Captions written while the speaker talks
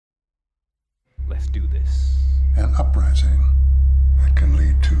Let's do this. An uprising that can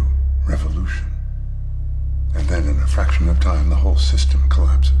lead to revolution. And then in a fraction of time, the whole system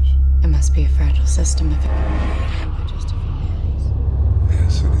collapses. It must be a fragile system if it can be broken by just a few days.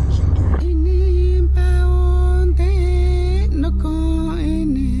 Yes, it is indeed.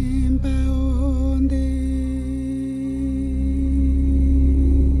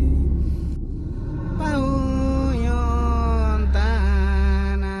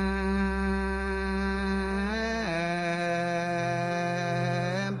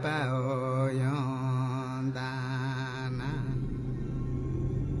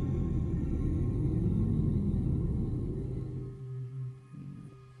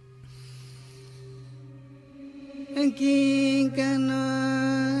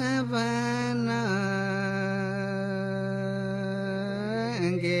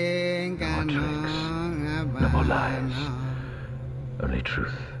 No more lies, only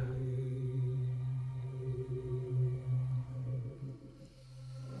truth.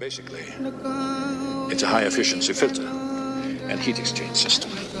 Basically, it's a high-efficiency filter and heat exchange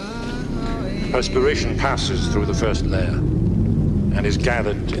system. Perspiration passes through the first layer and is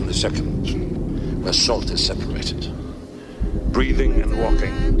gathered in the second, where salt is separated. Breathing and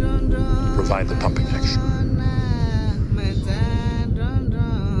walking provide the pumping action.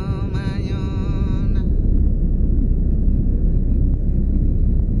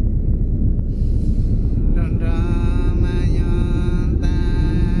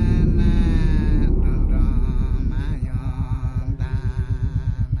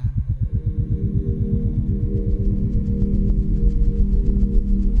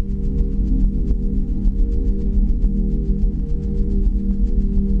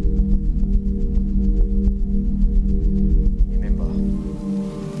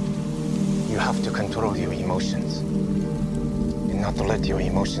 Control your emotions, and not to let your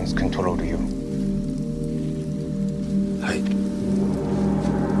emotions control you.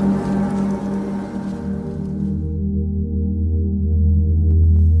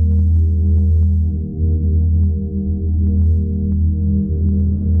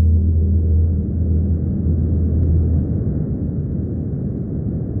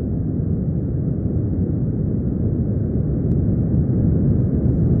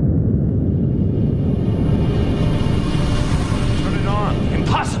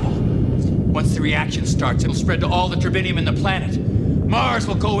 Once the reaction starts, it'll spread to all the tribinium in the planet. Mars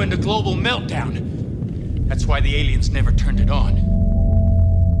will go into global meltdown. That's why the aliens never turned it on.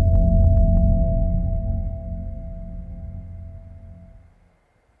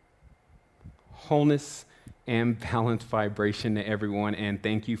 Wholeness and balanced vibration to everyone, and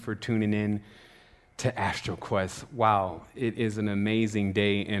thank you for tuning in to Astral Quest. Wow, it is an amazing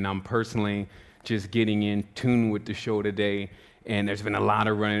day, and I'm personally just getting in tune with the show today. And there's been a lot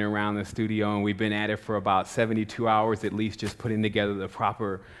of running around the studio, and we've been at it for about 72 hours at least, just putting together the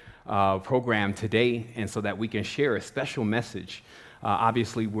proper program today, and so that we can share a special message.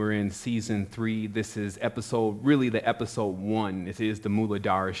 Obviously, we're in season 3. This is really the episode 1. This is the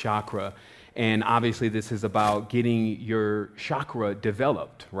Muladhara chakra. And obviously, this is about getting your chakra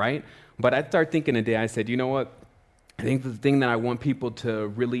developed, right? But I started thinking today, I said, you know what? I think the thing that I want people to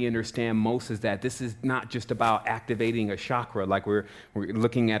really understand most is that this is not just about activating a chakra, like we're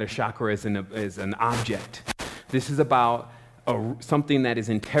looking at a chakra as an object. This is about something that is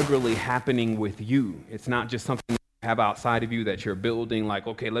integrally happening with you. It's not just something you have outside of you that you're building, like,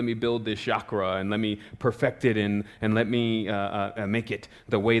 okay, let me build this chakra and let me perfect it and let me make it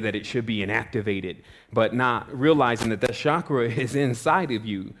the way that it should be and activate it, but not realizing that that chakra is inside of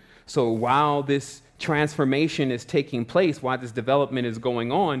you. So while this transformation is taking place, while this development is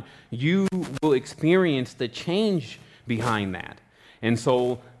going on, you will experience the change behind that. And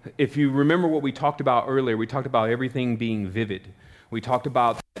so if you remember what we talked about earlier, we talked about everything being vivid. We talked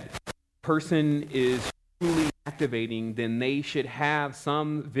about that if a person is truly activating, then they should have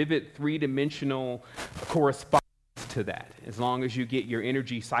some vivid three-dimensional correspondence to that, as long as you get your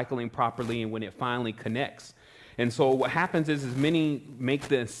energy cycling properly and when it finally connects. And so what happens is many make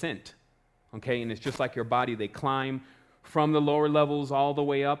the ascent. Okay, and it's just like your body. They climb from the lower levels all the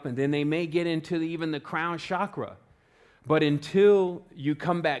way up, and then they may get into even the crown chakra. But until you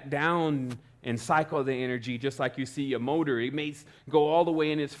come back down and cycle the energy, just like you see a motor, it may go all the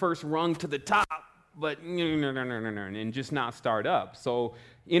way in its first rung to the top, but and just not start up. So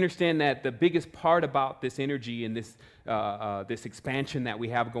understand that the biggest part about this energy and this expansion that we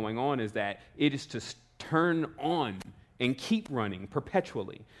have going on is that it is to turn on and keep running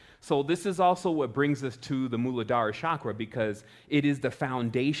perpetually. So this is also what brings us to the Muladhara chakra, because it is the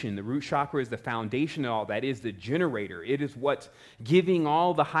foundation. The root chakra is the foundation of all that. It is the generator. It is what's giving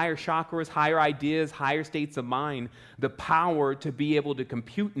all the higher chakras, higher ideas, higher states of mind, the power to be able to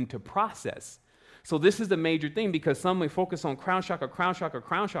compute and to process. So this is the major thing, because some may focus on crown chakra, crown chakra,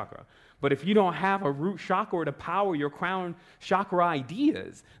 crown chakra. But if you don't have a root chakra to power your crown chakra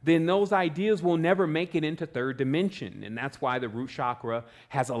ideas, then those ideas will never make it into third dimension. And that's why the root chakra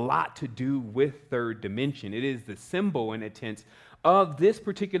has a lot to do with third dimension. It is the symbol, in a sense, of this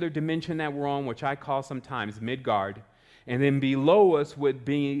particular dimension that we're on, which I call sometimes Midgard. And then below us would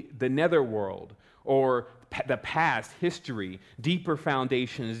be the netherworld, or the past, history, deeper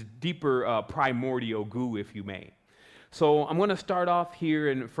foundations, deeper primordial goo, if you may. So I'm going to start off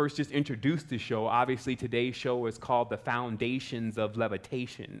here and first just introduce the show. Obviously, today's show is called The Foundations of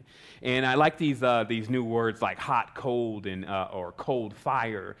Levitation. And I like these new words like hot, cold, and or cold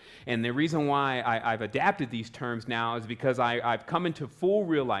fire. And the reason why I've adapted these terms now is because I've come into full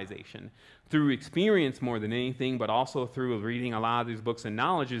realization through experience more than anything, but also through reading a lot of these books and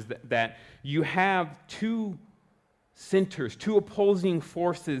knowledge, is that you have two centers, two opposing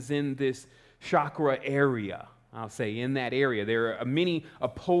forces in this chakra area. I'll say in that area, there are many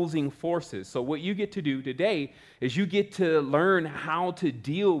opposing forces. So what you get to do today is you get to learn how to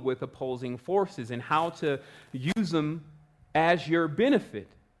deal with opposing forces and how to use them as your benefit.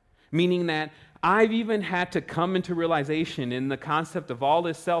 Meaning that I've even had to come into realization in the concept of all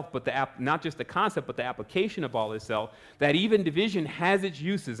itself, but not just the concept, but the application of all itself, that even division has its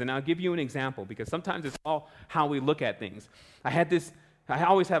uses. And I'll give you an example, because sometimes it's all how we look at things. I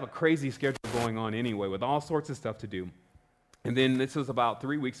always have a crazy schedule going on anyway, with all sorts of stuff to do. And then this was about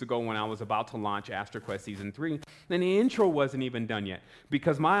 3 weeks ago when I was about to launch Astral Quest Season 3, and the intro wasn't even done yet.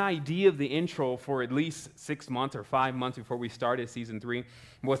 Because my idea of the intro for at least 6 months or 5 months before we started Season 3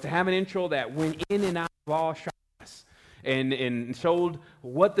 was to have an intro that went in and out of all chakras and showed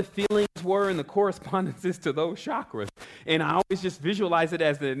what the feelings were and the correspondences to those chakras. And I always just visualize it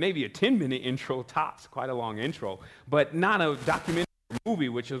as maybe a 10-minute intro tops, quite a long intro, but not a documentary movie,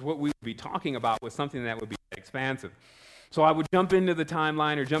 which is what we would be talking about, with something that would be expansive. So I would jump into the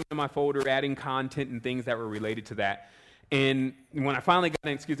timeline or jump into my folder, adding content and things that were related to that. And when I finally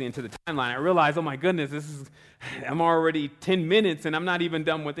got into the timeline, I realized, oh my goodness, I'm already 10 minutes and I'm not even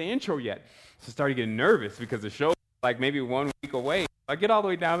done with the intro yet. So I started getting nervous, because the show was like maybe 1 week away. I get all the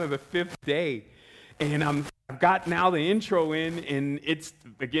way down to the 5th day, and I've got now the intro in, and it's,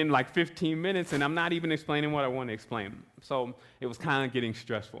 again, like 15 minutes, and I'm not even explaining what I want to explain. So it was kind of getting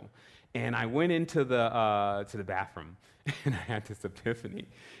stressful. And I went into the bathroom, and I had this epiphany.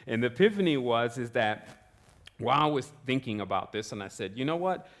 And the epiphany is that while I was thinking about this, and I said, you know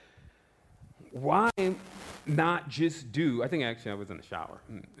what? Why not just do, I think actually I was in the shower,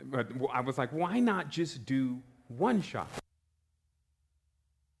 but I was like, why not just do one shot?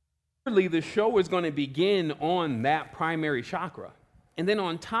 The show is going to begin on that primary chakra. And then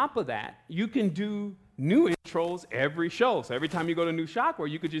on top of that, you can do new intros every show. So every time you go to a new chakra,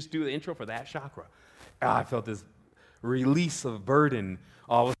 you could just do the intro for that chakra. I felt this release of burden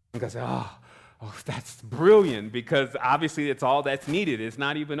all of a sudden. I said, that's brilliant, because obviously it's all that's needed. It's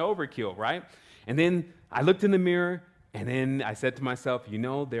not even overkill, right? And then I looked in the mirror, and then I said to myself,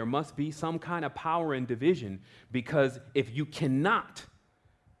 there must be some kind of power in division, because if you cannot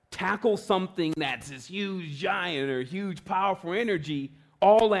tackle something that's this huge giant or huge powerful energy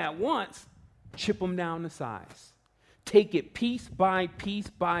all at once, chip them down to size. Take it piece by piece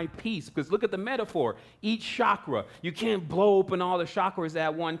by piece. Because look at the metaphor. Each chakra, you can't blow open all the chakras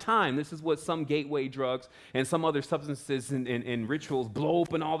at one time. This is what some gateway drugs and some other substances and rituals blow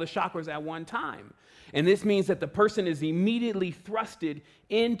open all the chakras at one time. And this means that the person is immediately thrusted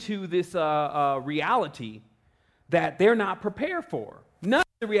into this reality that they're not prepared for. None of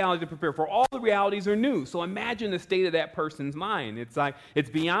the reality to prepare for. All the realities are new. So imagine the state of that person's mind. It's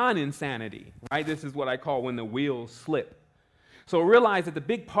beyond insanity, right? This is what I call when the wheels slip. So realize that the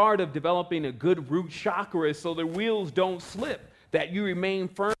big part of developing a good root chakra is so the wheels don't slip, that you remain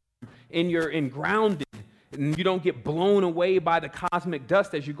firm and grounded, and you don't get blown away by the cosmic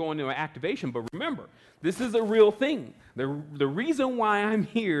dust as you go into an activation. But remember, this is a real thing. The reason why I'm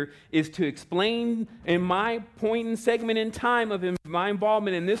here is to explain in my point and segment in time of my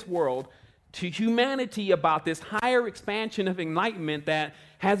involvement in this world to humanity about this higher expansion of enlightenment that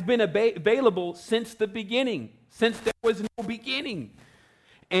has been available since the beginning, since there was no beginning.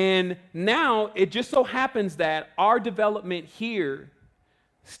 And now it just so happens that our development here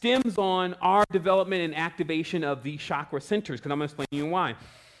stems on our development and activation of these chakra centers, because I'm going to explain to you why.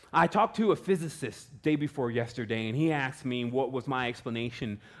 I talked to a physicist day before yesterday, and he asked me what was my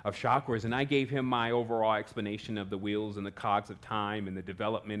explanation of chakras, and I gave him my overall explanation of the wheels and the cogs of time and the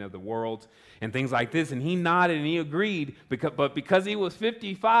development of the world and things like this, and he nodded and he agreed, but because he was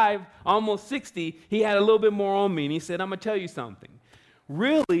 55, almost 60, he had a little bit more on me, and he said, I'm going to tell you something.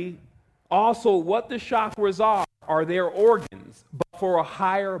 Really, also what the chakras are their organs, but for a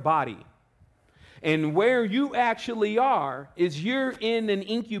higher body. And where you actually are is you're in an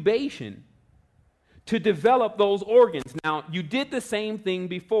incubation to develop those organs. Now, you did the same thing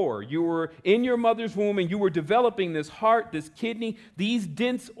before. You were in your mother's womb and you were developing this heart, this kidney, these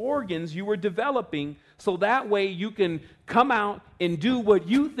dense organs you were developing so that way you can come out and do what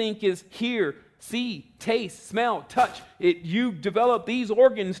you think is hear, see, taste, smell, touch. You develop these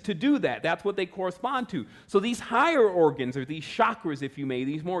organs to do that. That's what they correspond to. So these higher organs, or these chakras, if you may,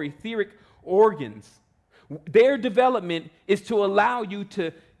 these more etheric organs, their development is to allow you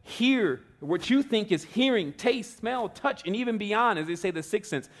to hear what you think is hearing, taste, smell, touch, and even beyond, as they say, the sixth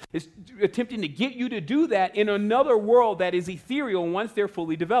sense, is attempting to get you to do that in another world that is ethereal once they're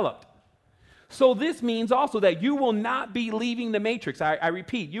fully developed. So this means also that you will not be leaving the matrix. I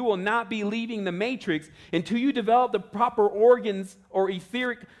repeat, you will not be leaving the matrix until you develop the proper organs or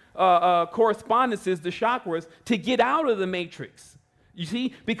etheric correspondences, the chakras, to get out of the matrix. You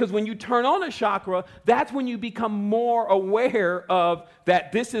see, because when you turn on a chakra, that's when you become more aware of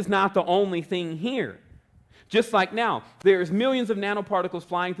that this is not the only thing here. Just like now, there's millions of nanoparticles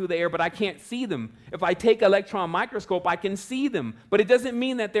flying through the air, but I can't see them. If I take an electron microscope, I can see them, but it doesn't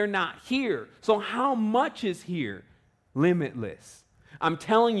mean that they're not here. So how much is here? Limitless. I'm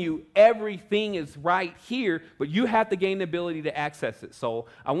telling you, everything is right here, but you have to gain the ability to access it. So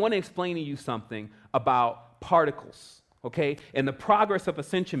I want to explain to you something about particles. Okay, and the progress of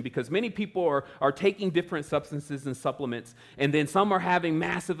ascension, because many people are taking different substances and supplements, and then some are having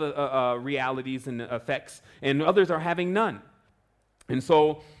massive realities and effects, and others are having none. And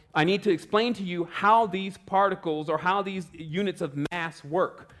so I need to explain to you how these particles or how these units of mass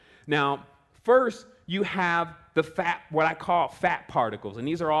work. Now, first, you have the fat, what I call fat particles, and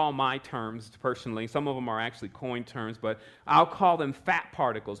these are all my terms personally. Some of them are actually coined terms, but I'll call them fat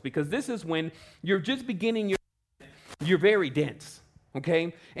particles, because this is when you're just beginning you're very dense,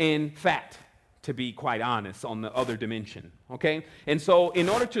 okay, and fat, to be quite honest, on the other dimension, okay? And so in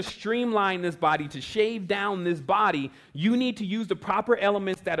order to streamline this body, to shave down this body, you need to use the proper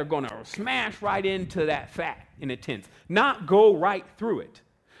elements that are going to smash right into that fat in a tense, not go right through it.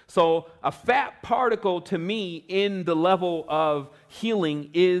 So a fat particle, to me, in the level of healing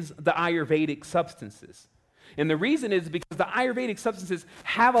is the Ayurvedic substances. And the reason is because the Ayurvedic substances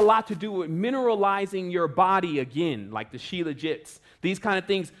have a lot to do with mineralizing your body again, like the Shilajits. These kind of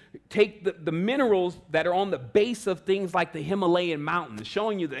things take the minerals that are on the base of things like the Himalayan mountains,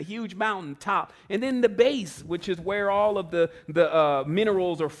 showing you the huge mountain top, and then the base, which is where all of the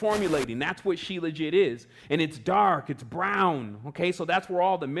minerals are formulating. That's what Shilajit is. And it's dark, it's brown, okay? So that's where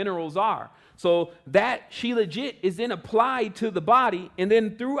all the minerals are. So that Shilajit is then applied to the body, and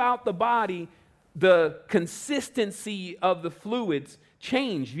then throughout the body, the consistency of the fluids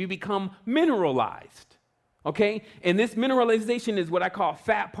change. You become mineralized, okay? And this mineralization is what I call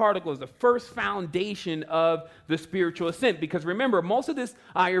fat particles, the first foundation of the spiritual ascent. Because remember, most of this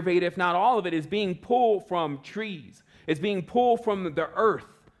Ayurveda, if not all of it, is being pulled from trees. It's being pulled from the earth,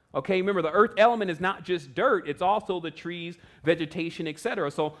 okay? Remember, the earth element is not just dirt. It's also the trees, vegetation, etc.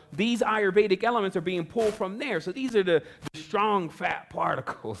 So these Ayurvedic elements are being pulled from there. So these are the strong fat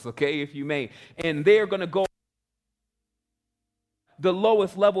particles, okay, if you may. And they're going to go the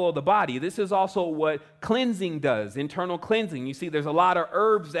lowest level of the body. This is also what cleansing does, internal cleansing. You see, there's a lot of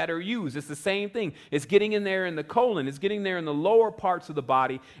herbs that are used. It's the same thing. It's getting in there in the colon. It's getting there in the lower parts of the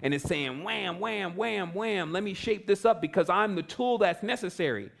body, and it's saying, wham, wham, wham, wham. Let me shape this up because I'm the tool that's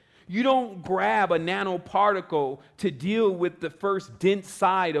necessary. You don't grab a nanoparticle to deal with the first dense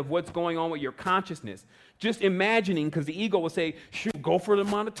side of what's going on with your consciousness. Just imagining, because the ego will say, shoot, go for the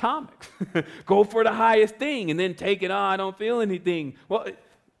monatomics. Go for the highest thing, and then take it, I don't feel anything. Well,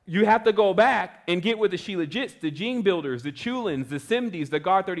 you have to go back and get with the Shilajits, the Gene Builders, the Chulins, the Simdis, the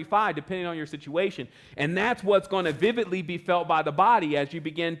Gar 35, depending on your situation. And that's what's going to vividly be felt by the body as you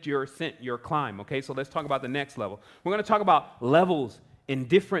begin your ascent, your climb. Okay, so let's talk about the next level. We're going to talk about levels in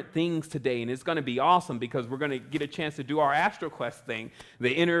different things today, and it's going to be awesome because we're going to get a chance to do our Astral Quest thing,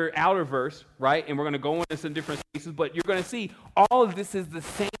 the inner outer verse, right? And we're going to go into some different spaces, but you're going to see all of this is the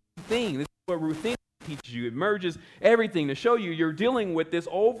same thing. This is what Ruthenium teaches you. It merges everything to show you you're dealing with this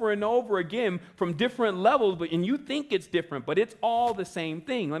over and over again from different levels, and you think it's different, but it's all the same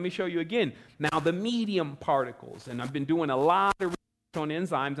thing. Let me show you again. Now, the medium particles, and I've been doing a lot of on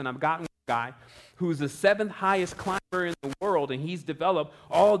enzymes, and I've gotten a guy who's the 7th highest climber in the world, and he's developed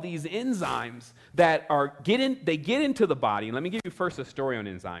all these enzymes that they get into the body. And let me give you first a story on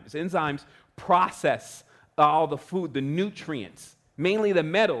enzymes. Enzymes process all the food, the nutrients, mainly the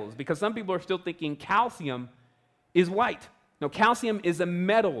metals, because some people are still thinking calcium is white. No, calcium is a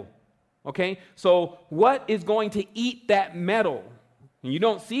metal, okay? So what is going to eat that metal? And you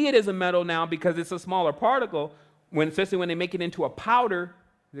don't see it as a metal now because it's a smaller particle, especially when they make it into a powder.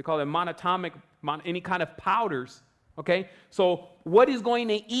 They call it monatomic, any kind of powders, okay? So what is going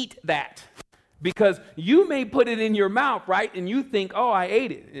to eat that? Because you may put it in your mouth, right? And you think, oh, I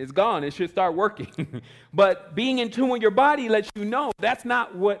ate it. It's gone. It should start working. But being in tune with your body lets you know that's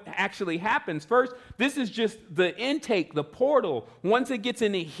not what actually happens. First, this is just the intake, the portal. Once it gets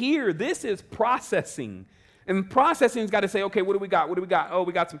into here, this is processing. And processing's got to say, okay, what do we got? What do we got? Oh,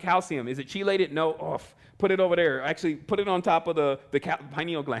 we got some calcium. Is it chelated? No. Oh, put it over there. Actually, put it on top of the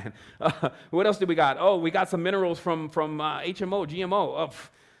pineal gland. What else do we got? Oh, we got some minerals from HMO, GMO. Oh,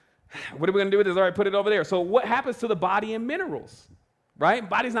 what are we going to do with this? All right, put it over there. So what happens to the body and minerals, right?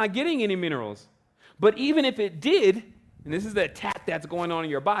 Body's not getting any minerals. But even if it did, and this is the attack that's going on in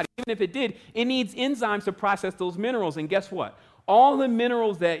your body, even if it did, it needs enzymes to process those minerals. And guess what? All the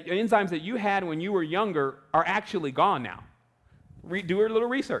enzymes that you had when you were younger are actually gone now. Do a little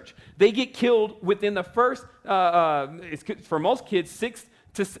research. They get killed within the first, for most kids, 6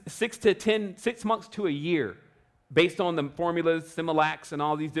 months to a year. Based on the formulas, Similacs, and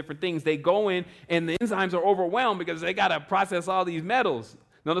all these different things, they go in, and the enzymes are overwhelmed because they got to process all these metals.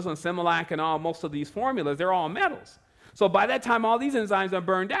 Notice on Similac and most of these formulas, they're all metals. So by that time, all these enzymes are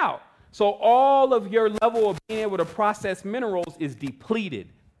burned out. So all of your level of being able to process minerals is depleted.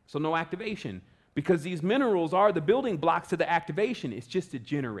 So no activation, because these minerals are the building blocks to the activation. It's just a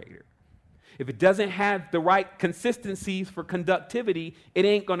generator. If it doesn't have the right consistencies for conductivity, it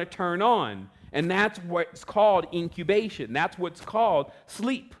ain't going to turn on. And that's what's called incubation. That's what's called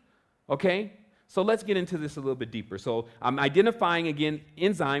sleep, okay? So let's get into this a little bit deeper. So I'm identifying, again,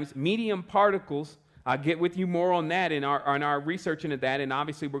 enzymes, medium particles. I'll get with you more on that in our research into that, and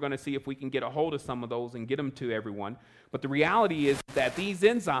obviously we're going to see if we can get a hold of some of those and get them to everyone. But the reality is that these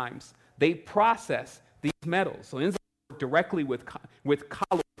enzymes, they process these metals. So enzymes work directly with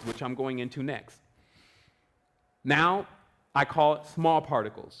colloids, which I'm going into next. Now, I call it small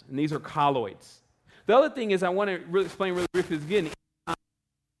particles, and these are colloids. The other thing is I want to really explain really briefly again,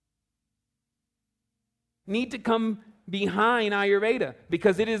 need to come behind Ayurveda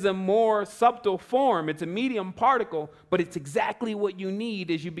because it is a more subtle form. It's a medium particle, but it's exactly what you need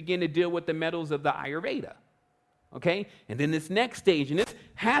as you begin to deal with the metals of the Ayurveda, okay? And then this next stage, and this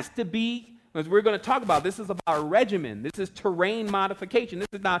has to be, as we're going to talk about, this is about a regimen. This is terrain modification. This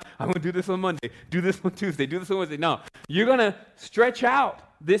is not, I'm going to do this on Monday, do this on Tuesday, do this on Wednesday. No, you're going to stretch out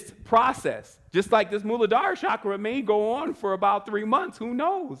this process. Just like this Muladhara chakra may go on for about 3 months. Who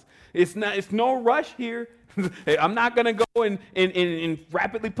knows? It's no rush here. I'm not going to go and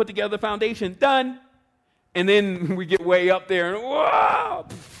rapidly put together the foundation. Done. And then we get way up there and whoa.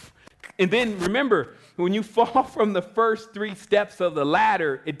 And then remember, when you fall from the first 3 steps of the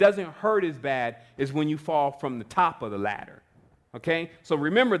ladder, it doesn't hurt as bad as when you fall from the top of the ladder. Okay? So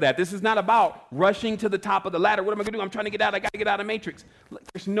remember that. This is not about rushing to the top of the ladder. What am I going to do? I'm trying to get out. I got to get out of Matrix.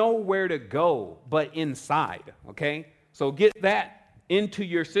 There's nowhere to go but inside. Okay? So get that into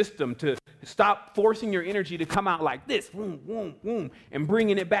your system to stop forcing your energy to come out like this, boom, boom, boom, and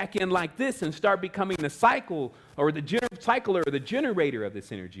bringing it back in like this and start becoming the cycle or the cycler or the generator of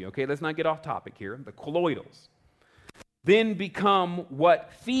this energy. Okay, let's not get off topic here. The colloidals then become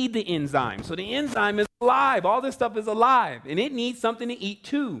what feed the enzyme. So the enzyme is alive. All this stuff is alive, and it needs something to eat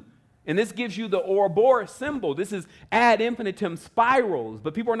too. And this gives you the Ouroboros symbol. This is ad infinitum spirals.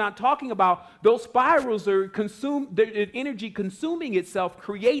 But people are not talking about those spirals are consumed, the energy consuming itself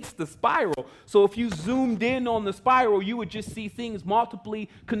creates the spiral. So if you zoomed in on the spiral, you would just see things multiply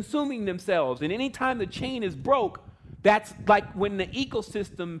consuming themselves. And anytime the chain is broke, that's like when the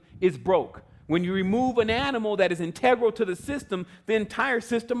ecosystem is broke. When you remove an animal that is integral to the system, the entire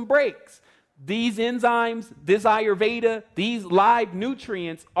system breaks. These enzymes, this Ayurveda, these live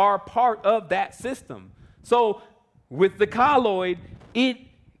nutrients are part of that system. So with the colloid, it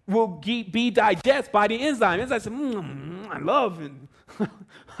will be digested by the enzyme. Enzyme says,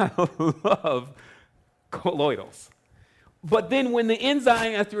 I love colloidals. But then when the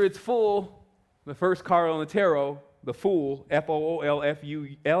enzyme, after it's full, the first card on the tarot, the fool,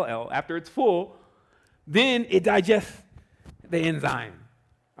 F-O-O-L-F-U-L-L, after it's full, then it digests the enzyme.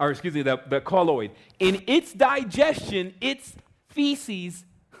 Or excuse me, the colloid. In its digestion, its feces,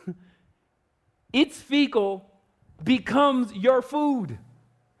 its fecal becomes your food.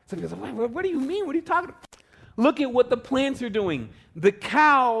 So he goes, what do you mean? What are you talking about? Look at what the plants are doing. The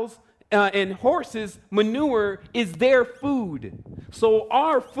cows and horses' manure is their food. So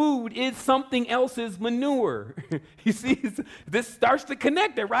our food is something else's manure. You see, this starts to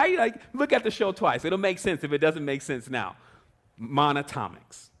connect it, right? Like, look at the show twice. It'll make sense if it doesn't make sense now.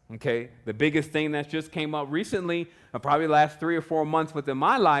 Monatomics, okay? The biggest thing that's just came up recently, probably the last 3 or 4 months within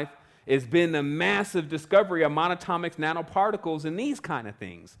my life, has been the massive discovery of monatomics, nanoparticles, and these kind of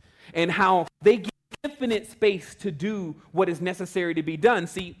things, and how they give infinite space to do what is necessary to be done.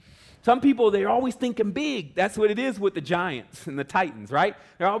 See, some people, they're always thinking big. That's what it is with the giants and the titans, right?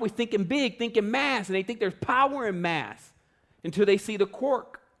 They're always thinking big, thinking mass, and they think there's power in mass until they see the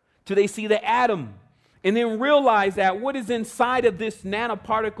quark, till they see the atom, and then realize that what is inside of this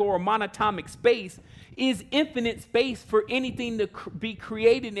nanoparticle or monatomic space is infinite space for anything to be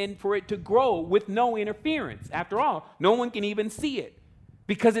created and for it to grow with no interference. After all, no one can even see it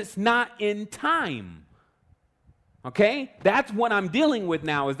because it's not in time. Okay? That's what I'm dealing with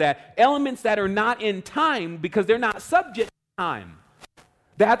now, is that elements that are not in time because they're not subject to time.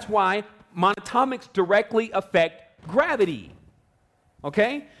 That's why monatomics directly affect gravity.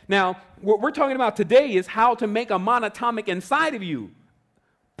 Okay? Now, what we're talking about today is how to make a monatomic inside of you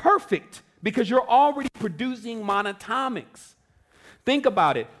perfect, because you're already producing monatomics. Think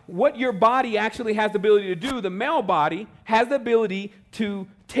about it. What your body actually has the ability to do, the male body has the ability to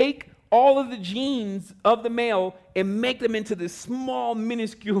take all of the genes of the male and make them into this small,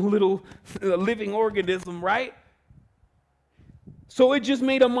 minuscule little living organism, right? So it just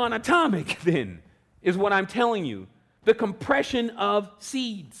made a monatomic then, is what I'm telling you. The compression of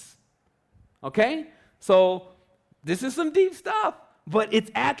seeds. Okay? So this is some deep stuff, but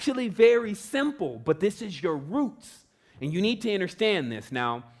it's actually very simple. But this is your roots, and you need to understand this.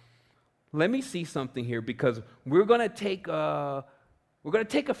 Now, let me see something here, because we're going to take a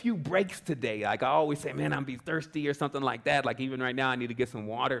few breaks today. Like I always say, man, I'm be thirsty or something like that. Like even right now, I need to get some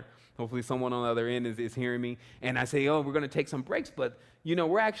water. Hopefully someone on the other end is hearing me. And I say, we're going to take some breaks. But,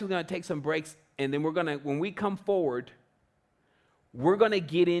 we're actually going to take some breaks. And then when we come forward, we're going to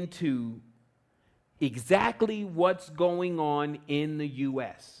get into exactly what's going on in the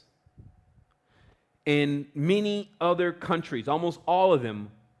U.S. in many other countries, almost all of them,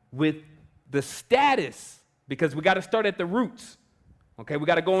 with the status, because we got to start at the roots. Okay, we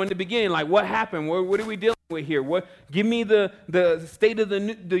got to go in the beginning, like what happened? What are we dealing with here? Give me the state of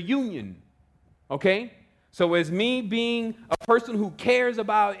the union, okay? So as me being a person who cares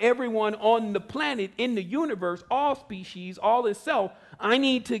about everyone on the planet, in the universe, all species, all itself, I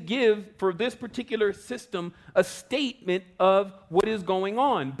need to give, for this particular system, a statement of what is going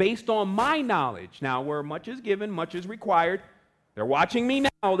on based on my knowledge. Now, where much is given, much is required. They're watching me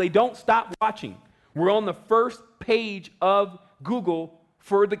now. They don't stop watching. We're on the first page of Google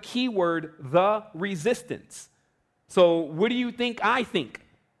for the keyword, the resistance. So what do you think I think?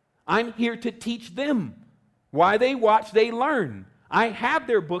 I'm here to teach them. Why they watch, they learn. I have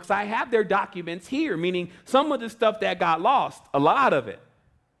their books, I have their documents here, meaning some of the stuff that got lost, a lot of it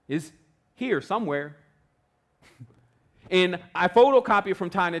is here somewhere. And I photocopy it from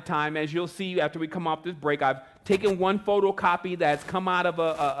time to time. As you'll see after we come off this break, I've taken one photocopy that's come out of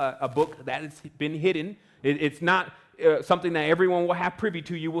a book that has been hidden. It's not something that everyone will have privy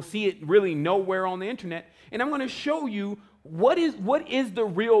to. You will see it really nowhere on the internet. And I'm going to show you what is the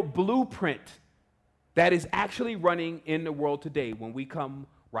real blueprint that is actually running in the world today when we come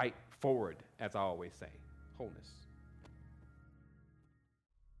right forward, as I always say, wholeness.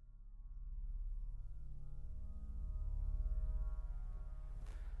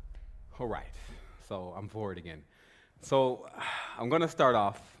 All right, so I'm forward again. So I'm going to start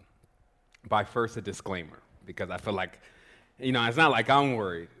off by first a disclaimer, because I feel like, it's not like I'm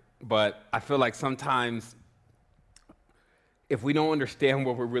worried, but I feel like sometimes if we don't understand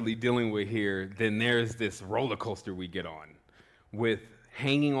what we're really dealing with here, then there's this roller coaster we get on with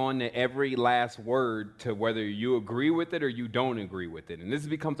hanging on to every last word, to whether you agree with it or you don't agree with it. And this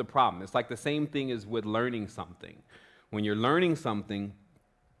becomes a problem. It's like the same thing as with learning something. When you're learning something,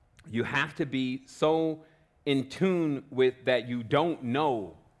 you have to be so in tune with that you don't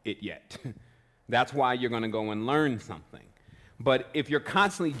know it yet. That's why you're going to go and learn something. But if you're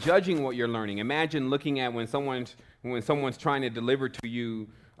constantly judging what you're learning, imagine looking at when someone's trying to deliver to you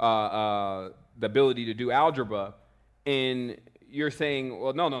the ability to do algebra, and you're saying,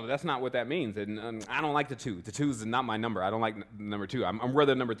 well, no, that's not what that means. And I don't like the 2. The 2 is not my number. I don't like number 2. I'm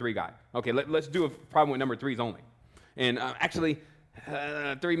rather number 3 guy. Okay, let's do a problem with number 3s only. And actually,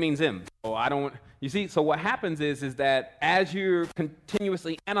 3 means M. So I don't, you see, so what happens is that as you're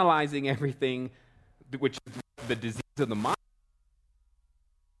continuously analyzing everything, which is the disease of the mind,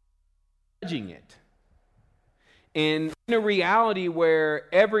 judging it. And in a reality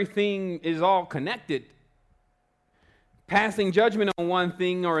where everything is all connected, passing judgment on one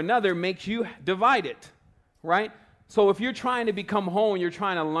thing or another makes you divide it, right? So if you're trying to become whole and you're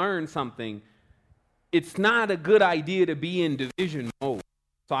trying to learn something, it's not a good idea to be in division mode.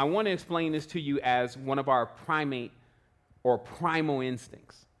 So I want to explain this to you as one of our primate or primal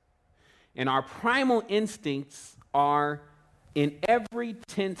instincts. And our primal instincts are in every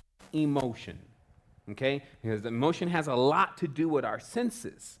tense emotion, okay? Because emotion has a lot to do with our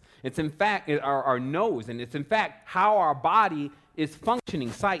senses. It's in fact our nose, and it's in fact how our body is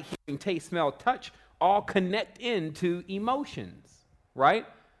functioning. Sight, hearing, taste, smell, touch all connect into emotions, right?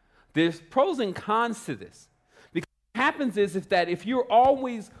 There's pros and cons to this. Because what happens is that if you're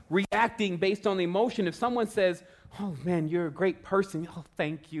always reacting based on the emotion, if someone says, oh man, you're a great person, oh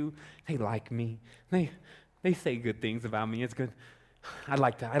thank you, they like me, they say good things about me, it's good, I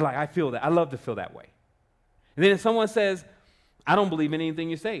like that, I feel that, I love to feel that way. And then if someone says, I don't believe in anything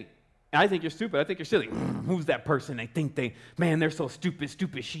you say, I think you're stupid, I think you're silly, who's that person? They think they're so stupid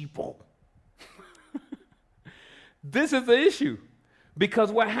sheeple. This is the issue.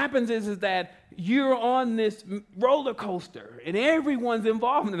 Because what happens is that you're on this roller coaster and everyone's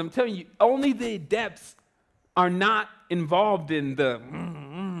involved in it. I'm telling you, only the adepts are not involved in the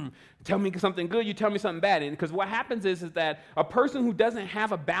tell me something good, you tell me something bad. And because what happens is that a person who doesn't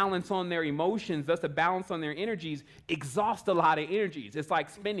have a balance on their emotions, thus a balance on their energies, exhausts a lot of energies. It's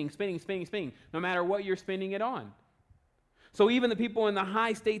like spinning, no matter what you're spinning it on. So even the people in the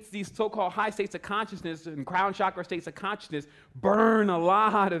high states, these so-called high states of consciousness and crown chakra states of consciousness, burn a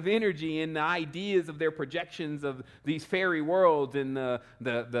lot of energy in the ideas of their projections of these fairy worlds and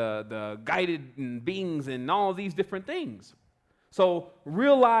the guided beings and all these different things. So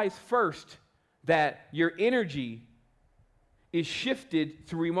realize first that your energy is shifted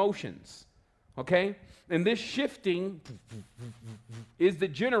through emotions, okay? And this shifting is the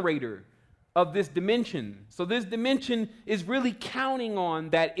generator of this dimension. So this dimension is really counting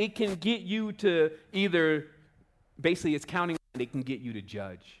on that it can get you to either, basically it's counting on it can get you to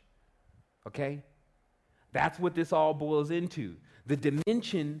judge. Okay? That's what this all boils into. The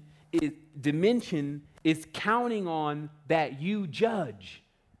dimension is counting on that you judge.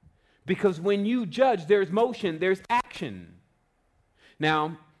 Because when you judge, there's motion, there's action.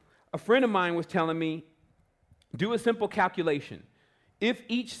 Now, a friend of mine was telling me, do a simple calculation. If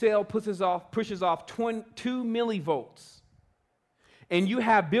each cell pushes off 2 millivolts, and you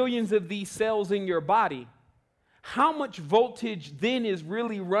have billions of these cells in your body, how much voltage then is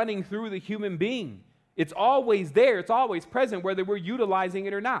really running through the human being? It's always there, it's always present, whether we're utilizing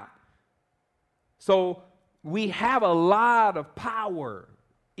it or not. So we have a lot of power,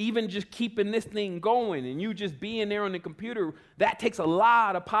 even just keeping this thing going, and you just being there on the computer, that takes a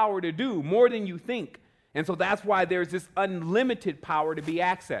lot of power to do, more than you think. And so that's why there's this unlimited power to be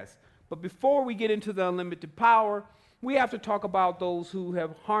accessed. But before we get into the unlimited power, we have to talk about those who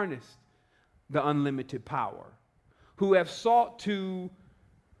have harnessed the unlimited power, who have sought to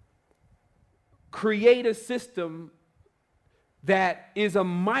create a system that is a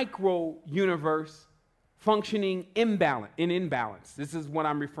micro universe functioning in imbalance. This is what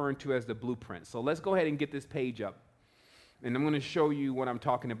I'm referring to as the blueprint. So let's go ahead and get this page up. And I'm going to show you what I'm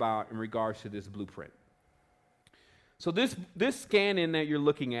talking about in regards to this blueprint. So this scan-in that you're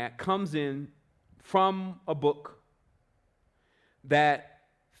looking at comes in from a book that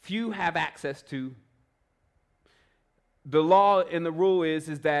few have access to. The law and the rule is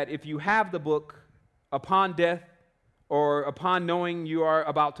that if you have the book, upon death or upon knowing you are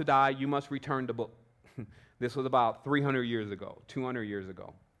about to die, you must return the book. This was about 300 years ago, 200 years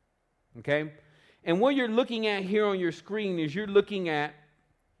ago. Okay? And what you're looking at here on your screen is you're looking at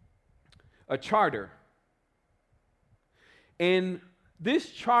a charter. And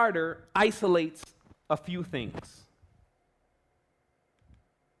this charter isolates a few things.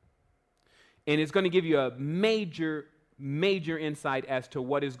 And it's going to give you a major insight as to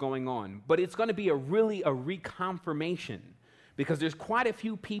what is going on. But it's going to be a reconfirmation, because there's quite a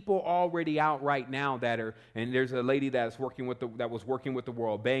few people already out right now that are, and there's a lady that was working with the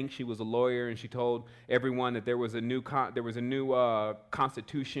World Bank. She was a lawyer, and she told everyone that there was a new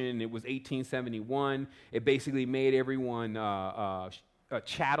constitution. It was 1871. It basically made everyone a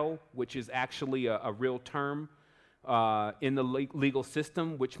chattel, which is actually a real term in the legal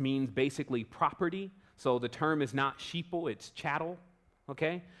system, which means basically property. So the term is not sheeple, it's chattel,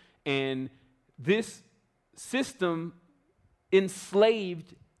 okay? And this system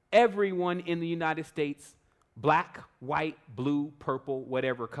enslaved everyone in the United States, black, white, blue, purple,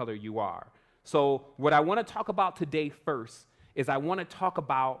 whatever color you are. So what I want to talk about today first is I want to talk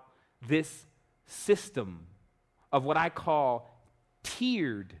about this system of what I call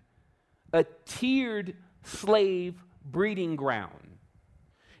a tiered slave breeding ground.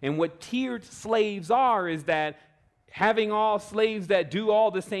 And what tiered slaves are is that having all slaves that do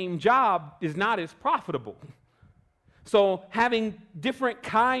all the same job is not as profitable. So having different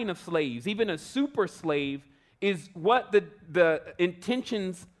kind of slaves, even a super slave, is what the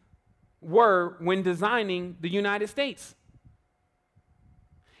intentions were when designing the United States.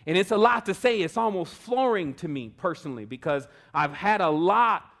 And it's a lot to say. It's almost flooring to me personally because I've had a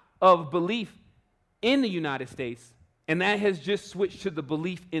lot of belief in the United States, and that has just switched to the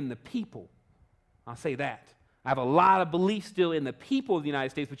belief in the people. I'll say that. I have a lot of belief still in the people of the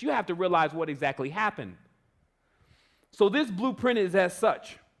United States, but you have to realize what exactly happened. So this blueprint is as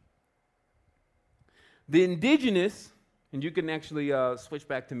such. The indigenous, and you can actually switch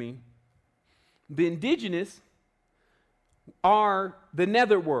back to me. The indigenous are the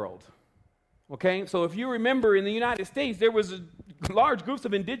netherworld. Okay, so if you remember in the United States, there was large groups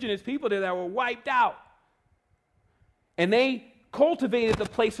of indigenous people there that were wiped out. And they cultivated the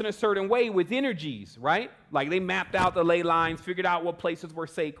place in a certain way with energies, right? Like they mapped out the ley lines, figured out what places were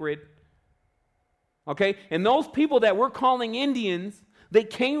sacred. Okay, and those people that we're calling Indians, they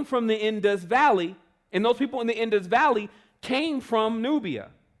came from the Indus Valley, and those people in the Indus Valley came from Nubia.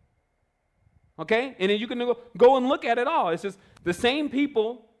 Okay, and then you can go and look at it all. It's just the same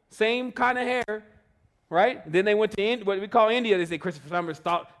people, same kind of hair, right? Then they went to what we call India. They say Christopher Columbus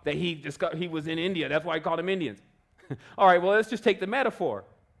thought that he was in India. That's why he called them Indians. All right, well, let's just take the metaphor.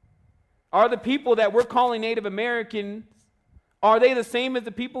 Are the people that we're calling Native Americans, are they the same as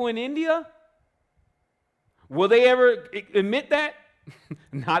the people in India? Will they ever admit that?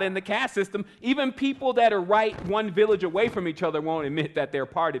 Not in the caste system. Even people that are right one village away from each other won't admit that they're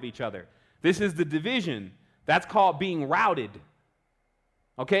part of each other. This is the division. That's called being routed.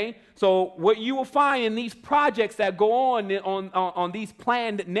 Okay? So what you will find in these projects that go on these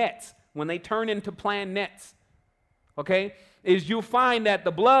planned nets, when they turn into planned nets, okay, is you'll find that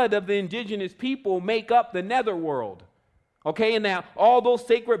the blood of the indigenous people make up the netherworld. Okay, and now all those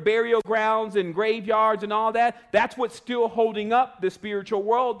sacred burial grounds and graveyards and all that, that's what's still holding up the spiritual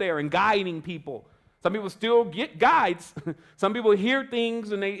world there and guiding people. Some people still get guides. Some people hear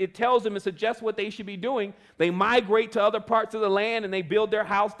things and it tells them and suggests what they should be doing. They migrate to other parts of the land and they build their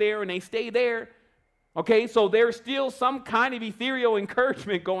house there and they stay there. Okay, so there's still some kind of ethereal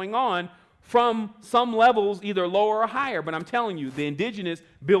encouragement going on from some levels, either lower or higher. But I'm telling you, the indigenous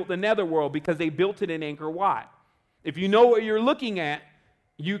built the netherworld because they built it in Angkor Wat. If you know what you're looking at,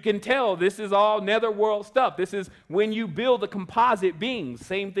 you can tell this is all netherworld stuff. This is when you build the composite beings.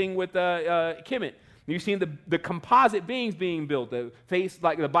 Same thing with Kemet. You've seen the composite beings being built. The face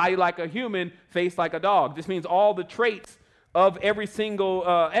like the body like a human, face like a dog. This means all the traits of every single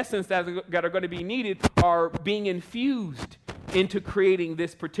essence that are going to be needed are being infused into creating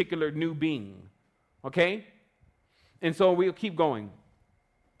this particular new being. Okay? And so we'll keep going.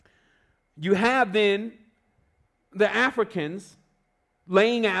 You have then the Africans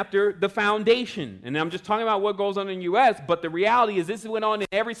laying after the foundation. And I'm just talking about what goes on in the U.S., but the reality is this went on in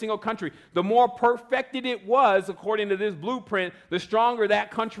every single country. The more perfected it was, according to this blueprint, the stronger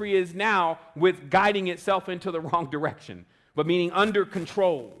that country is now with guiding itself into the wrong direction, but meaning under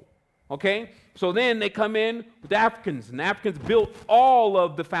control. Okay? So then they come in with the Africans, and the Africans built all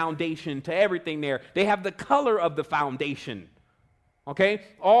of the foundation to everything there. They have the color of the foundation. Okay?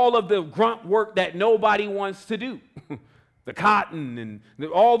 All of the grunt work that nobody wants to do. The cotton and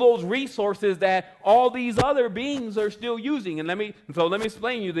all those resources that all these other beings are still using. And let me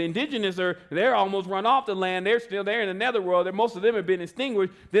explain to you. The indigenous they're almost run off the land. They're still there in the netherworld. Most of them have been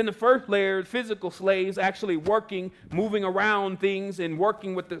extinguished. Then the first layer, physical slaves actually working, moving around things and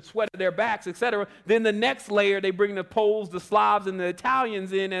working with the sweat of their backs, etc. Then the next layer, they bring the Poles, the Slavs, and the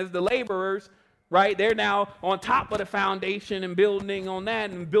Italians in as the laborers. Right? They're now on top of the foundation and building on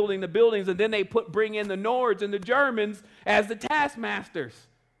that and building the buildings. And then they bring in the Nords and the Germans as the taskmasters.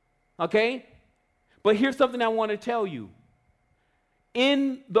 Okay? But here's something I want to tell you.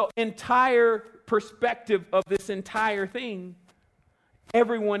 In the entire perspective of this entire thing,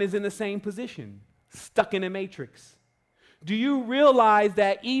 everyone is in the same position, stuck in a matrix. Do you realize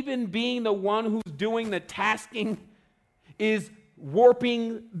that even being the one who's doing the tasking is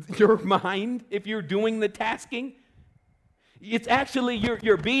warping your mind if you're doing the tasking? It's actually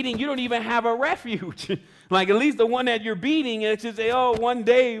you're beating. You don't even have a refuge. Like at least the one that you're beating, it's just say, oh, one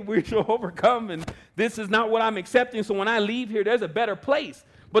day we shall overcome, and this is not what I'm accepting. So when I leave here, there's a better place.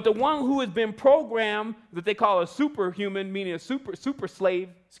 But the one who has been programmed, that they call a superhuman, meaning a super slave,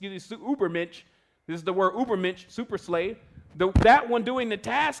 excuse me, Ubermensch, this is the word Ubermensch, super slave, that one doing the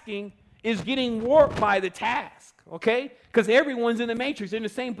tasking is getting warped by the task, okay? Because everyone's in the matrix, in the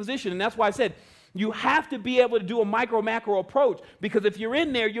same position. And that's why I said, you have to be able to do a micro-macro approach, because if you're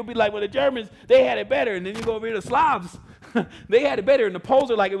in there, you'll be like, well, the Germans, they had it better. And then you go over here to the Slavs, they had it better. And the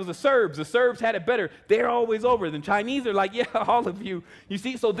Poles are like, it was the Serbs. The Serbs had it better. They're always over. And the Chinese are like, yeah, all of you. You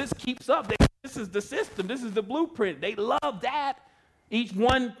see, so this keeps up. This is the system. This is the blueprint. They love that. Each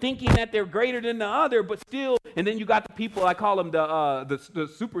one thinking that they're greater than the other, but still, and then you got the people, I call them the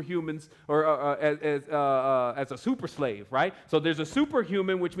superhumans, or as a super slave, right? So there's a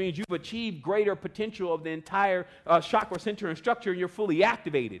superhuman, which means you've achieved greater potential of the entire chakra center and structure, and you're fully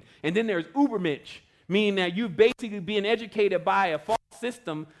activated. And then there's Ubermensch, meaning that you've basically been educated by a false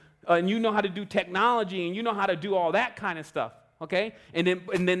system, and you know how to do technology, and you know how to do all that kind of stuff, okay? And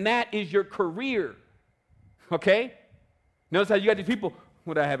then that is your career, okay? Notice how you got these people,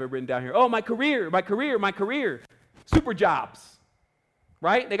 what do I have it written down here? Oh, my career. Super jobs,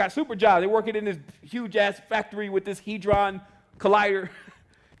 right? They got super jobs. They're working in this huge-ass factory with this Hadron Collider.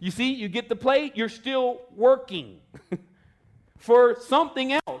 You see, you get the plate, you're still working for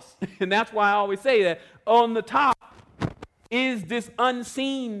something else. And that's why I always say that on the top is this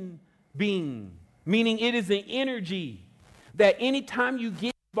unseen being, meaning it is an energy that anytime you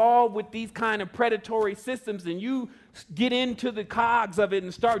get involved with these kind of predatory systems and you get into the cogs of it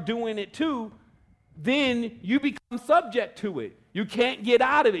and start doing it too, then you become subject to it. You can't get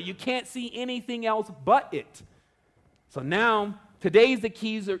out of it. You can't see anything else but it. So now, today the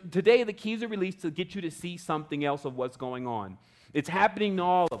keys are released to get you to see something else of what's going on. It's happening to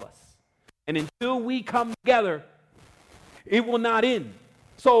all of us. And until we come together, it will not end.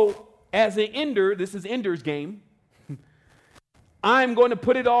 So as an ender, this is Ender's game, I'm going to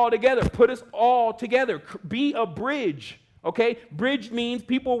put it all together, put us all together, be a bridge, okay? Bridge means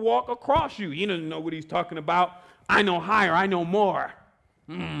people walk across you. You don't know what he's talking about. I know higher, I know more.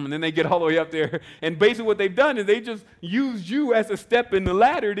 And then they get all the way up there. And basically what they've done is they just used you as a step in the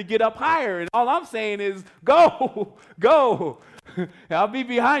ladder to get up higher. And all I'm saying is, go. I'll be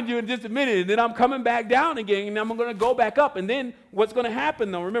behind you in just a minute, and then I'm coming back down again, and I'm going to go back up. And then what's going to happen,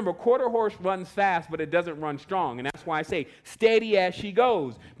 though, remember, quarter horse runs fast, but it doesn't run strong. And that's why I say steady as she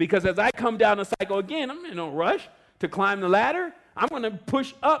goes, because as I come down the cycle again, I'm in no rush to climb the ladder. I'm going to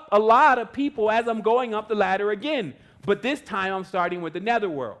push up a lot of people as I'm going up the ladder again. But this time I'm starting with the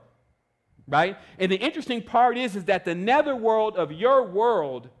netherworld, right? And the interesting part is that the netherworld of your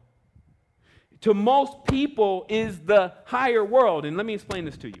world, to most people, is the higher world. And let me explain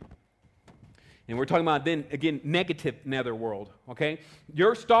this to you. And we're talking about, then, again, negative netherworld, okay?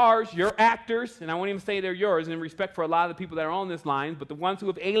 Your stars, your actors, and I won't even say they're yours in respect for a lot of the people that are on this line, but the ones who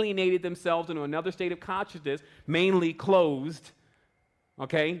have alienated themselves into another state of consciousness, mainly closed,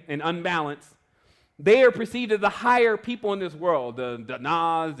 okay, and unbalanced, they are perceived as the higher people in this world, the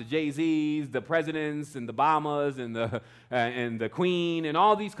Nas, the Jay-Z's, the presidents, and the Obamas, and the Queen, and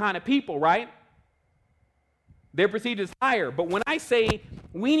all these kind of people, right? They're perceived as higher. But when I say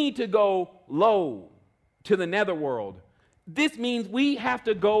we need to go low to the netherworld, this means we have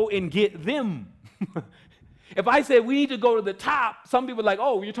to go and get them. If I say we need to go to the top, some people are like,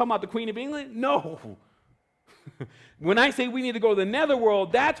 oh, you're talking about the Queen of England? No. When I say we need to go to the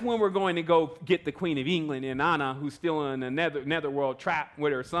netherworld, that's when we're going to go get the Queen of England and Anna, who's still in the netherworld trapped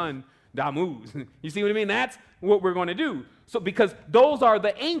with her son, Damuz. You see what I mean? That's what we're going to do. So because those are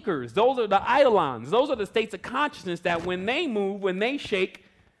the anchors, those are the eidolons, those are the states of consciousness that when they move, when they shake,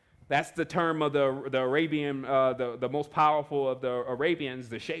 that's the term of the Arabian, the most powerful of the Arabians,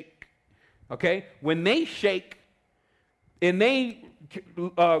 the sheikh. Okay? When they shake and they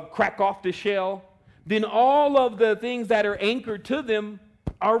crack off the shell, then all of the things that are anchored to them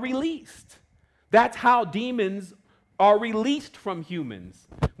are released. That's how demons are released from humans.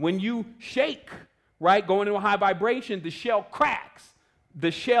 When you shake, right, going into a high vibration, the shell cracks.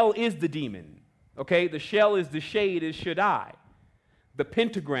 The shell is the demon, okay? The shell is the shade, is Shaddai, the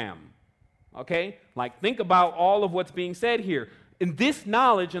pentagram, okay? Like, think about all of what's being said here. And this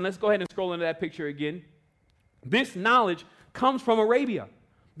knowledge, and let's go ahead and scroll into that picture again. This knowledge comes from Arabia.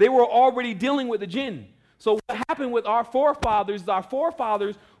 They were already dealing with the jinn. So what happened with our forefathers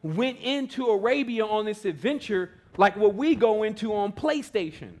went into Arabia on this adventure like what we go into on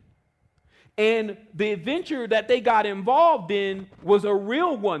PlayStation. And the adventure that they got involved in was a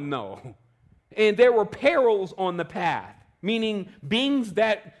real one, though. And there were perils on the path, meaning beings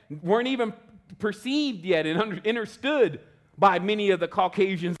that weren't even perceived yet and understood by many of the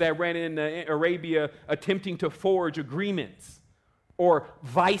Caucasians that ran into Arabia attempting to forge agreements. or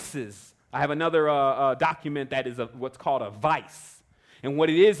vices. I have another document that is what's called a vice. And what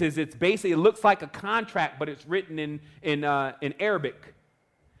it is it's basically, it looks like a contract, but it's written in Arabic.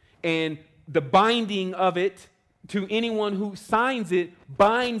 And the binding of it to anyone who signs it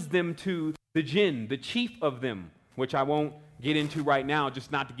binds them to the jinn, the chief of them, which I won't get into right now,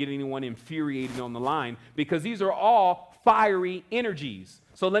 just not to get anyone infuriated on the line, because these are all fiery energies.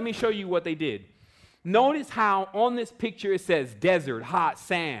 So let me show you what they did. Notice how on this picture it says desert, hot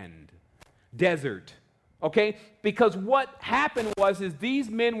sand, desert, okay? Because what happened is these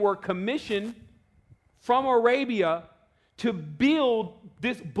men were commissioned from Arabia to build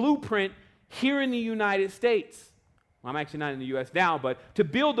this blueprint here in the United States. Well, I'm actually not in the U.S. now, but to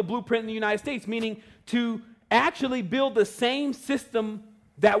build the blueprint in the United States, meaning to actually build the same system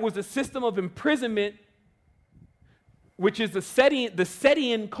that was a system of imprisonment, which is the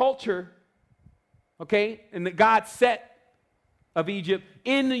Setian culture, okay, and the god Set of Egypt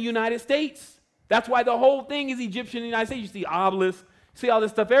in the United States. That's why the whole thing is Egyptian in the United States. You see obelisks, see all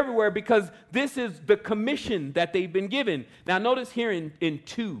this stuff everywhere, because this is the commission that they've been given. Now notice here in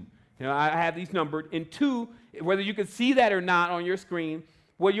 2, I have these numbered. In 2, whether you can see that or not on your screen,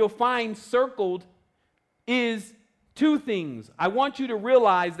 what you'll find circled is 2 things. I want you to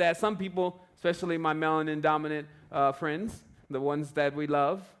realize that some people, especially my melanin-dominant friends, the ones that we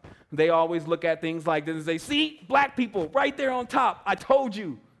love, they always look at things like this and say, see, black people right there on top. I told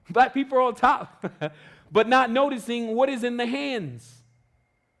you, black people are on top. But not noticing what is in the hands.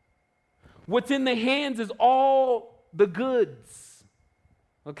 What's in the hands is all the goods,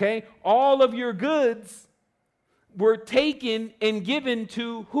 okay? All of your goods were taken and given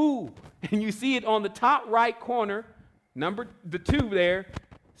to who? And you see it on the top right corner, the 2 there,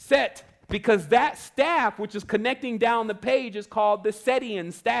 Set, because that staff, which is connecting down the page, is called the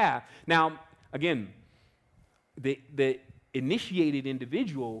Setian staff. Now, again, the initiated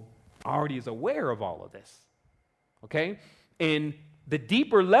individual already is aware of all of this, okay? And the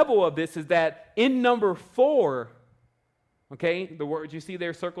deeper level of this is that in number 4, okay, the word you see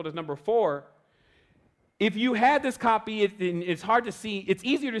there circled as number 4, if you had this copy, it's hard to see. It's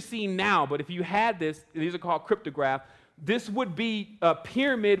easier to see now, but if you had this, these are called cryptograph, this would be a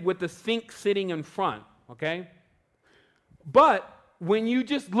pyramid with the Sphinx sitting in front, okay? But when you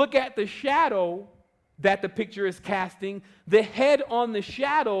just look at the shadow that the picture is casting, the head on the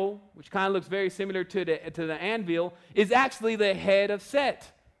shadow, which kind of looks very similar to the anvil, is actually the head of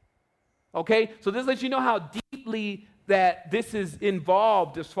Set, okay? So this lets you know how deeply that this is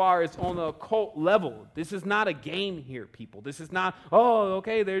involved as far as on the occult level. This is not a game here, people. This is not, oh,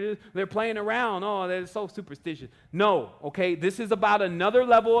 okay, they're playing around. Oh, they're so superstitious. No, okay, this is about another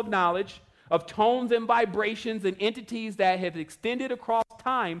level of knowledge of tones and vibrations and entities that have extended across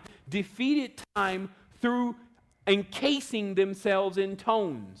time, defeated time through encasing themselves in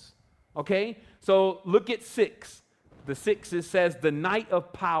tones, okay? So look at 6. The 6, it says the night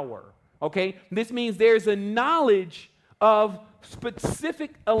of power, okay? This means there's a knowledge of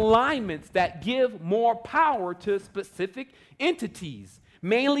specific alignments that give more power to specific entities,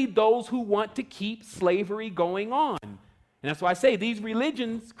 mainly those who want to keep slavery going on. And that's why I say these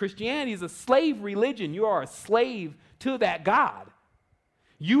religions, Christianity is a slave religion. You are a slave to that God.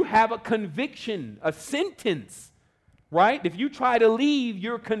 You have a conviction, a sentence, right? If you try to leave,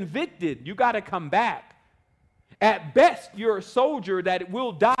 you're convicted. You got to come back. At best, you're a soldier that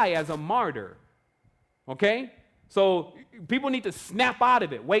will die as a martyr, okay? So people need to snap out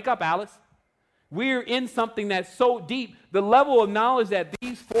of it. Wake up, Alice. We're in something that's so deep. The level of knowledge that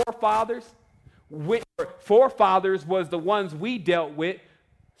these forefathers was the ones we dealt with.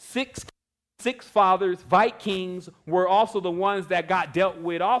 Six fathers, Vikings, were also the ones that got dealt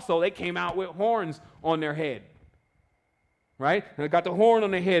with also. They came out with horns on their head, right? And they got the horn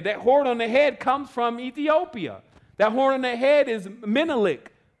on their head. That horn on their head comes from Ethiopia. That horn on their head is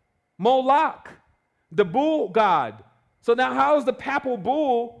Menelik, Moloch, the bull god. So now how is the papal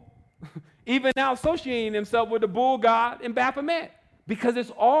bull even now associating himself with the bull god in Baphomet? Because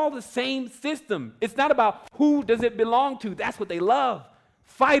it's all the same system. It's not about who does it belong to. That's what they love.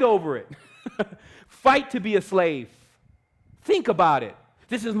 Fight over it. Fight to be a slave. Think about it.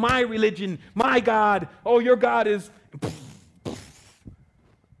 This is my religion, my God. Oh, your God is...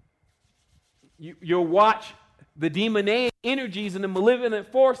 You'll watch the demonic energies and the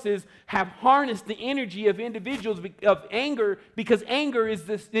malevolent forces have harnessed the energy of individuals of anger, because anger is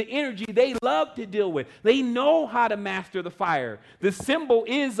the energy they love to deal with. They know how to master the fire. The symbol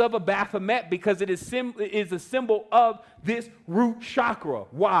is of a Baphomet because it is a symbol of this root chakra.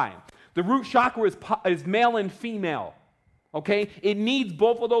 Why? The root chakra is male and female. Okay? It needs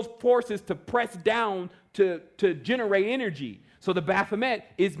both of those forces to press down to generate energy. So the Baphomet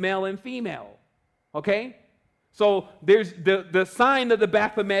is male and female. Okay? So there's the sign of the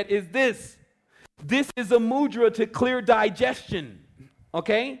Baphomet is this. This is a mudra to clear digestion.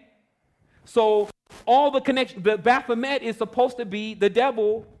 Okay? So all the connection, the Baphomet is supposed to be the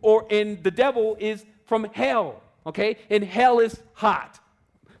devil, and the devil is from hell. Okay? And hell is hot.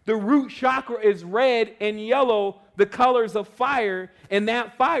 The root chakra is red and yellow, the colors of fire, and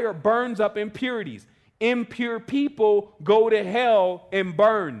that fire burns up impurities. Impure people go to hell and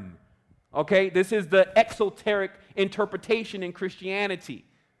burn. Okay? This is the exoteric interpretation in Christianity.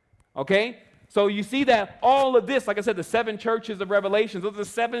 Okay? So you see that all of this, like I said, the 7 churches of Revelations, those are the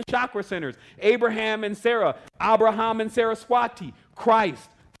 7 chakra centers. Abraham and Sarah, Abraham and Saraswati,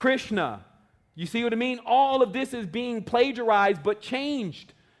 Christ, Krishna. You see what I mean? All of this is being plagiarized but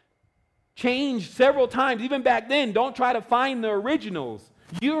changed. Changed several times, even back then. Don't try to find the originals.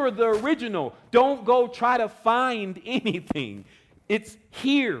 You're the original. Don't go try to find anything. It's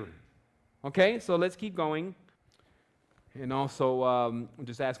here. Okay, so let's keep going. And also,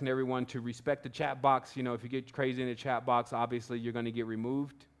 just asking everyone to respect the chat box. You know, if you get crazy in the chat box, obviously you're going to get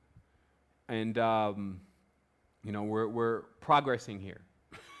removed. And, you know, we're progressing here.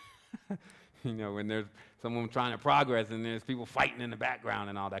 You know, when there's someone trying to progress and there's people fighting in the background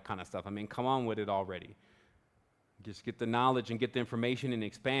and all that kind of stuff. I mean, come on with it already. Just get the knowledge and get the information and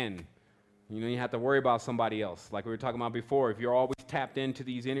expand. You know, you have to worry about somebody else. Like we were talking about before, if you're always tapped into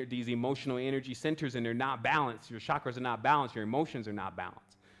these emotional energy centers and they're not balanced, your chakras are not balanced, your emotions are not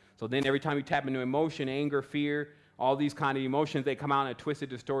balanced. So then every time you tap into emotion, anger, fear, all these kind of emotions, they come out in a twisted,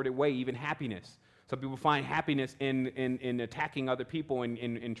 distorted way, even happiness. Some people find happiness in attacking other people and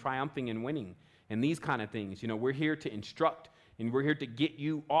in triumphing and winning and these kind of things. You know, we're here to instruct and we're here to get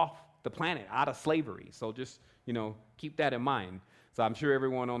you off the planet, out of slavery. So just, you know, keep that in mind. So I'm sure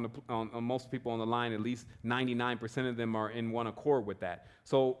everyone on most people on the line, at least 99% of them are in one accord with that.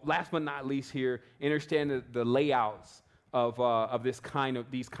 So last but not least here, understand the layouts of these kind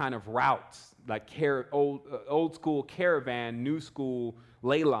of routes, like old school caravan, new school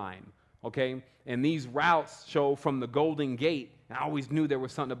ley line. Okay, and these routes show from the Golden Gate. I always knew there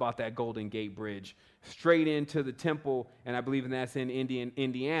was something about that Golden Gate Bridge, straight into the temple, and I believe that's in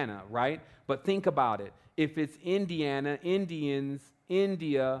Indiana, right? But think about it. If it's Indiana, Indians,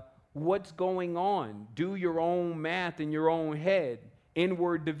 India, what's going on? Do your own math in your own head.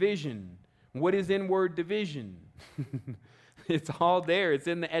 Inward division. What is inward division? It's all there. It's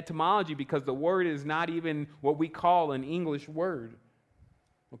in the etymology because the word is not even what we call an English word.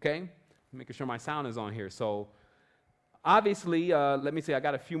 Okay? Making sure my sound is on here. So obviously, let me see, I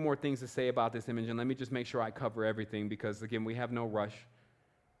got a few more things to say about this image, and let me just make sure I cover everything because, again, we have no rush.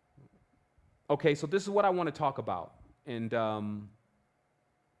 Okay, so this is what I want to talk about. And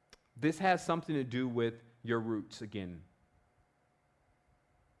this has something to do with your roots again.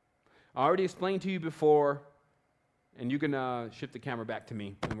 I already explained to you before, and you can shift the camera back to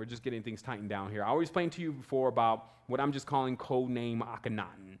me, and we're just getting things tightened down here. I already explained to you before about what I'm just calling code name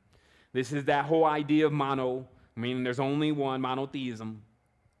Akhenaten. This is that whole idea of mono, meaning there's only one, monotheism,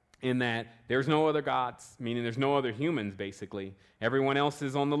 in that there's no other gods, meaning there's no other humans, basically. Everyone else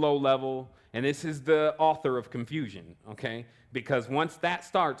is on the low level, and this is the author of confusion, okay? Because once that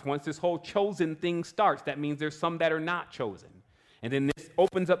starts, once this whole chosen thing starts, that means there's some that are not chosen. And then this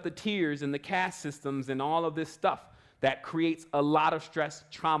opens up the tiers and the caste systems and all of this stuff that creates a lot of stress,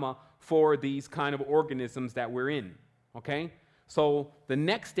 trauma for these kind of organisms that we're in, okay? So the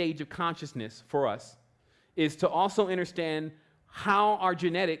next stage of consciousness for us is to also understand how our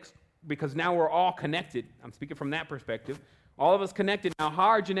genetics, because now we're all connected, I'm speaking from that perspective, all of us connected now, how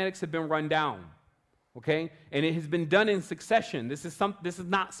our genetics have been run down, okay? And it has been done in succession. This is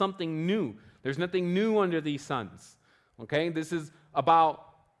not something new. There's nothing new under these suns, okay? This is about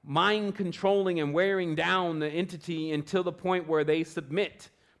mind controlling and wearing down the entity until the point where they submit,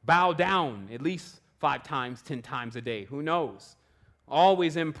 bow down at least 5 times, 10 times a day, who knows?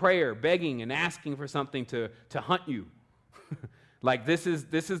 Always in prayer, begging and asking for something to hunt you. Like this is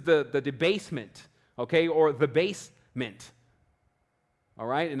the debasement, okay, or the basement. All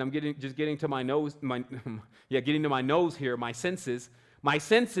right, and I'm getting to my nose, getting to my nose here. My senses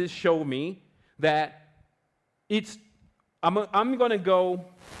show me that I'm going to go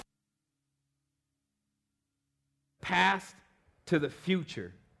past to the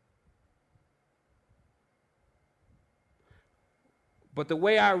future. But the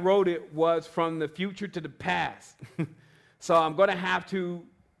way I wrote it was from the future to the past. So I'm going to have to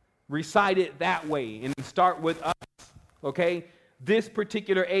recite it that way and start with us, okay? This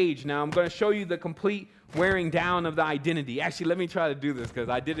particular age. Now I'm going to show you the complete wearing down of the identity. Actually, let me try to do this because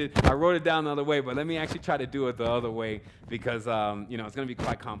I wrote it down the other way, but let me actually try to do it the other way because, it's going to be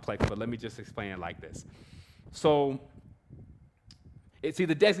quite complex, but let me just explain it like this. So,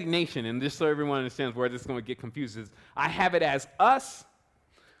 the designation, and just so everyone understands where this is going to get confused, is I have it as us,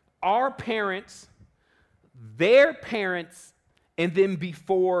 our parents, their parents, and then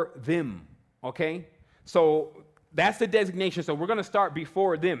before them, okay? So that's the designation. So we're going to start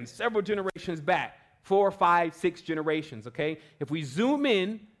before them, several generations back, 4, 5, 6 generations, okay? If we zoom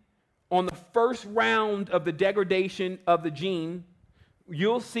in on the first round of the degradation of the gene,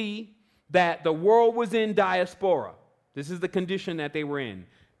 you'll see that the world was in diaspora. This is the condition that they were in.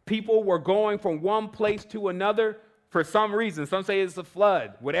 People were going from one place to another for some reason. Some say it's a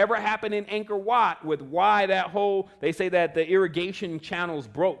flood. Whatever happened in Angkor Wat with why they say that the irrigation channels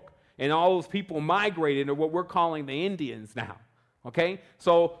broke and all those people migrated to what we're calling the Indians now. Okay?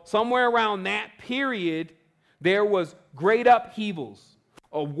 So somewhere around that period, there was great upheavals,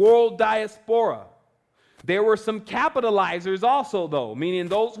 a world diaspora. There were some capitalizers also, though, meaning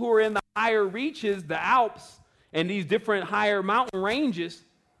those who were in the higher reaches, the Alps, and these different higher mountain ranges,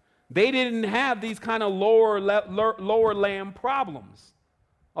 they didn't have these kind of lower land problems.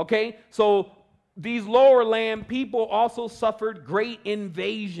 Okay? So these lower land people also suffered great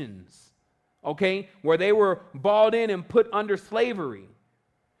invasions. Okay? Where they were bought in and put under slavery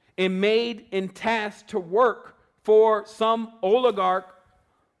and made and tasked to work for some oligarch,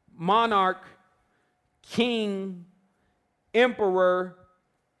 monarch, king, emperor,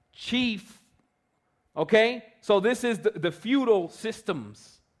 chief. Okay? So this is the feudal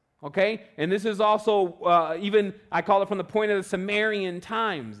systems. Okay? And this is also even, I call it from the point of the Sumerian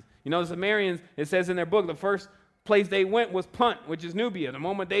times. You know, the Sumerians, it says in their book, the first place they went was Punt, which is Nubia. The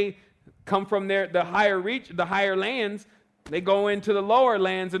moment they come from the higher lands, they go into the lower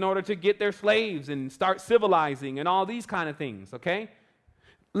lands in order to get their slaves and start civilizing and all these kind of things. Okay?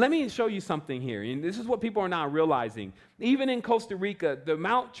 Let me show you something here, and this is what people are not realizing. Even in Costa Rica, the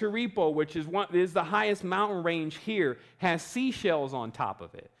Mount Chiripo, which is the highest mountain range here, has seashells on top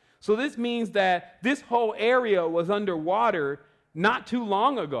of it. So this means that this whole area was underwater not too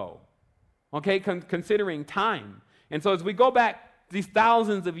long ago, okay, considering time. And so as we go back these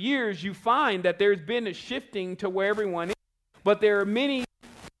thousands of years, you find that there's been a shifting to where everyone is. But there are many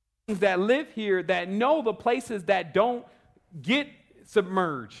things that live here that know the places that don't get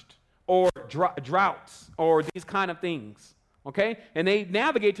submerged or droughts or these kind of things, okay? And they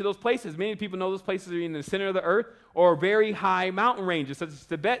navigate to those places. Many people know those places are in the center of the earth or very high mountain ranges, such as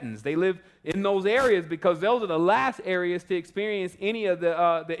Tibetans. They live in those areas because those are the last areas to experience any of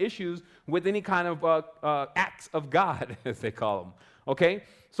the issues with any kind of acts of God, as they call them, okay?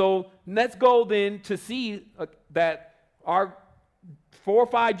 So let's go then to see that our 4 or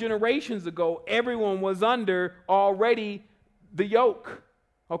 5 generations ago, everyone was under already the yoke.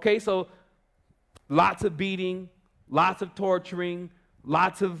 Okay, so lots of beating, lots of torturing,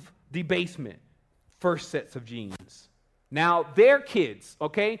 lots of debasement. First sets of genes. Now their kids,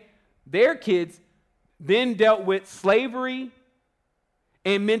 okay, their kids then dealt with slavery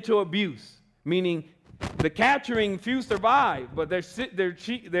and mental abuse, meaning the capturing few survived, but their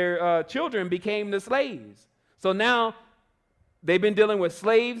children became the slaves. So now they've been dealing with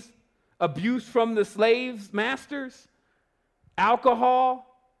slaves, abuse from the slaves' masters. Alcohol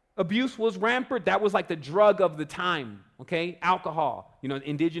abuse was rampant. That was like the drug of the time, okay? Alcohol. You know,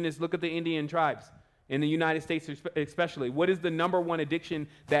 indigenous, look at the Indian tribes in the United States especially. What is the number one addiction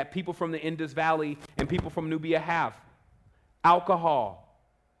that people from the Indus Valley and people from Nubia have? Alcohol.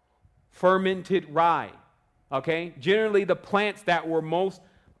 Fermented rye, okay? Generally the plants that were most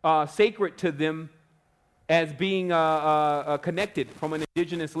sacred to them as being connected from an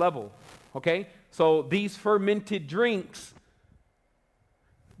indigenous level, okay? So these fermented drinks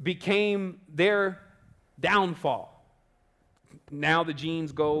became their downfall. Now the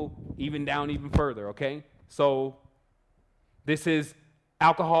genes go down even further, okay? So this is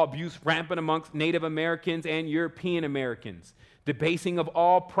alcohol abuse rampant amongst Native Americans and European Americans. Debasing of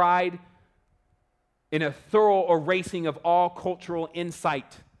all pride in a thorough erasing of all cultural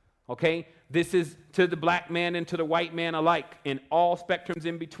insight, okay? This is to the black man and to the white man alike and all spectrums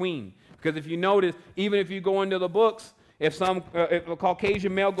in between. Because if you notice, even if you go into the books, if a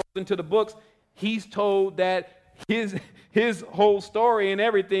Caucasian male goes into the books, he's told that his whole story and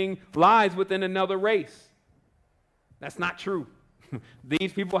everything lies within another race. That's not true.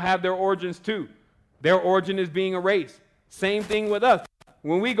 These people have their origins too. Their origin is being erased. Same thing with us.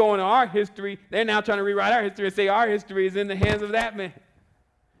 When we go into our history, they're now trying to rewrite our history and say our history is in the hands of that man.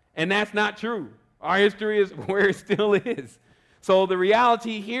 And that's not true. Our history is where it still is. So the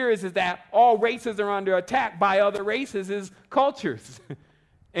reality here is that all races are under attack by other races, cultures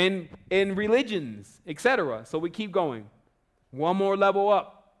and religions, etc. So we keep going. One more level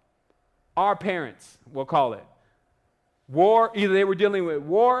up. Our parents, we'll call it. War, either they were dealing with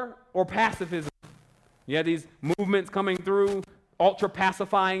war or pacifism. You had these movements coming through, ultra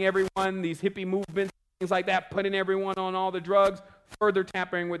pacifying everyone, these hippie movements, things like that, putting everyone on all the drugs, further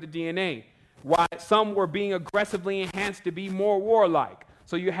tampering with the DNA. While some were being aggressively enhanced to be more warlike.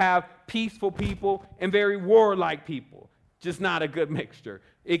 So you have peaceful people and very warlike people. Just not a good mixture.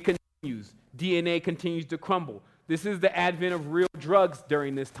 It continues. DNA continues to crumble. This is the advent of real drugs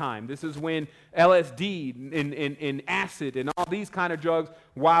during this time. This is when LSD and acid and all these kind of drugs,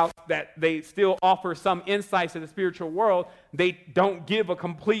 while that they still offer some insights to the spiritual world, they don't give a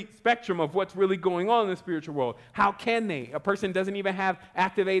complete spectrum of what's really going on in the spiritual world. How can they? A person doesn't even have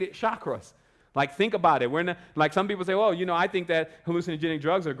activated chakras. Like, think about it. We're not, like some people say, well, you know, I think that hallucinogenic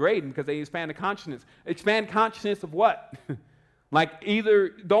drugs are great because they expand the consciousness. Expand consciousness of what? Like,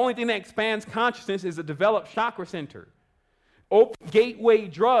 either the only thing that expands consciousness is a developed chakra center. Open gateway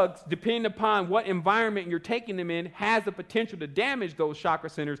drugs, depending upon what environment you're taking them in, has the potential to damage those chakra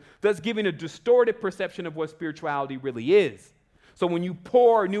centers, thus giving a distorted perception of what spirituality really is. So when you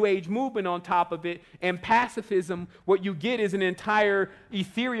pour a New Age movement on top of it and pacifism, what you get is an entire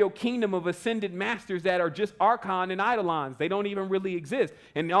ethereal kingdom of ascended masters that are just archon and eidolons. They don't even really exist.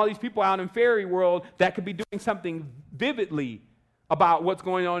 And all these people out in fairy world that could be doing something vividly about what's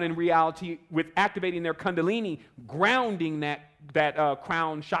going on in reality with activating their kundalini, grounding that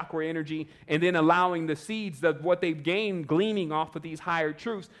crown chakra energy, and then allowing the seeds of what they've gained gleaning off of these higher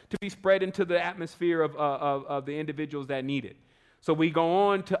truths to be spread into the atmosphere of the individuals that need it. So we go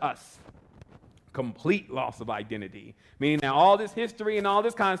on to us. Complete loss of identity. Meaning that all this history and all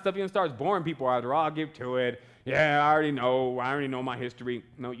this kind of stuff even starts boring people after I'll give to it. Yeah, I already know my history.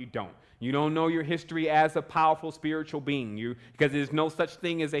 No, you don't. You don't know your history as a powerful spiritual being. Because there's no such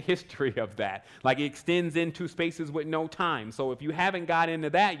thing as a history of that. Like, it extends into spaces with no time. So if you haven't got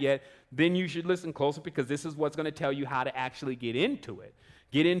into that yet, then you should listen closer, because this is what's going to tell you how to actually get into it.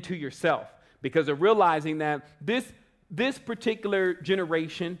 Get into yourself. Because of realizing that this particular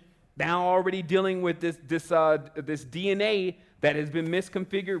generation, now already dealing with this DNA that has been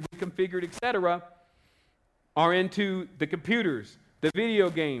misconfigured, reconfigured, etc., are into the computers, the video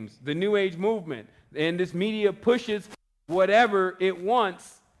games, the New Age movement, and this media pushes whatever it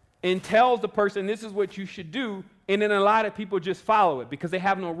wants and tells the person this is what you should do, and then a lot of people just follow it because they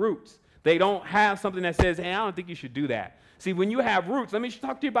have no roots. They don't have something that says, hey, I don't think you should do that. See, when you have roots, let me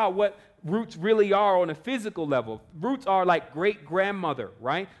talk to you about what roots really are on a physical level. Roots are like great-grandmother,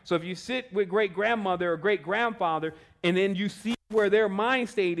 right? So if you sit with great-grandmother or great-grandfather, and then you see where their mind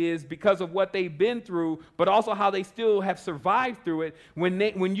state is because of what they've been through, but also how they still have survived through it, when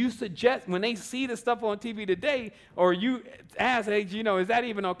they see the stuff on TV today, or you ask, hey, you know, is that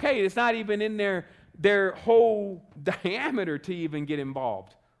even okay? It's not even in their whole diameter to even get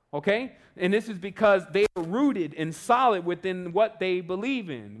involved. Okay? And this is because they are rooted and solid within what they believe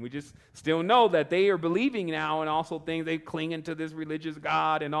in. We just still know that they are believing now, and also things they cling to this religious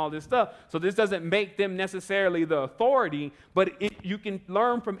God and all this stuff. So this doesn't make them necessarily the authority, but you can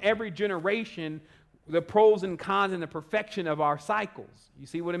learn from every generation the pros and cons and the perfection of our cycles. You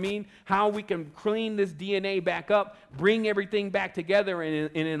see what I mean? How we can clean this DNA back up, bring everything back together, and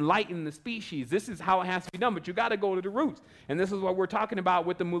enlighten the species. This is how it has to be done, but you got to go to the roots. And this is what we're talking about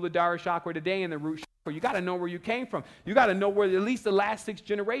with the Muladhara chakra today and the root chakra. You got to know where you came from. You got to know where at least the last 6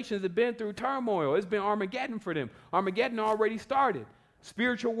 generations have been through turmoil. It's been Armageddon for them. Armageddon already started.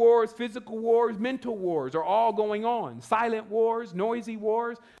 Spiritual wars, physical wars, mental wars are all going on. Silent wars, noisy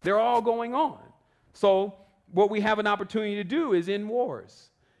wars, they're all going on. So what we have an opportunity to do is end wars.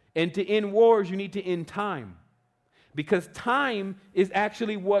 And to end wars, you need to end time. Because time is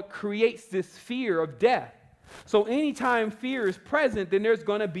actually what creates this fear of death. So anytime fear is present, then there's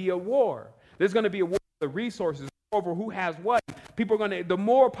going to be a war. There's going to be a war for the resources, over who has what. People are going to, the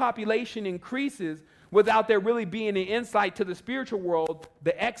more population increases, without there really being an insight to the spiritual world,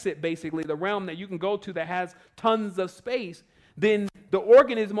 the exit basically, the realm that you can go to that has tons of space, then the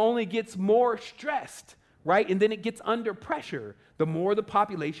organism only gets more stressed, right? And then it gets under pressure the more the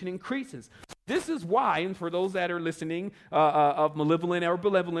population increases. This is why, and for those that are listening of malevolent or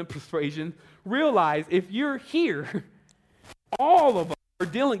benevolent persuasion, realize if you're here, all of us are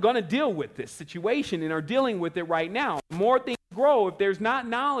going to deal with this situation and are dealing with it right now. The more things grow, if there's not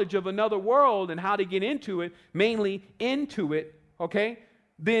knowledge of another world and how to get into it, mainly into it, okay,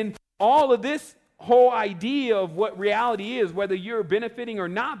 then all of this whole idea of what reality is, whether you're benefiting or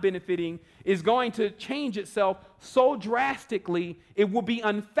not benefiting, is going to change itself so drastically, it will be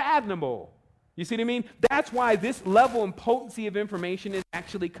unfathomable. You see what I mean? That's why this level and potency of information is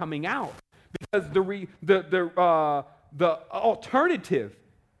actually coming out. Because the alternative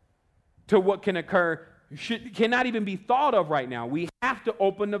to what can occur cannot even be thought of right now. We have to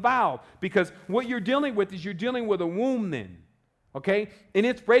open the valve, because what you're dealing with is you're dealing with a womb then, okay? And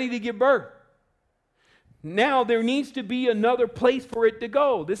it's ready to give birth. Now there needs to be another place for it to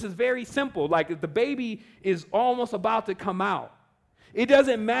go. This is very simple. Like if the baby is almost about to come out, it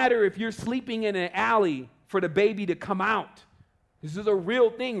doesn't matter if you're sleeping in an alley for the baby to come out. This is a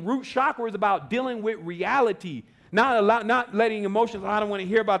real thing. Root chakra is about dealing with reality, not letting emotions, I don't want to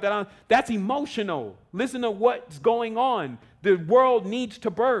hear about that. That's emotional. Listen to what's going on. The world needs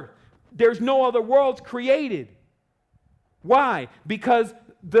to birth. There's no other worlds created. Why? Because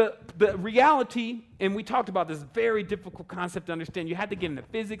the reality, and we talked about this very difficult concept to understand. You have to get into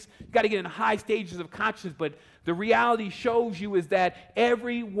physics. You got to get into high stages of consciousness. But the reality shows you is that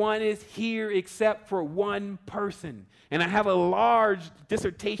everyone is here except for one person. And I have a large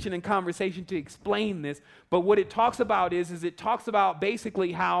dissertation and conversation to explain this. But what it talks about is it talks about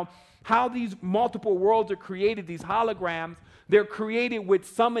basically how these multiple worlds are created, these holograms. They're created with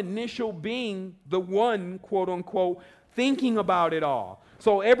some initial being, the one, quote unquote, thinking about it all.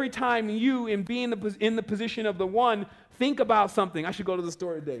 So every time you, in being in the position of the one, think about something. I should go to the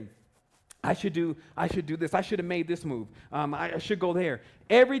store today. I should do this. I should have made this move. I should go there.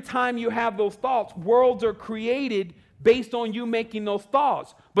 Every time you have those thoughts, worlds are created based on you making those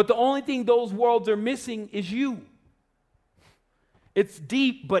thoughts. But the only thing those worlds are missing is you. It's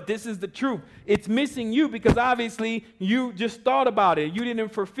deep, but this is the truth. It's missing you because obviously you just thought about it. You didn't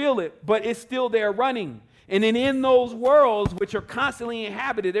fulfill it, but it's still there running. And then in those worlds, which are constantly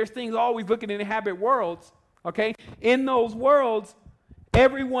inhabited, there's things always looking to inhabit worlds, okay? In those worlds,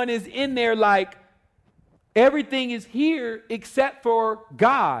 everyone is in there like everything is here except for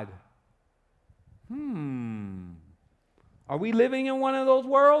God. Are we living in one of those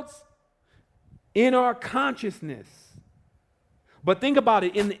worlds? In our consciousness. But think about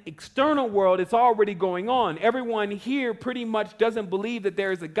it, in the external world, it's already going on. Everyone here pretty much doesn't believe that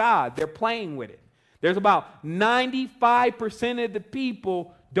there is a God. They're playing with it. There's about 95% of the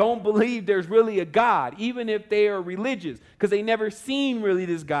people don't believe there's really a God, even if they are religious, because they never seen really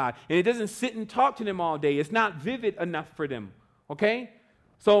this God. And it doesn't sit and talk to them all day. It's not vivid enough for them, okay?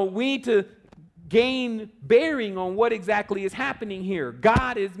 So we need to gain bearing on what exactly is happening here.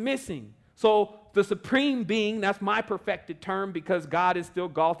 God is missing. So the supreme being, that's my perfected term because God is still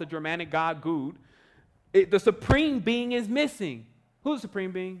Goth, the Germanic God, good. The supreme being is missing. Who's the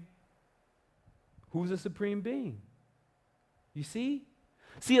supreme being? Who's the supreme being? You see?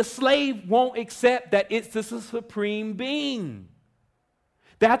 See, a slave won't accept that it's the supreme being.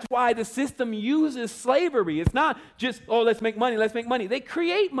 That's why the system uses slavery. It's not just, oh, let's make money, let's make money. They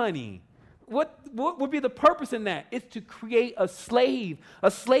create money. What would be the purpose in that? It's to create a slave. A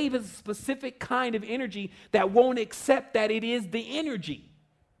slave is a specific kind of energy that won't accept that it is the energy.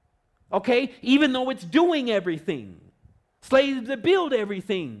 Okay? Even though it's doing everything. Slaves that build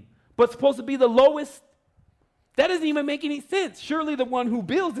everything. But supposed to be the lowest. That doesn't even make any sense. Surely the one who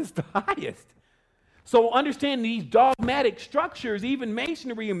builds is the highest. So understand these dogmatic structures, even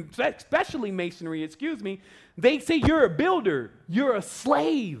masonry, especially masonry, they say you're a builder, you're a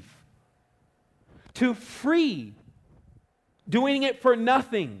slave. To free, doing it for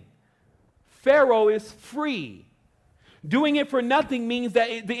nothing. Pharaoh is free. Doing it for nothing means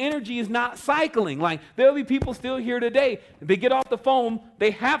that the energy is not cycling. Like there'll be people still here today. They get off the phone.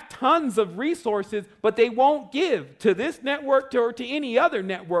 They have tons of resources, but they won't give to this network or to any other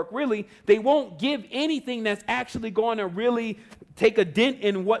network, really. They won't give anything that's actually going to really take a dent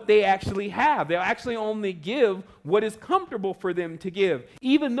in what they actually have. They'll actually only give what is comfortable for them to give,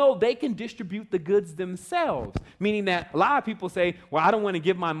 even though they can distribute the goods themselves. Meaning that a lot of people say, well, I don't want to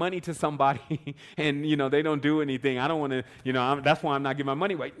give my money to somebody and, they don't do anything. I don't want to, that's why I'm not giving my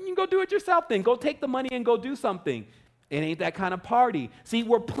money away. You can go do it yourself then. Go take the money and go do something. It ain't that kind of party. See,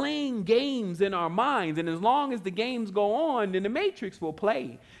 we're playing games in our minds, and as long as the games go on, then the matrix will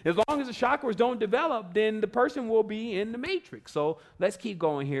play. As long as the chakras don't develop, then the person will be in the matrix. So let's keep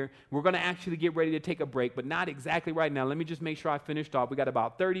going here. We're going to actually get ready to take a break, but not exactly right now. Let me just make sure I finished off. We got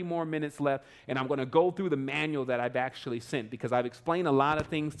about 30 more minutes left, and I'm going to go through the manual that I've actually sent because I've explained a lot of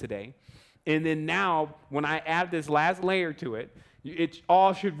things today. And then now, when I add this last layer to it, it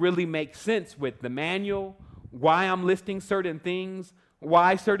all should really make sense with the manual, why I'm listing certain things,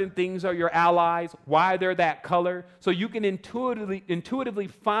 why certain things are your allies, why they're that color. So you can intuitively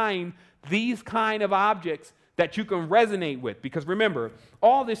find these kind of objects that you can resonate with. Because remember,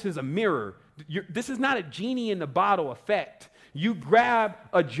 all this is a mirror. This is not a genie in the bottle effect. You grab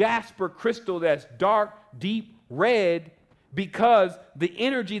a jasper crystal that's dark, deep red because the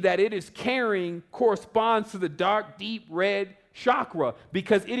energy that it is carrying corresponds to the dark, deep red chakra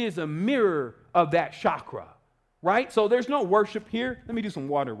because it is a mirror of that chakra, right? So there's no worship here. Let me do some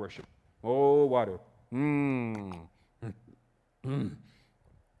water worship. Oh, water.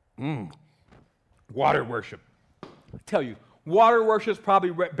 Water worship. I tell you, water worship is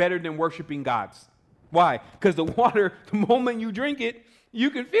probably better than worshiping gods. Why? Because the water, the moment you drink it, you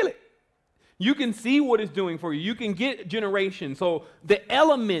can feel it. You can see what it's doing for you. You can get generation. So the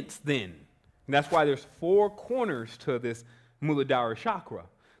elements then, and that's why there's 4 corners to this Muladhara chakra.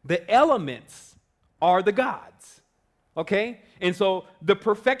 The elements are the gods, okay? And so the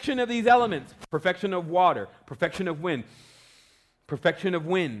perfection of these elements, perfection of water, perfection of wind,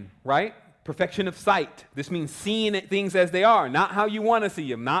 right? Perfection of sight. This means seeing things as they are, not how you want to see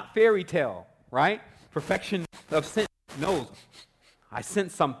them, not fairy tale, right? Perfection of sense, nose. I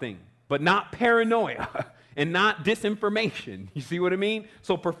sense something, but not paranoia and not disinformation. You see what I mean?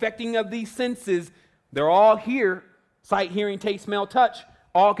 So perfecting of these senses, they're all here. Sight, hearing, taste, smell, touch,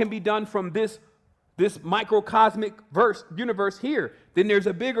 all can be done from this microcosmic universe here. Then there's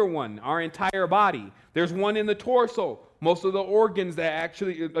a bigger one, our entire body. There's one in the torso. Most of the organs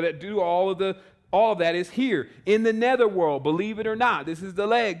that do all of that is here. In the netherworld, believe it or not, this is the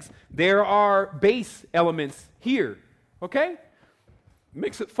legs. There are base elements here. Okay?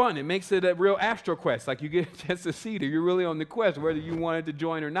 Makes it fun. It makes it a real Astral quest. Like you get a chance to see that you're really on the quest, whether you wanted to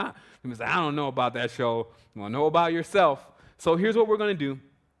join or not. You say, I don't know about that show. Well, know about yourself. So here's what we're going to do.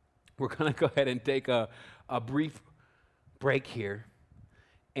 We're going to go ahead and take a brief break here.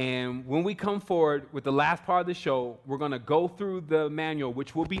 And when we come forward with the last part of the show, we're going to go through the manual,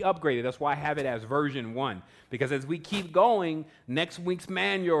 which will be upgraded. That's why I have it as version 1. Because as we keep going, next week's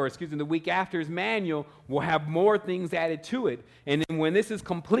manual, or the week after's manual, will have more things added to it. And then when this is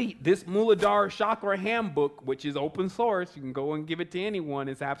complete, this Muladhara Chakra Handbook, which is open source, you can go and give it to anyone.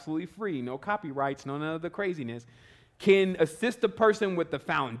 It's absolutely free. No copyrights, none of the craziness. Can assist a person with the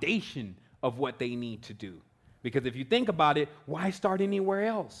foundation of what they need to do. Because if you think about it, why start anywhere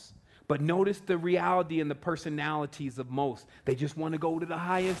else? But notice the reality and the personalities of most. They just want to go to the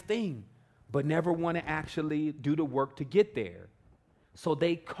highest thing, but never want to actually do the work to get there. So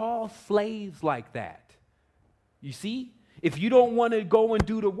they call slaves like that. You see? If you don't want to go and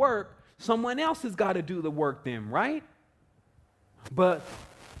do the work, someone else has got to do the work then, right? But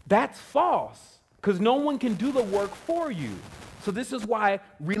that's false, because no one can do the work for you. So this is why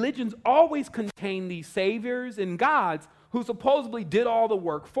religions always contain these saviors and gods who supposedly did all the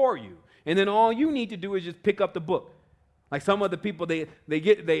work for you. And then all you need to do is just pick up the book. Like some of the people, they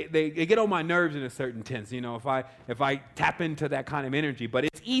get on my nerves in a certain sense, you know, if I tap into that kind of energy. But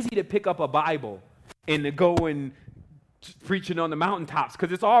it's easy to pick up a Bible and to go and preach it on the mountaintops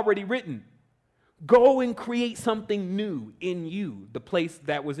because it's already written. Go and create something new in you. The place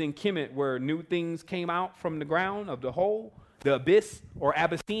that was in Kemet where new things came out from the ground of the hole. The abyss or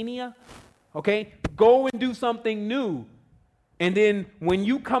Abyssinia, okay? Go and do something new. And then when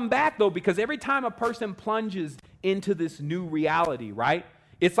you come back, though, because every time a person plunges into this new reality, right?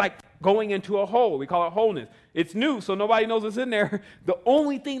 It's like going into a hole. We call it wholeness. It's new, so nobody knows what's in there. The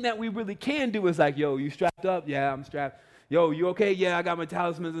only thing that we really can do is like, yo, you strapped up? Yeah, I'm strapped. Yo, you okay? Yeah, I got my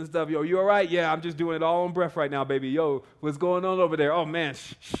talismans and stuff. Yo, you all right? Yeah, I'm just doing it all on breath right now, baby. Yo, what's going on over there? Oh, man,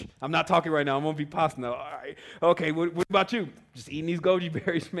 shh. I'm not talking right now. I'm going to be passing out. All right. Okay, what about you? Just eating these goji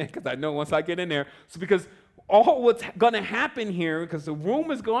berries, man, because I know once I get in there. So because all what's going to happen here, because the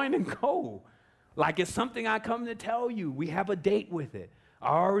room is going to go. Like it's something I come to tell you. We have a date with it.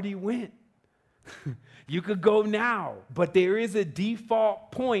 I already went. You could go now, but there is a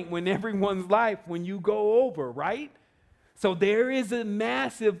default point in everyone's life when you go over, right? So there is a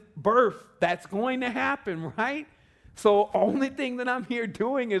massive birth that's going to happen, right? So only thing that I'm here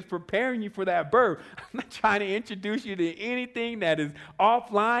doing is preparing you for that birth. I'm not trying to introduce you to anything that is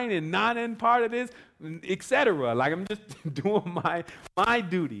offline and not in part of this, etc. Like I'm just doing my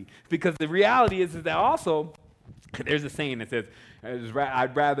duty. Because the reality is that also, there's a saying that says,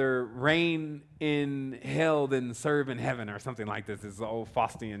 I'd rather reign in hell than serve in heaven or something like this. It's an old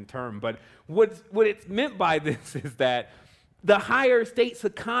Faustian term. But what it's meant by this is that the higher states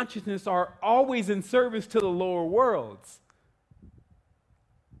of consciousness are always in service to the lower worlds.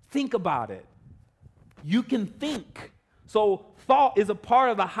 Think about it. You can think. So thought is a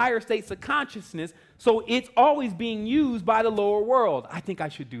part of the higher states of consciousness. So it's always being used by the lower world. I think I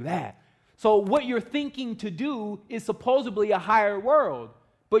should do that. So what you're thinking to do is supposedly a higher world,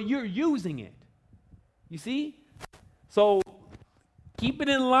 but you're using it. You see? So keep it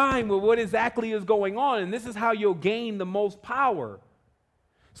in line with what exactly is going on, and this is how you'll gain the most power.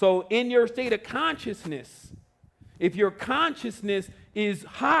 So in your state of consciousness, if your consciousness is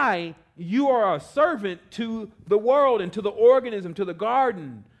high, you are a servant to the world and to the organism, to the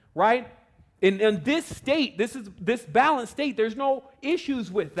garden, right? In this state, this balanced state, there's no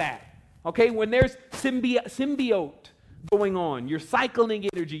issues with that. Okay, when there's symbiote going on, you're cycling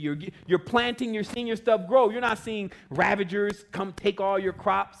energy, you're planting, you're seeing your stuff grow. You're not seeing ravagers come take all your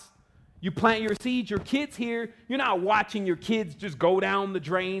crops. You plant your seeds, your kids here, you're not watching your kids just go down the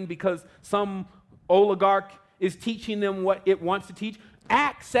drain because some oligarch is teaching them what it wants to teach.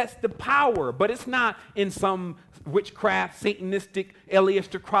 Access the power, but it's not in some witchcraft, Satanistic,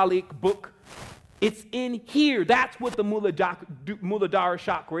 Eliastic book. It's in here. That's what the Muladhara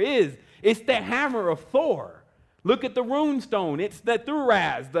chakra is. It's the hammer of Thor. Look at the rune stone. It's the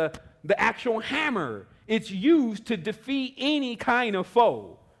Thuraz, the actual hammer. It's used to defeat any kind of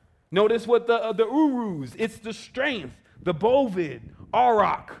foe. Notice what the Urus, it's the strength. The Bovid,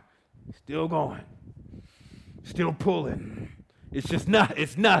 Auroch, still going, still pulling. It's just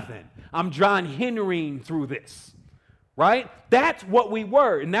it's nothing. I'm John Henrying through this, right? That's what we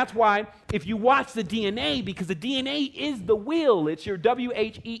were. And that's why if you watch the DNA, because the DNA is the will, it's your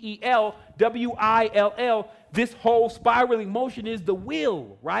WHEEL, WILL, this whole spiraling motion is the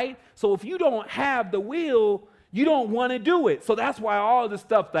will, right? So if you don't have the will, you don't want to do it. So that's why all of the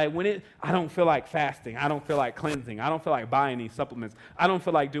stuff that I don't feel like fasting, I don't feel like cleansing, I don't feel like buying these supplements, I don't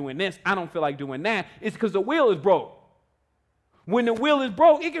feel like doing this, I don't feel like doing that, it's because the will is broke. When the wheel is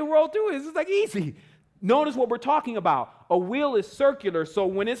broke, it can roll through it. It's just like easy. Notice what we're talking about. A wheel is circular, so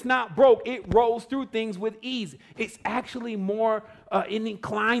when it's not broke, it rolls through things with ease. It's actually more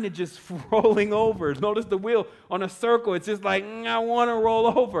inclined to just rolling over. Notice the wheel on a circle. It's just like, I want to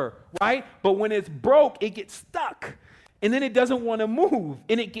roll over, right? But when it's broke, it gets stuck. And then it doesn't want to move.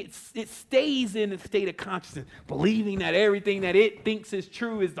 And it stays in a state of consciousness, believing that everything that it thinks is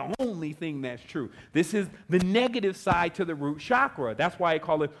true is the only thing that's true. This is the negative side to the root chakra. That's why I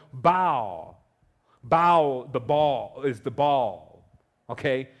call it Baal. Baal, the ball, is the ball.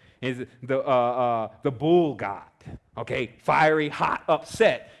 Okay? Is the bull god. Okay? Fiery, hot,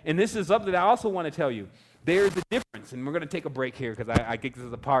 upset. And this is something I also want to tell you. There's a difference. And we're going to take a break here because I think this is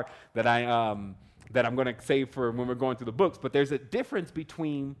the part that that I'm going to save for when we're going through the books. But there's a difference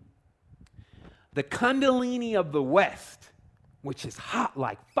between the Kundalini of the West, which is hot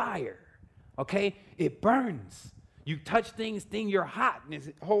like fire, okay? It burns. You touch things, you're hot, and this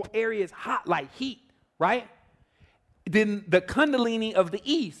whole area is hot like heat, right? Then the Kundalini of the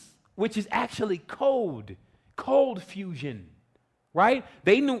East, which is actually cold fusion, right?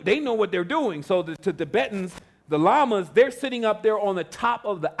 They know what they're doing. So the Tibetans, the Lamas, they're sitting up there on the top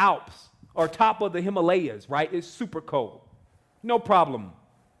of the Alps, or top of the Himalayas, right? It's super cold. No problem.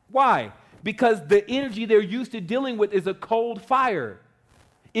 Why? Because the energy they're used to dealing with is a cold fire.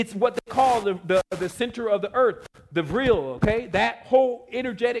 It's what they call the center of the earth, the vril, okay? That whole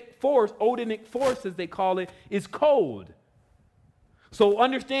energetic force, Odinic force as they call it, is cold. So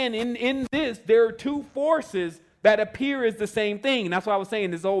understand, in this, there are two forces that appear as the same thing. And that's why I was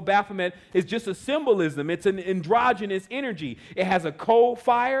saying this old Baphomet is just a symbolism. It's an androgynous energy. It has a cold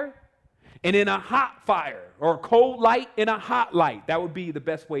fire and in a hot fire, or a cold light and a hot light. That would be the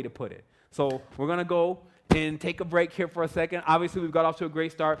best way to put it. So we're going to go and take a break here for a second. Obviously, we've got off to a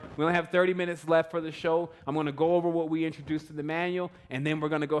great start. We only have 30 minutes left for the show. I'm going to go over what we introduced in the manual, and then we're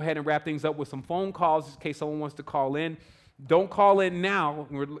going to go ahead and wrap things up with some phone calls in case someone wants to call in. Don't call in now.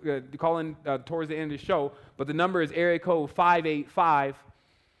 We're calling towards the end of the show, but the number is area code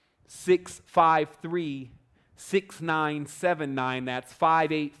 585-653-6979. That's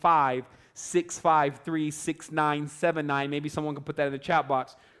 585-653-6979. Maybe someone can put that in the chat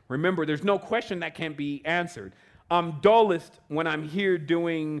box. Remember, there's no question that can be answered. I'm dullest when I'm here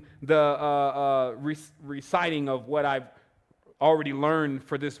doing the reciting of what I've already learned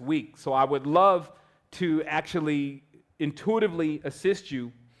for this week. So I would love to actually intuitively assist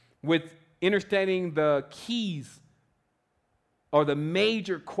you with understanding the keys or the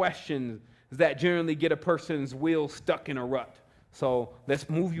major questions that generally get a person's will stuck in a rut. So let's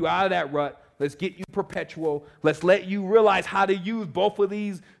move you out of that rut. Let's get you perpetual. Let's let you realize how to use both of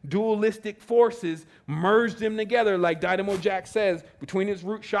these dualistic forces, merge them together, like Dynamo Jack says, between his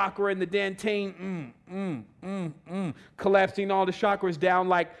root chakra and the Dantain, collapsing all the chakras down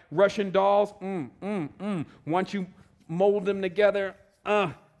like Russian dolls. Once you mold them together.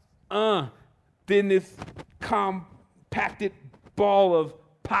 Then this compacted ball of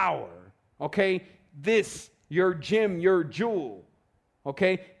power. Okay? This, your gem, your jewel.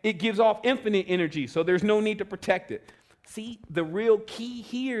 Okay? It gives off infinite energy, so there's no need to protect it. See, the real key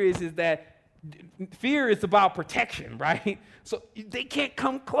here is that fear is about protection, right? So they can't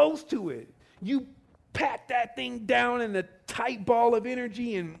come close to it. You pat that thing down in a tight ball of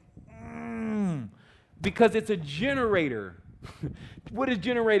energy and because it's a generator. What is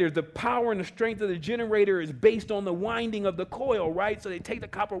generators? The power and the strength of the generator is based on the winding of the coil, right? So they take the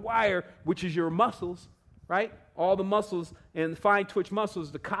copper wire, which is your muscles, right? All the muscles and fine twitch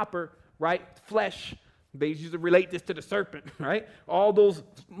muscles, the copper, right? Flesh. They used to relate this to the serpent, right? All those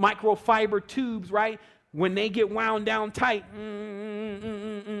microfiber tubes, right? When they get wound down tight,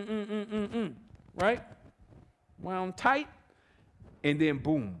 right? Wound tight, and then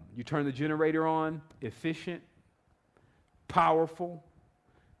boom, you turn the generator on, efficient, powerful.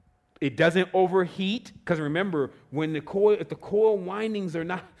 It doesn't overheat, because remember, when if the coil windings are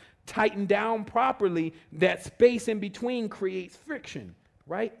not tightened down properly, that space in between creates friction.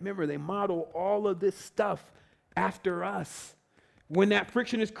 Right? Remember, they model all of this stuff after us. When that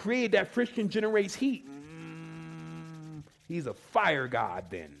friction is created, that friction generates heat. He's a fire god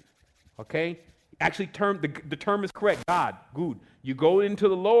then. Okay? Actually, the term is correct. God, good. You go into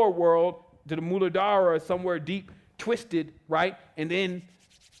the lower world, to the Muladhara, somewhere deep, twisted, right? And then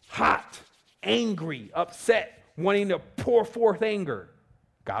hot, angry, upset, wanting to pour forth anger.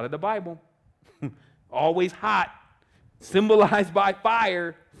 God of the Bible. Always hot. Symbolized by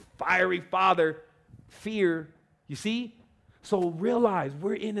fire, fiery father, fear. You see? So realize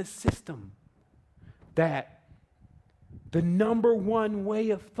we're in a system that the number one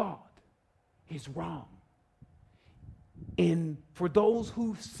way of thought is wrong. And for those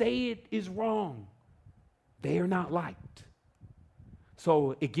who say it is wrong, they are not liked.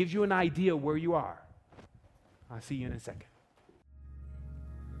 So it gives you an idea where you are. I'll see you in a second.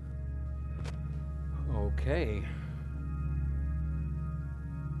 Okay.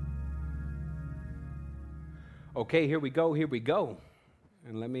 Okay, here we go.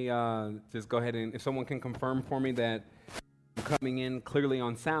 And let me just go ahead and, if someone can confirm for me that I'm coming in clearly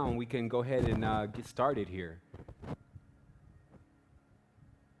on sound, we can go ahead and get started here.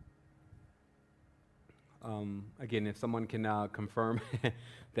 Again, if someone can confirm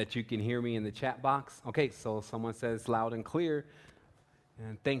that you can hear me in the chat box. Okay, so someone says loud and clear.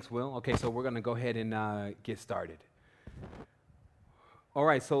 And thanks, Will. Okay, so we're going to go ahead and get started. All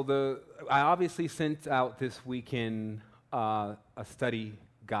right, so I obviously sent out this weekend a study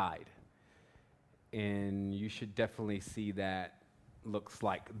guide, and you should definitely see that looks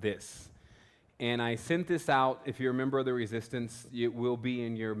like this. And I sent this out. If you're a member of the Resistance, it will be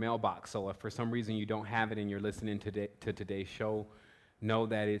in your mailbox. So if for some reason you don't have it and you're listening to today's show, know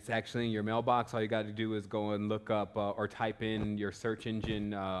that it's actually in your mailbox. All you got to do is go and look up or type in your search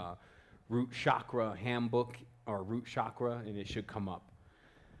engine Root Chakra Handbook or Root Chakra, and it should come up.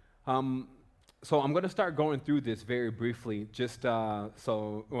 So I'm going to start going through this very briefly, just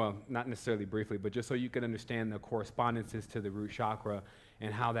well, not necessarily briefly, but just so you can understand the correspondences to the root chakra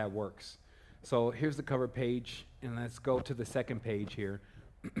and how that works. So here's the cover page, and let's go to the second page here.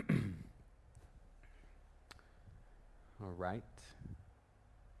 All right.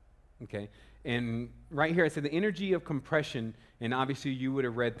 Okay. And right here, I said the energy of compression, and obviously you would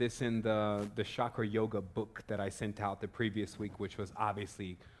have read this in the Chakra Yoga book that I sent out the previous week, which was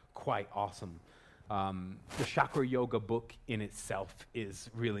obviously quite awesome. The Chakra Yoga book in itself is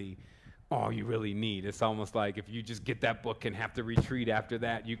really all you really need. It's almost like if you just get that book and have to retreat after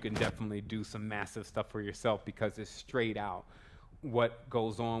that, you can definitely do some massive stuff for yourself, because it's straight out what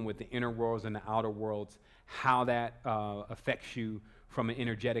goes on with the inner worlds and the outer worlds, how that affects you from an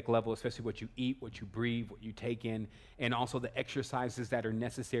energetic level, especially what you eat, what you breathe, what you take in, and also the exercises that are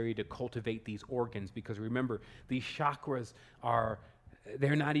necessary to cultivate these organs. Because remember, these chakras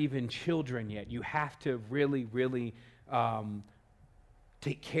they're not even children yet. You have to really, really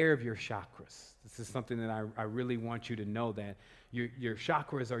take care of your chakras. This is something that I really want you to know, that your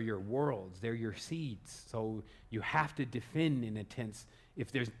chakras are your worlds. They're your seeds. So you have to defend in a tense.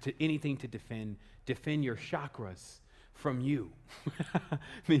 If there's anything to defend your chakras from you.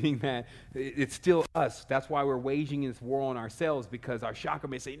 Meaning that it's still us. That's why we're waging this war on ourselves, because our chakra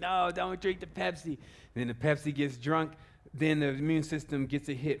may say, no, don't drink the Pepsi. And then the Pepsi gets drunk. Then the immune system gets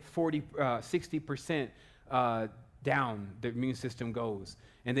a hit, 60% down, the immune system goes.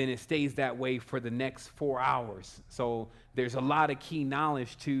 And then it stays that way for the next 4 hours. So there's a lot of key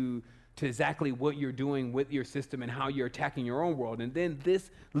knowledge to exactly what you're doing with your system and how you're attacking your own world. And then this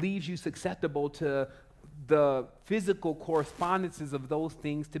leaves you susceptible to the physical correspondences of those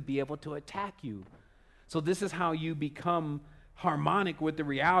things to be able to attack you. So this is how you become harmonic with the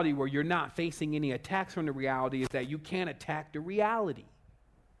reality, where you're not facing any attacks from the reality, is that you can't attack the reality.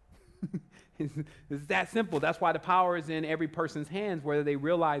 It's that simple. That's why the power is in every person's hands, whether they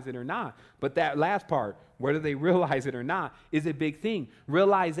realize it or not. But that last part, whether they realize it or not, is a big thing.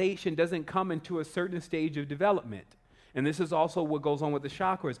 Realization doesn't come into a certain stage of development. And this is also what goes on with the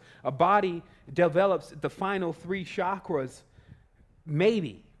chakras. A body develops the final 3 chakras,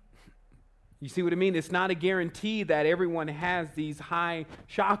 maybe. You see what I mean? It's not a guarantee that everyone has these high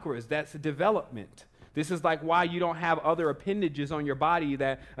chakras. That's a development. This is like why you don't have other appendages on your body,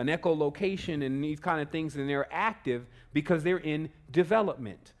 that an echolocation and these kind of things, and they're active because they're in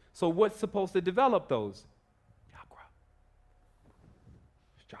development. So what's supposed to develop those? Chakra.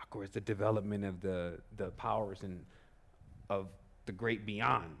 Chakra is the development of the powers and of the great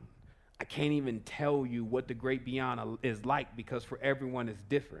beyond. I can't even tell you what the great beyond is like, because for everyone it's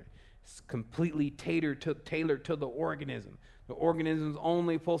different. It's completely tailored to the organism. The organism is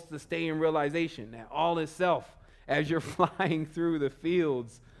only supposed to stay in realization that all is self as you're flying through the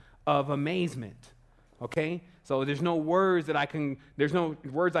fields of amazement. Okay? So there's no words I can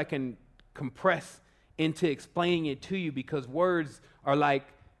compress into explaining it to you, because words are like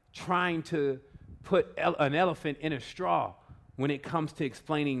trying to put an elephant in a straw when it comes to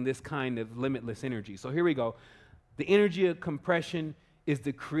explaining this kind of limitless energy. So here we go. The energy of compression is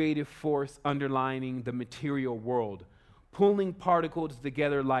the creative force underlying the material world, pulling particles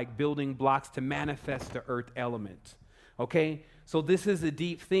together like building blocks to manifest the earth element. Okay? So this is a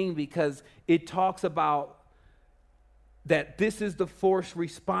deep thing, because it talks about that this is the force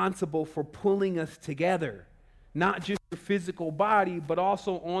responsible for pulling us together. Not just your physical body, but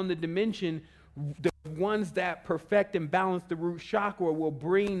also on the dimension, the ones that perfect and balance the root chakra will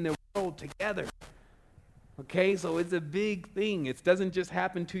bring the world together. Okay, so it's a big thing. It doesn't just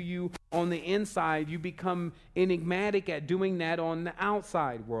happen to you on the inside. You become enigmatic at doing that on the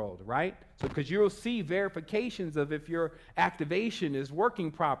outside world, right? So because you'll see verifications of if your activation is working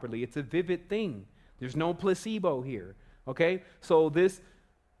properly. It's a vivid thing. There's no placebo here, okay? So this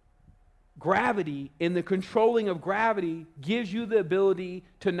gravity, in the controlling of gravity, gives you the ability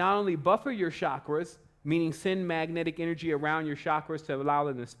to not only buffer your chakras, meaning send magnetic energy around your chakras to allow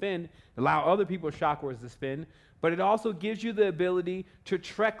them to spin, allow other people's chakras to spin, but it also gives you the ability to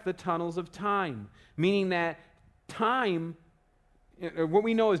trek the tunnels of time, meaning that time, what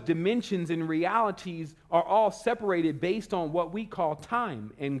we know as dimensions and realities, are all separated based on what we call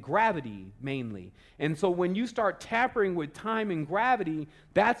time and gravity mainly. And so when you start tampering with time and gravity,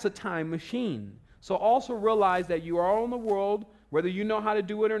 that's a time machine. So also realize that you are in the world, whether you know how to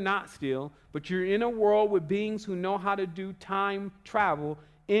do it or not still, but you're in a world with beings who know how to do time travel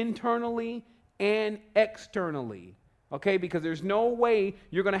internally and externally. Okay, because there's no way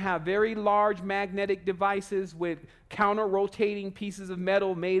you're going to have very large magnetic devices with counter-rotating pieces of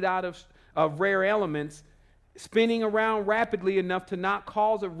metal made out of rare elements spinning around rapidly enough to not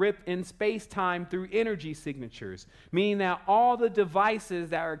cause a rip in space-time through energy signatures, meaning that all the devices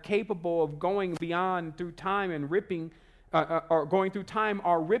that are capable of going beyond through time and ripping or going through time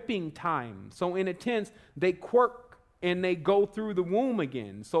are ripping time. So in a sense, they quirk and they go through the womb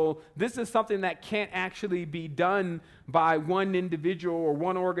again. So this is something that can't actually be done by one individual or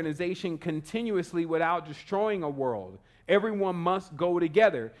one organization continuously without destroying a world. Everyone must go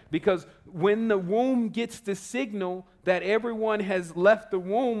together, because when the womb gets the signal that everyone has left the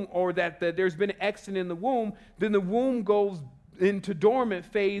womb, or that there's been an exit in the womb, then the womb goes into dormant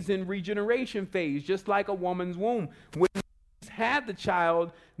phase and regeneration phase, just like a woman's womb. When she's had the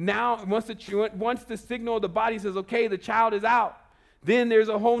child, now once the signal of the body says, okay, the child is out, then there's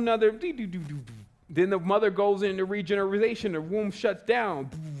a whole nother, then the mother goes into regeneration, the womb shuts down.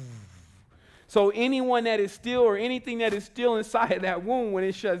 So anyone that is still, or anything that is still inside of that womb, when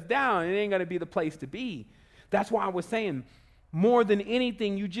it shuts down, it ain't going to be the place to be. That's why I was saying, more than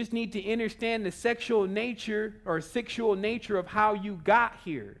anything, you just need to understand the sexual nature of how you got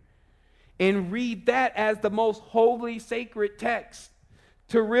here, and read that as the most holy, sacred text,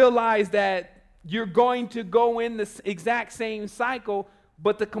 to realize that you're going to go in the exact same cycle,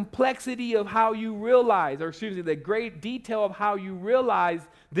 but the complexity of how you realize, or excuse me, the great detail of how you realize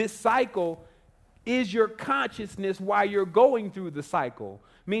this cycle is your consciousness while you're going through the cycle.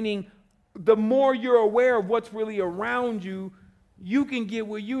 Meaning, the more you're aware of what's really around you, you can get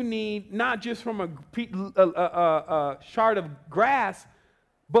what you need, not just from a shard of grass,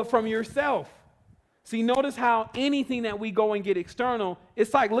 but from yourself. See, notice how anything that we go and get external,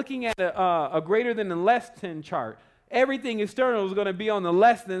 it's like looking at a greater than and less than chart. everything external is going to be on the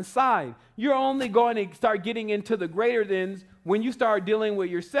less than side. You're only going to start getting into the greater thans when you start dealing with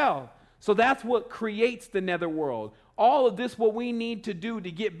yourself. So that's what creates the netherworld. All of this, what we need to do to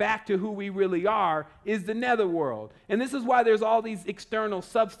get back to who we really are, is the netherworld. And this is why there's all these external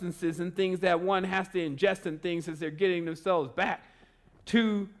substances and things that one has to ingest and things as they're getting themselves back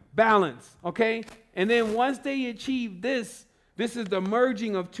to balance, okay? And then once they achieve this, this is the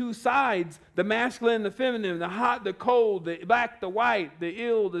merging of two sides, the masculine and the feminine, the hot, the cold, the black, the white, the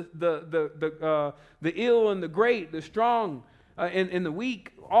ill, the ill and the great, the strong and the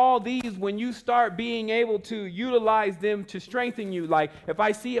weak. All these, when you start being able to utilize them to strengthen you, like if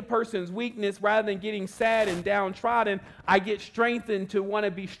I see a person's weakness, rather than getting sad and downtrodden, I get strengthened to want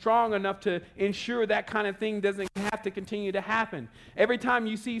to be strong enough to ensure that kind of thing doesn't have to continue to happen. Every time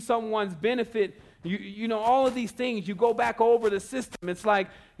you see someone's benefit, you know, all of these things, you go back over the system. It's like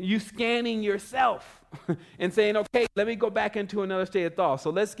you scanning yourself and saying, okay, let me go back into another state of thought. So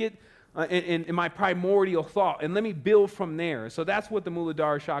let's get in my primordial thought, and let me build from there. So that's what the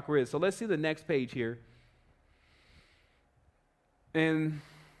Muladhara chakra is. So let's see the next page here. And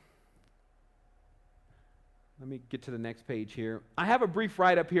let me get to the next page here. I have a brief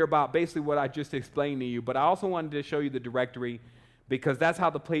write-up here about basically what I just explained to you, but I also wanted to show you the directory because that's how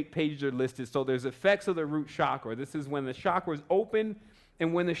the pages are listed. So there's effects of the root chakra. This is when the chakra is open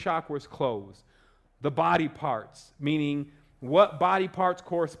and when the chakra is closed. The body parts, meaning what body parts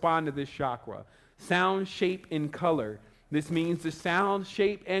correspond to this chakra? Sound, shape, and color. This means the sound,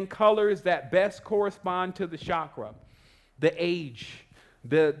 shape, and colors that best correspond to the chakra. The age.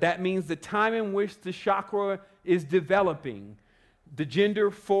 That means the time in which the chakra is developing. The gender,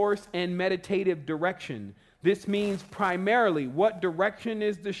 force, and meditative direction. This means primarily what direction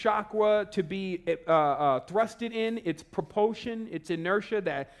is the chakra to be thrusted in, its propulsion, its inertia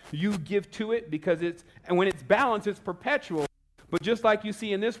that you give to it, because and when it's balanced, it's perpetual. But just like you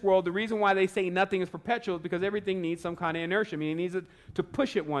see in this world, the reason why they say nothing is perpetual is because everything needs some kind of inertia. I mean, it needs it to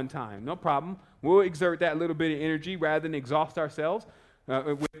push it one time. No problem. We'll exert that little bit of energy rather than exhaust ourselves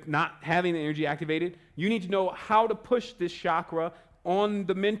with not having the energy activated. You need to know how to push this chakra on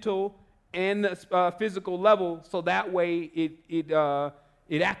the mental and the physical level, so that way it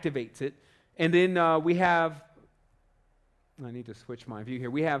activates it. And then we have, I need to switch my view here.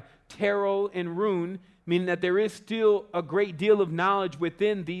 We have tarot and rune, meaning that there is still a great deal of knowledge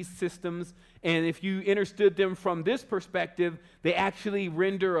within these systems. And if you understood them from this perspective, they actually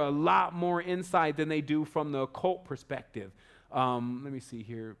render a lot more insight than they do from the occult perspective. Let me see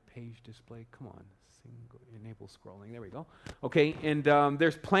here. Page display. Come on. Enable scrolling. There we go. Okay, and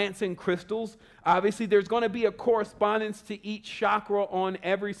there's plants and crystals. Obviously, there's going to be a correspondence to each chakra on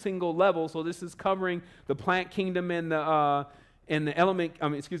every single level. So this is covering the plant kingdom and the element.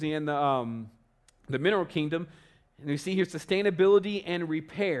 And the mineral kingdom. And you see here sustainability and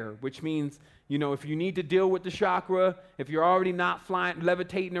repair, which means, you know, if you need to deal with the chakra, if you're already not flying,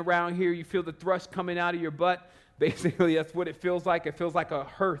 levitating around here, you feel the thrust coming out of your butt. Basically, that's what it feels like. It feels like a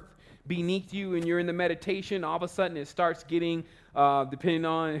hearth beneath you, and you're in the meditation. All of a sudden it starts getting, depending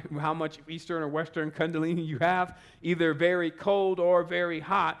on how much Eastern or Western Kundalini you have, either very cold or very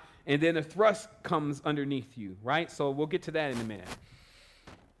hot, and then a thrust comes underneath you, right? So we'll get to that in a minute.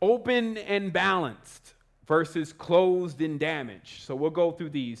 Open and balanced versus closed and damaged. So we'll go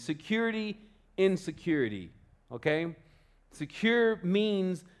through these. Security, insecurity, okay? Secure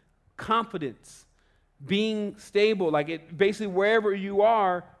means confidence, being stable, like it basically wherever you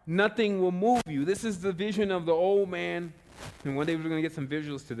are, nothing will move you. This is the vision of the old man, and one day we're going to get some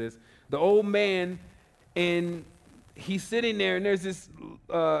visuals to this. The old man, and he's sitting there, and there's this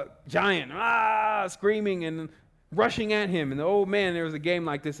giant screaming and rushing at him. And the old man, there was a game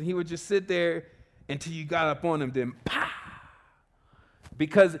like this, and he would just sit there until you got up on him, then pow!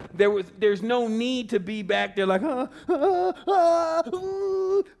 Because there's no need to be back there like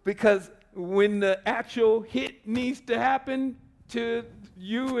because when the actual hit needs to happen to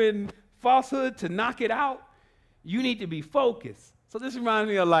you in falsehood to knock it out, you need to be focused. So this reminds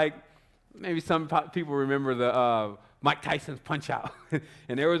me of, like, maybe some people remember the Mike Tyson's Punch-Out.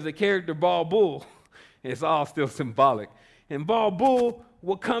 And there was the character Ball Bull. It's all still symbolic. And Ball Bull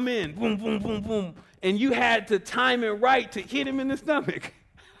will come in, boom, boom, boom, boom. And you had to time it right to hit him in the stomach.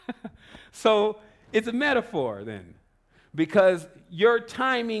 So it's a metaphor then. Because your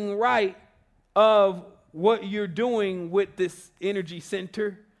timing right of what you're doing with this energy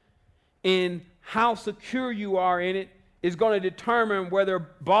center and how secure you are in it is going to determine whether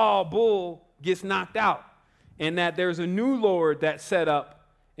Baal Bull gets knocked out, and that there's a new Lord that's set up,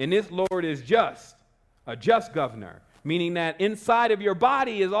 and this Lord is just, a just governor. meaning that inside of your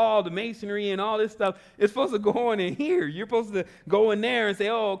body is all the masonry and all this stuff. It's supposed to go in here. You're supposed to go in there and say,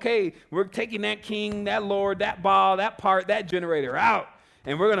 oh, okay, we're taking that king, that lord, that ball, that part, that generator out.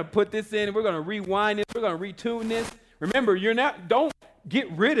 And we're going to put this in, and we're going to rewind it. We're going to retune this. Remember, don't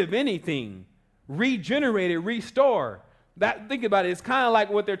get rid of anything. Regenerate it, restore. Think about it. It's kind of like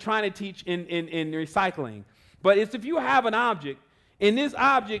what they're trying to teach in recycling. But it's if you have an object, and this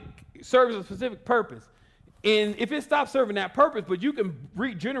object serves a specific purpose, and if it stops serving that purpose, but you can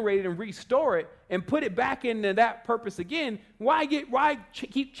regenerate it and restore it and put it back into that purpose again, why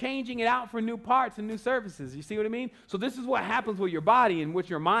keep changing it out for new parts and new services? You see what I mean? So this is what happens with your body and with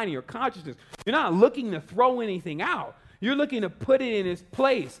your mind and your consciousness. You're not looking to throw anything out. You're looking to put it in its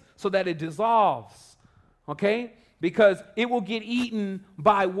place so that it dissolves, okay? Because it will get eaten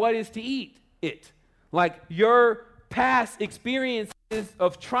by what is to eat it. Like your past experiences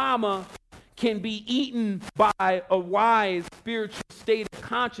of trauma can be eaten by a wise spiritual state of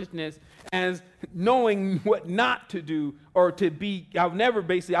consciousness as knowing what not to do or to be. I'll never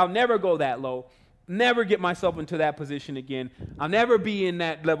go that low, never get myself into that position again. I'll never be in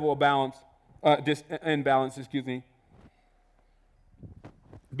that level of balance, imbalance,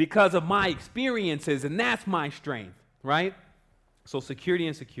 because of my experiences, and that's my strength, right? So security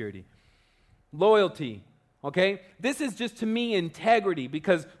and security. Loyalty. Okay? This is just, to me, integrity,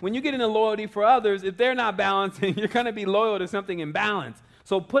 because when you get into loyalty for others, if they're not balancing, you're going to be loyal to something in balance.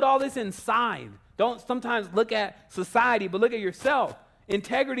 So put all this inside. Don't sometimes look at society, but look at yourself.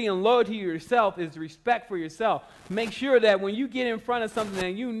 Integrity and loyalty to yourself is respect for yourself. Make sure that when you get in front of something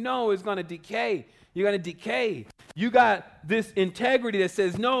that you know is going to decay, you're going to decay. You got this integrity that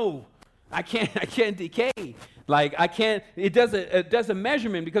says, no, I can't decay. Like, I can't, it does a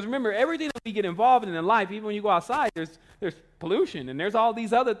measurement, because remember, everything that we get involved in life, even when you go outside, there's pollution, and there's all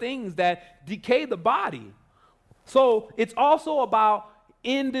these other things that decay the body. So it's also about,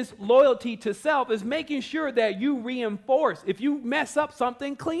 in this loyalty to self, is making sure that you reinforce. If you mess up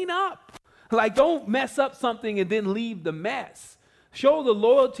something, clean up. Like, don't mess up something and then leave the mess. Show the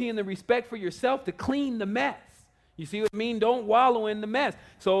loyalty and the respect for yourself to clean the mess. You see what I mean? Don't wallow in the mess.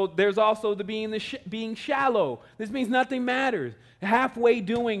 So there's also the being shallow. This means nothing matters. Halfway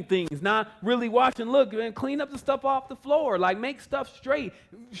doing things, not really watching. Look, and clean up the stuff off the floor. Like, make stuff straight.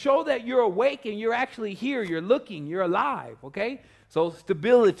 Show that you're awake and you're actually here. You're looking. You're alive. Okay? So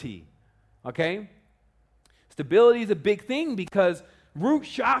stability. Okay? Stability is a big thing, because root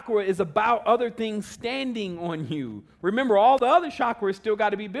chakra is about other things standing on you. Remember, all the other chakras still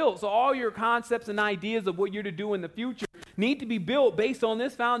got to be built. So all your concepts and ideas of what you're to do in the future need to be built based on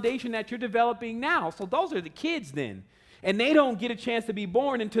this foundation that you're developing now. So those are the kids then. And they don't get a chance to be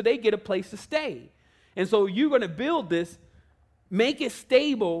born until they get a place to stay. And so you're going to build this, make it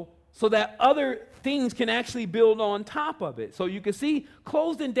stable so that other things can actually build on top of it. So you can see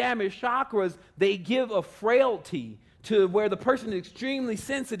closed and damaged chakras, they give a frailty to where the person is extremely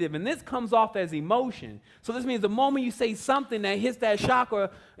sensitive, and this comes off as emotion. So this means the moment you say something that hits that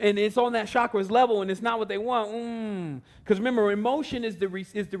chakra and it's on that chakra's level and it's not what they want, because remember, emotion is the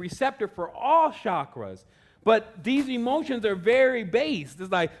receptor for all chakras. But these emotions are very based.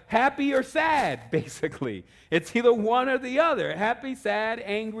 It's like happy or sad, basically. It's either one or the other. Happy, sad,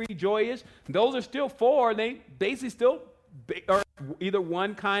 angry, joyous. Those are still four. They basically still are either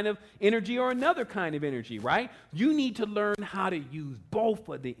one kind of energy or another kind of energy, right? You need to learn how to use both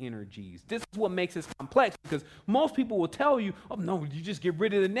of the energies. This is what makes this complex, because most people will tell you, oh, no, you just get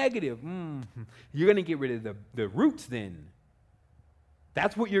rid of the negative. You're going to get rid of the roots then.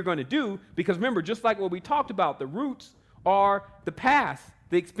 That's what you're going to do, because remember, just like what we talked about, the roots are the past,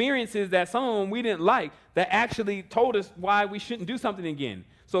 the experiences that some of them we didn't like that actually told us why we shouldn't do something again.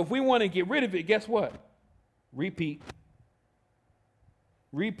 So if we want to get rid of it, guess what? Repeat.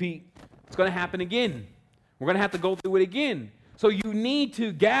 It's going to happen again. We're going to have to go through it again. So you need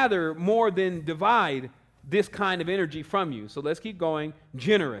to gather more than divide this kind of energy from you. So let's keep going.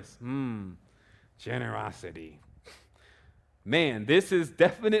 Generous. Generosity. Man, this is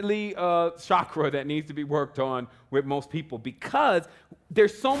definitely a chakra that needs to be worked on with most people, because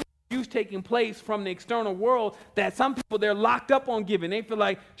there's so much abuse taking place from the external world that some people, they're locked up on giving. They feel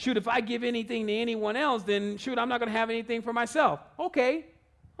like, shoot, if I give anything to anyone else, then shoot, I'm not going to have anything for myself. Okay.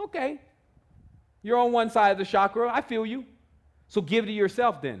 You're on one side of the chakra. I feel you. So give to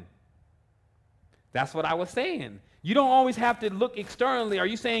yourself then. That's what I was saying. You don't always have to look externally. Are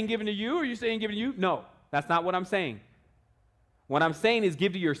you saying giving to you, or are you saying giving to you? No, that's not what I'm saying. What I'm saying is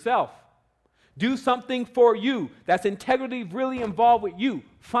give to yourself. Do something for you that's integrity really involved with you.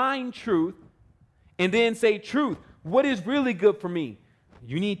 Find truth and then say, truth, what is really good for me?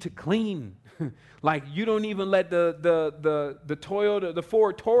 You need to clean. Like, you don't even let the Toyota, the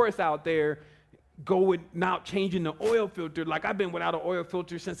Ford Taurus out there go without changing the oil filter. Like, I've been without an oil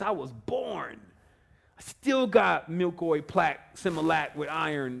filter since I was born. I still got milk oil plaque, Similac with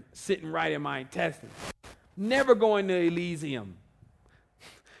iron sitting right in my intestines. Never going to Elysium.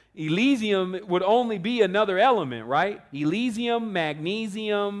 Elysium would only be another element, right? Elysium,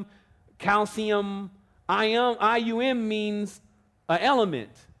 magnesium, calcium, IUM means an element,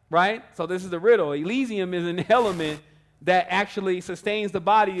 right? So this is the riddle. Elysium is an element that actually sustains the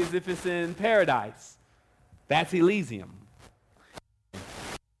body as if it's in paradise. That's Elysium.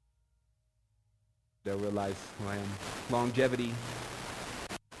 They'll realize who I am. Longevity.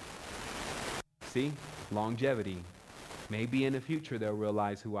 See? Longevity. Maybe in the future they'll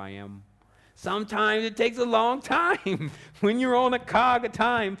realize who I am. Sometimes it takes a long time. When you're on a cog of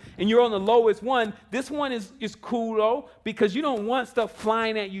time and you're on the lowest one, this one is cool though, because you don't want stuff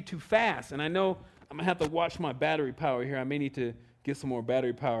flying at you too fast. And I know I'm going to have to watch my battery power here. I may need to get some more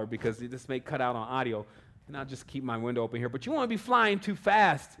battery power because this may cut out on audio. And I'll just keep my window open here. But you want to be flying too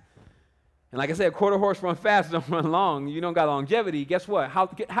fast. And like I said, a quarter horse run fast, don't run long. You don't got longevity. Guess what?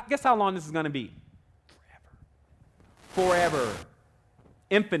 Guess how long this is going to be? Forever.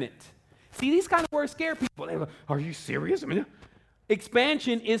 Infinite. See, these kind of words scare people. They're like, are you serious? I mean,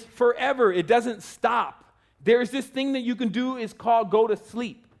 expansion is forever. It doesn't stop. There's this thing that you can do is called go to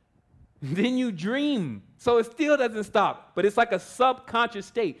sleep. Then you dream. So it still doesn't stop. But it's like a subconscious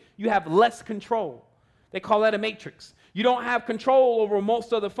state. You have less control. They call that a matrix. You don't have control over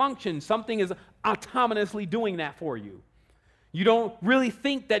most of the functions. Something is autonomously doing that for you. You don't really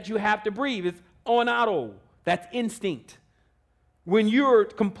think that you have to breathe. It's on auto. That's instinct. When you're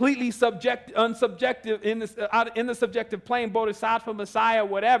completely unsubjective in the subjective plane, bodhisattva, messiah,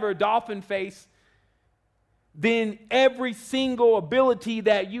 whatever, dolphin face, then every single ability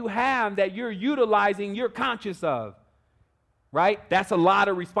that you have that you're utilizing, you're conscious of. Right? That's a lot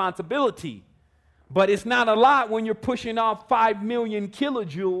of responsibility. But it's not a lot when you're pushing off 5 million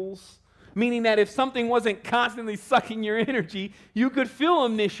kilojoules, meaning that if something wasn't constantly sucking your energy, you could feel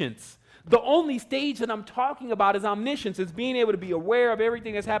omniscience. The only stage that I'm talking about is omniscience. It's being able to be aware of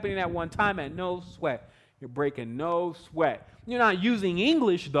everything that's happening at one time at no sweat. You're breaking no sweat. You're not using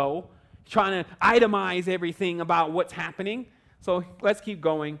English, though, trying to itemize everything about what's happening. So let's keep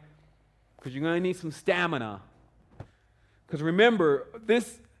going, because you're going to need some stamina. Because remember,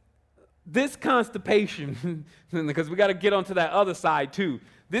 this constipation, because we got to get onto that other side too.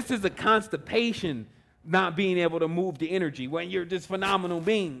 This is a constipation, not being able to move the energy when you're this phenomenal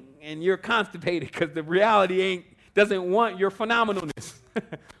being and you're constipated because the reality doesn't want your phenomenalness,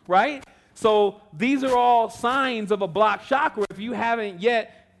 right? So these are all signs of a blocked chakra if you haven't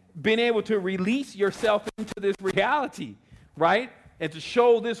yet been able to release yourself into this reality, right? And to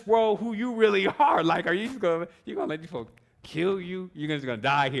show this world who you really are. Like, are you just going to let these folks kill you? You're just going to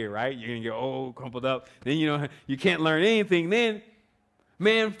die here, right? You're going to get old, crumpled up. Then, you can't learn anything. Then,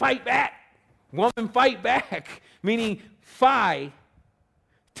 man, fight back. Woman, fight back. Meaning, phi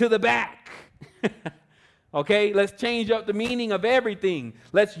to the back. Okay, let's change up the meaning of everything.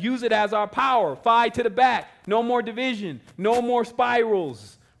 Let's use it as our power. Phi to the back. No more division. No more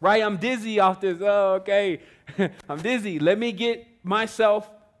spirals. Right? I'm dizzy off this. Oh, okay. I'm dizzy. Let me get myself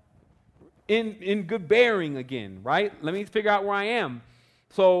in good bearing again, right? Let me figure out where I am.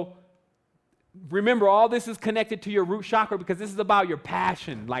 So remember, all this is connected to your root chakra because this is about your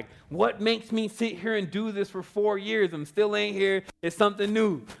passion. Like, what makes me sit here and do this for 4 years? I'm still ain't here. It's something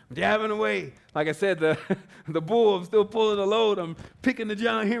new. I'm jabbing away. Like I said, the bull, I'm still pulling the load. I'm picking the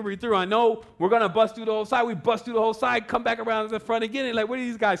John Henry through. I know we're going to bust through the whole side. We bust through the whole side, come back around to the front again. And like, what are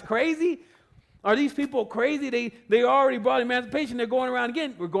these guys, crazy? Are these people crazy? They already brought emancipation. They're going around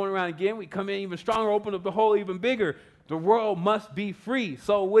again. We're going around again. We come in even stronger, open up the hole even bigger. The world must be free.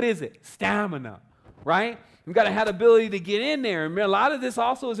 So what is it? Stamina, right? We've got to have the ability to get in there. And a lot of this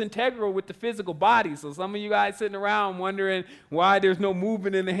also is integral with the physical body. So some of you guys sitting around wondering why there's no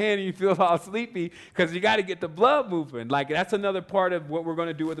movement in the hand and you feel all sleepy, because you got to get the blood moving. Like, that's another part of what we're going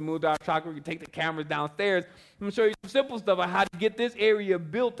to do with the Muladhara chakra. We can take the cameras downstairs. I'm going to show you some simple stuff on how to get this area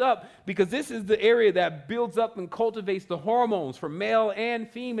built up, because this is the area that builds up and cultivates the hormones for male and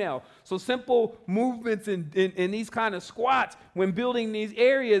female. So simple movements in these kind of squats, when building these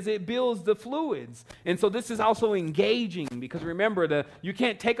areas, it builds the fluids. And so this is also engaging, because remember, you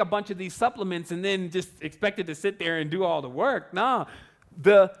can't take a bunch of these supplements and then just expect it to sit there and do all the work. No,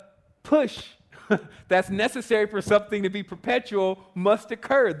 the push that's necessary for something to be perpetual must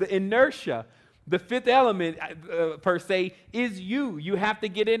occur, the inertia. The fifth element, per se, is you. You have to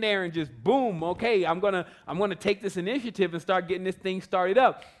get in there and just boom. Okay, I'm gonna take this initiative and start getting this thing started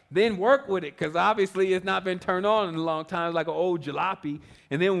up. Then work with it, because obviously it's not been turned on in a long time, it's like an old jalopy.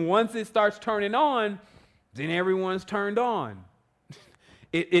 And then once it starts turning on, then everyone's turned on.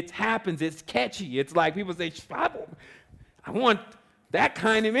 It happens. It's catchy. It's like people say, I want that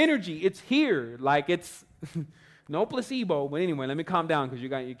kind of energy. It's here. Like it's. No placebo, but anyway, let me calm down, because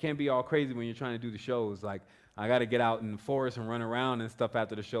you can't be all crazy when you're trying to do the shows. Like, I got to get out in the forest and run around and stuff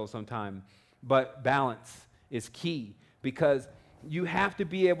after the show sometime. But balance is key, because you have to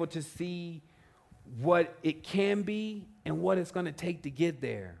be able to see what it can be and what it's going to take to get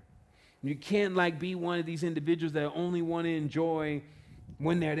there. You can't like be one of these individuals that only want to enjoy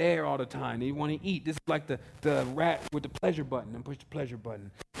when they're there all the time. They want to eat. This is like the rat with the pleasure button, and push the pleasure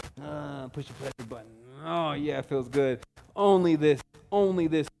button. Push the pleasure button. Oh, yeah, it feels good. Only this, only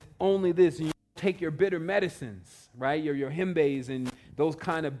this, only this. And you take your bitter medicines, right? Your himbes and those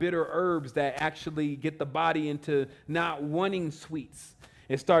kind of bitter herbs that actually get the body into not wanting sweets.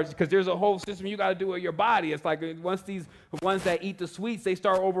 It starts, because there's a whole system you got to do with your body. It's like once these ones that eat the sweets, they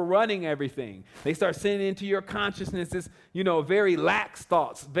start overrunning everything. They start sending into your consciousness this, very lax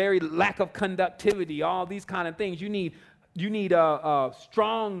thoughts, very lack of conductivity, all these kind of things. You need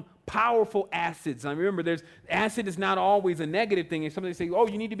strong, powerful acids. Now remember, acid is not always a negative thing. If somebody say, oh,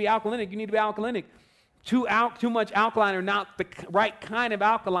 you need to be alkalinic, you need to be alkalinic. Too much alkaline or not the right kind of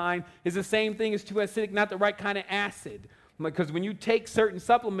alkaline is the same thing as too acidic, not the right kind of acid. Because when you take certain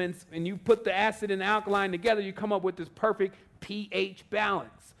supplements and you put the acid and the alkaline together, you come up with this perfect pH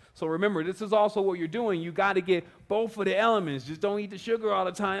balance. So remember, this is also what you're doing. You got to get both of the elements. Just don't eat the sugar all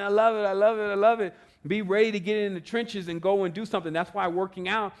the time. I love it, I love it, I love it. Be ready to get in the trenches and go and do something. That's why working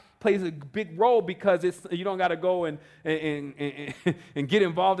out plays a big role, because you don't got to go and get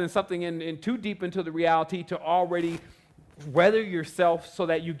involved in something and too deep into the reality to already weather yourself so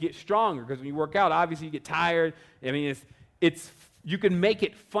that you get stronger. Because when you work out, obviously you get tired. I mean, you can make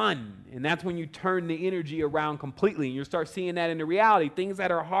it fun, and that's when you turn the energy around completely, and you start seeing that in the reality. Things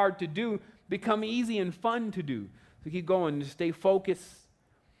that are hard to do become easy and fun to do. So keep going, just stay focused,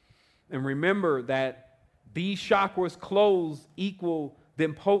 and remember that these chakras closed equal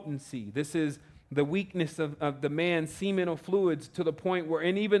then potency. This is the weakness of the man's seminal fluids, to the point where,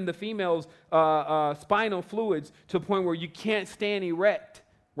 and even the female's spinal fluids, to the point where you can't stand erect.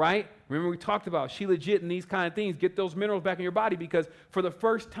 Right? Remember we talked about she legit and these kind of things. Get those minerals back in your body, because for the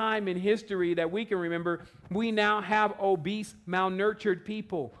first time in history that we can remember, we now have obese, malnurtured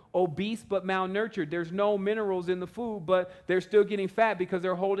people. Obese but malnurtured. There's no minerals in the food, but they're still getting fat because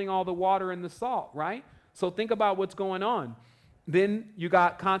they're holding all the water and the salt, right? So think about what's going on. Then you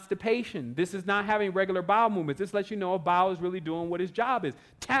got constipation. This is not having regular bowel movements. This lets you know a bowel is really doing what his job is.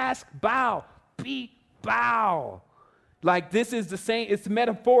 Task bowel, beat bowel. Like this is the same, it's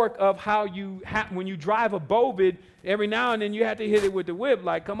metaphoric of how when you drive a bovid, every now and then you have to hit it with the whip.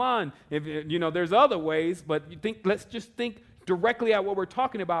 Like, come on, there's other ways, but let's just think directly at what we're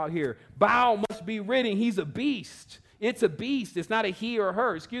talking about here. Bowel must be ridden. He's a beast. It's a beast. It's not a he or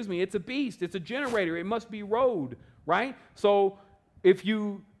her, excuse me. It's a beast. It's a generator. It must be rode, right? So if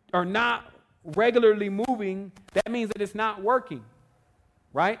you are not regularly moving, that means that it's not working,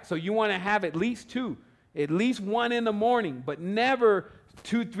 right? So you want to have at least two. At least one in the morning, but never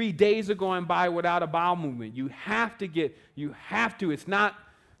 2-3 days are going by without a bowel movement. You have to. It's not,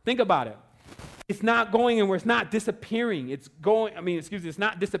 think about it. It's not going anywhere. It's not disappearing. It's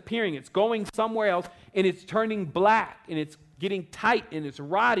not disappearing. It's going somewhere else, and it's turning black, and it's getting tight, and it's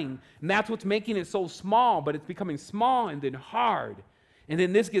rotting. And that's what's making it so small, but it's becoming small and then hard. And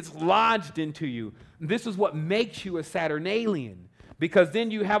then this gets lodged into you. This is what makes you a Saturnalian. Because then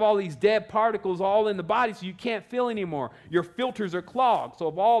you have all these dead particles all in the body, so you can't feel anymore. Your filters are clogged. So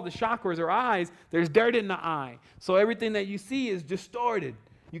if all the chakras are eyes, there's dirt in the eye. So everything that you see is distorted.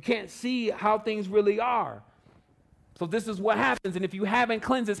 You can't see how things really are. So this is what happens. And if you haven't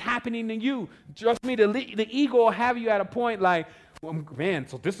cleansed, it's happening to you. Trust me, the ego will have you at a point like, well, man,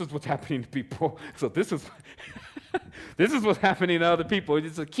 so this is what's happening to people. So this is this is what's happening to other people.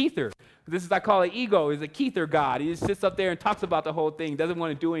 It's a kether. This is, I call it ego. He's a kether god. He just sits up there and talks about the whole thing, doesn't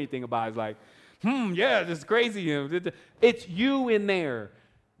want to do anything about it. It's like, yeah, this is crazy. It's you in there.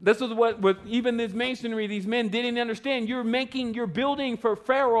 This is what even this masonry, these men didn't understand. You're building for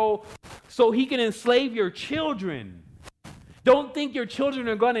Pharaoh so he can enslave your children. Don't think your children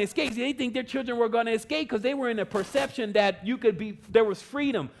are going to escape. They think their children were going to escape because they were in a perception that there was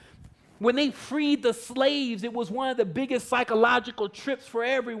freedom. When they freed the slaves, it was one of the biggest psychological trips for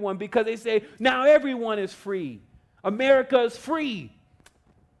everyone, because they say, now everyone is free. America is free.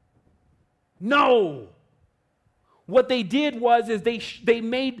 No. What they did was they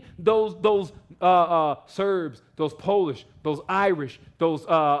made those Serbs, those Polish, those Irish, those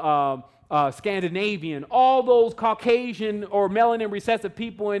Scandinavian, all those Caucasian or melanin recessive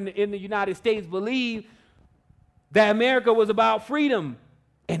people in the United States believe that America was about freedom.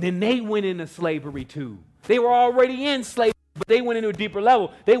 And then they went into slavery too. They were already in slavery, but they went into a deeper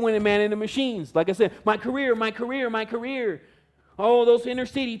level. They went in man in the machines. Like I said, my career. Oh, those inner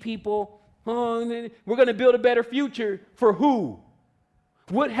city people. Oh, we're going to build a better future for who?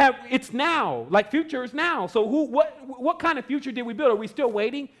 It's now. Like future is now. So what kind of future did we build? Are we still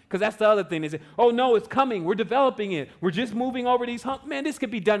waiting? Because that's the other thing. Is oh no, it's coming. We're developing it. We're just moving over these humps. Man, this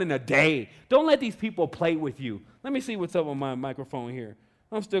could be done in a day. Don't let these people play with you. Let me see what's up on my microphone here.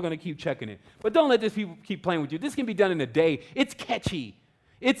 I'm still going to keep checking it. But don't let these people keep playing with you. This can be done in a day. It's catchy.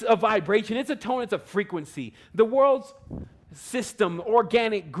 It's a vibration. It's a tone. It's a frequency. The world's system,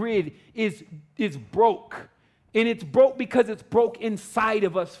 organic grid is broke. And it's broke because it's broke inside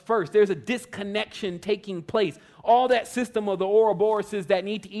of us first. There's a disconnection taking place. All that system of the Ouroboruses that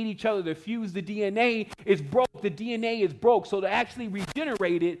need to eat each other to fuse the DNA is broke. The DNA is broke. So to actually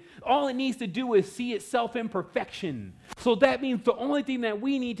regenerate it, all it needs to do is see itself in perfection. So that means the only thing that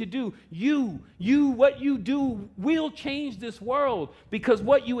we need to do, what you do will change this world, because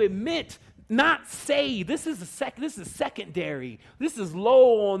what you admit, not say, this is secondary. This is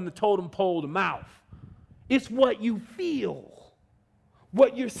low on the totem pole, the mouth. It's what you feel,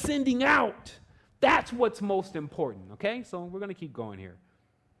 what you're sending out. That's what's most important, okay? So we're going to keep going here.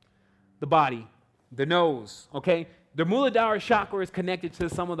 The body, the nose, okay? The Muladhara chakra is connected to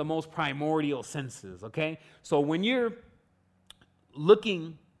some of the most primordial senses, okay? So when you're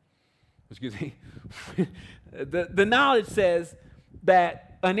looking, the knowledge says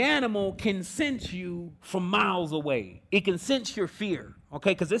that an animal can sense you from miles away. It can sense your fear,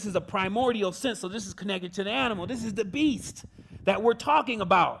 okay? Because this is a primordial sense, so this is connected to the animal. This is the beast that we're talking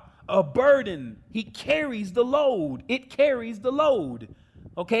about. A burden. He carries the load. It carries the load,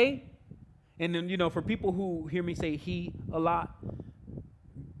 okay? And then, for people who hear me say he a lot,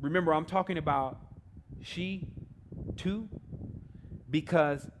 remember I'm talking about she too,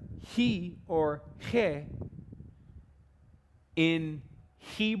 because he or he in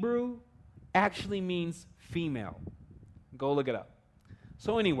Hebrew actually means female. Go look it up.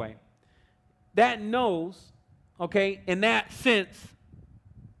 So anyway, that nose, okay, in that sense,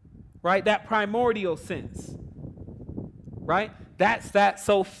 right, that primordial sense, right, that's that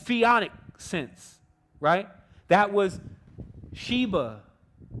Sophionic sense, right? That was Sheba,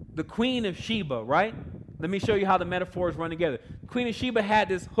 the queen of Sheba, right? Let me show you how the metaphors run together. Queen of Sheba had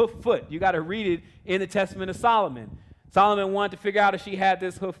this hoof foot. You got to read it in the Testament of Solomon. Solomon wanted to figure out if she had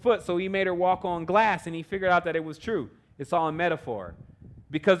this hoof foot, so he made her walk on glass, and he figured out that it was true. It's all a metaphor.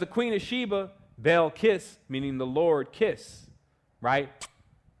 Because the queen of Sheba, Bel kiss, meaning the Lord kiss, right?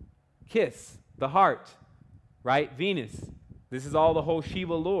 Kiss, the heart, right? Venus. This is all the whole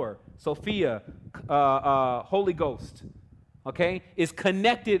Sheba lore. Sophia, Holy Ghost, okay, is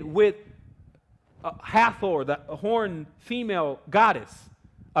connected with Hathor, the horn female goddess,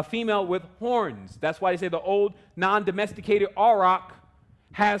 a female with horns. That's why they say the old non-domesticated auroch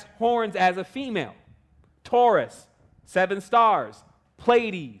has horns as a female. Taurus, 7 stars,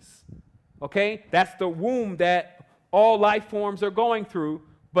 Pleiades, okay? That's the womb that all life forms are going through.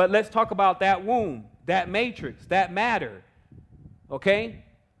 But let's talk about that womb, that matrix, that matter, okay?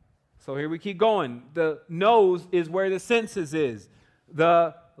 So here we keep going. The nose is where the senses is.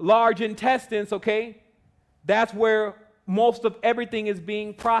 The large intestines, okay, that's where most of everything is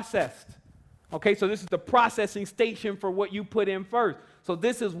being processed. Okay, so this is the processing station for what you put in first. So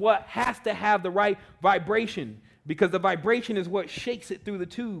this is what has to have the right vibration, because the vibration is what shakes it through the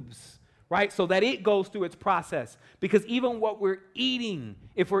tubes, right? So that it goes through its process. Because even what we're eating,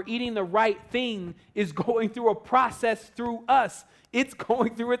 if we're eating the right thing, is going through a process through us. It's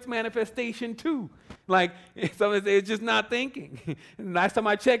going through its manifestation too. Like, somebody say it's just not thinking. Last time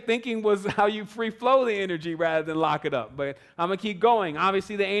I checked, thinking was how you free flow the energy rather than lock it up. But I'm going to keep going.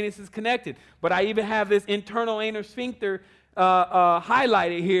 Obviously, the anus is connected. But I even have this internal anal sphincter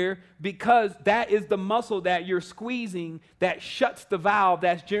highlighted here, because that is the muscle that you're squeezing that shuts the valve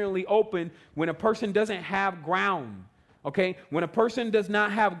that's generally open when a person doesn't have ground. Okay, when a person does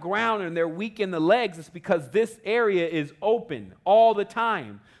not have ground and they're weak in the legs, it's because this area is open all the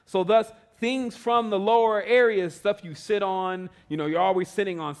time. So thus, things from the lower areas, stuff you sit on, you're always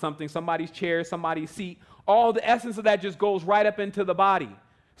sitting on something, somebody's chair, somebody's seat, all the essence of that just goes right up into the body.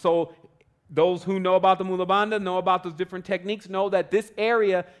 So those who know about the Mula Bandha, know about those different techniques, know that this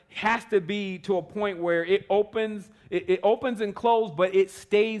area has to be to a point where it opens and closes, but it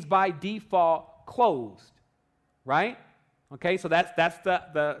stays by default closed, right? Okay, so that's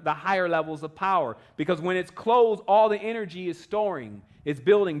the higher levels of power. Because when it's closed, all the energy is storing. It's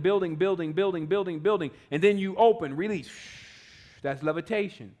building, building, building, building, building, building. And then you open, release. That's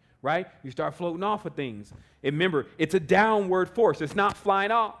levitation, right? You start floating off of things. And remember, it's a downward force. It's not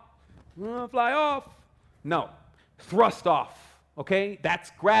flying off. Fly off. No, thrust off, okay? That's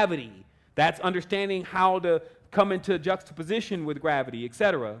gravity. That's understanding how to come into juxtaposition with gravity,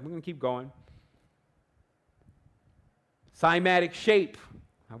 etc. We're going to keep going. Cymatic shape.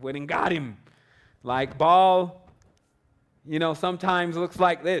 I went and got him. Like ball, sometimes looks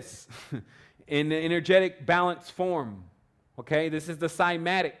like this in the energetic balance form, okay? This is the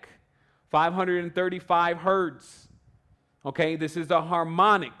cymatic, 535 hertz. Okay, this is the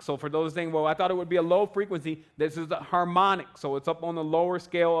harmonic. So for those saying, well, I thought it would be a low frequency, this is the harmonic. So it's up on the lower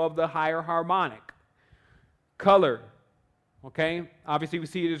scale of the higher harmonic. Color, okay? Obviously we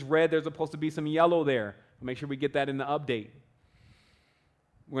see it as red. There's supposed to be some yellow there. Make sure we get that in the update.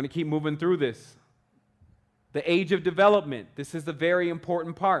 We're going to keep moving through this. The age of development. This is the very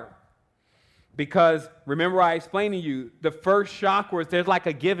important part. Because remember I explained to you, the first chakras, there's like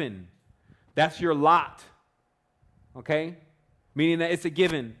a given. That's your lot. Okay? Meaning that it's a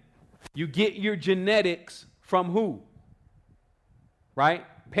given. You get your genetics from who? Right?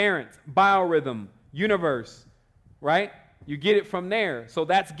 Parents, biorhythm, universe. Right? You get it from there. So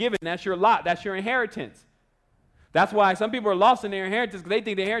that's given. That's your lot. That's your inheritance. That's why some people are lost in their inheritance because they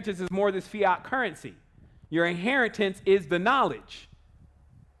think the inheritance is more this fiat currency. Your inheritance is the knowledge.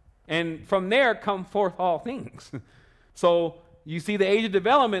 And from there come forth all things. So you see the age of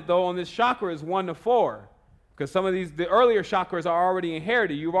development, though, on this chakra is 1 to 4. Because some of the earlier chakras are already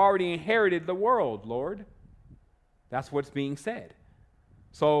inherited. You've already inherited the world, Lord. That's what's being said.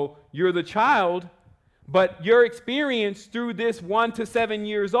 So you're the child, but your experience through this 1 to 7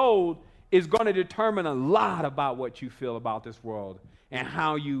 years old is going to determine a lot about what you feel about this world and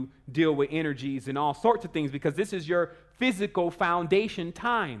how you deal with energies and all sorts of things, because this is your physical foundation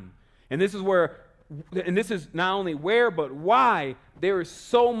time. And this is where, and this is not only where, but why there is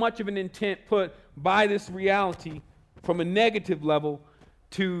so much of an intent put by this reality from a negative level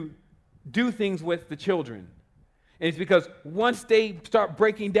to do things with the children. And it's because once they start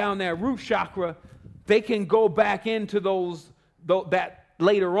breaking down that root chakra, they can go back into that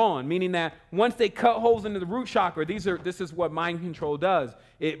later on, meaning that once they cut holes into the root chakra, this is what mind control does.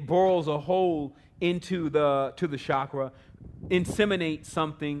 It burrows a hole into the chakra, inseminates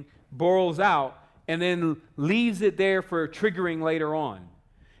something, burrows out, and then leaves it there for triggering later on.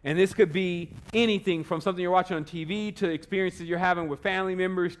 And this could be anything from something you're watching on TV to experiences you're having with family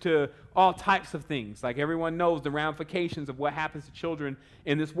members to all types of things. Like everyone knows the ramifications of what happens to children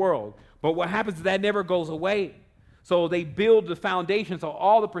in this world. But what happens is that never goes away. So they build the foundation, so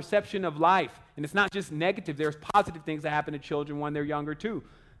all the perception of life, and it's not just negative, there's positive things that happen to children when they're younger too.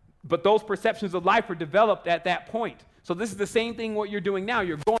 But those perceptions of life are developed at that point. So this is the same thing what you're doing now.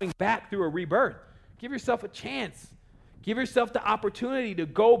 You're going back through a rebirth. Give yourself a chance. Give yourself the opportunity to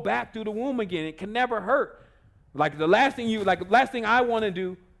go back through the womb again. It can never hurt. The last thing I want to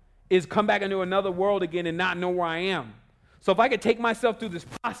do is come back into another world again and not know where I am. So if I could take myself through these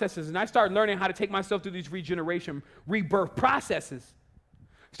processes and I start learning how to take myself through these regeneration, rebirth processes,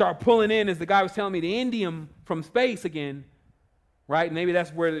 start pulling in, as the guy was telling me, the indium from space again, right? Maybe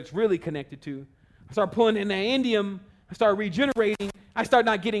that's where it's really connected to. I start pulling in that indium, I start regenerating, I start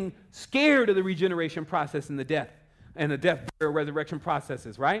not getting scared of the regeneration process and the death burial, resurrection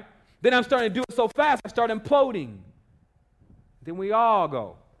processes, right? Then I'm starting to do it so fast, I start imploding. Then we all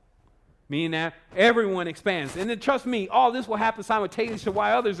go. Meaning that everyone expands. And then trust me, all this will happen simultaneously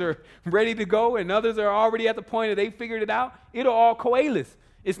while others are ready to go and others are already at the point that they figured it out. It'll all coalesce.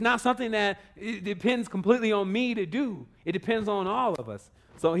 It's not something that it depends completely on me to do. It depends on all of us.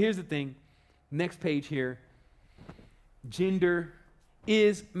 So here's the thing. Next page here. Gender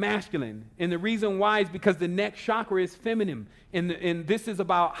is masculine. And the reason why is because the next chakra is feminine. And this is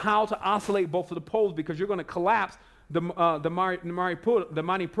about how to oscillate both of the poles, because you're going to collapse the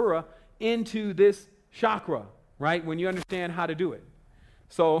Manipura into this chakra, right? When you understand how to do it.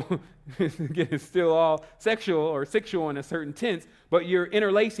 So, again, it's still all sexual in a certain tense, but you're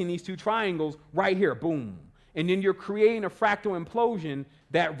interlacing these two triangles right here, boom. And then you're creating a fractal implosion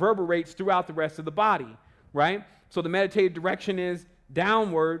that reverberates throughout the rest of the body, right? So the meditative direction is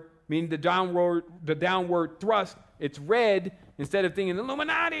downward, meaning the downward thrust It's red. Instead of thinking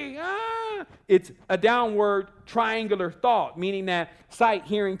Illuminati, it's a downward triangular thought, meaning that sight,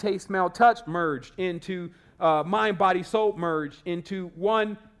 hearing, taste, smell, touch merged into mind, body, soul merged into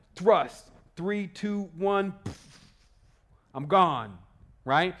one thrust. 3, 2, 1, I'm gone,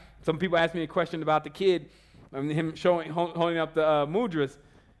 right? Some people ask me a question about the kid, him holding up the mudras.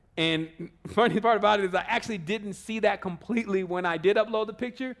 And funny part about it is I actually didn't see that completely when I did upload the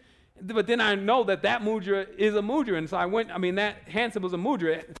picture. But then I know that mudra is a mudra. And so that hand symbol is a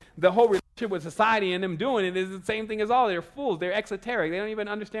mudra. The whole relationship with society and them doing it is the same thing as all. They're fools. They're exoteric. They don't even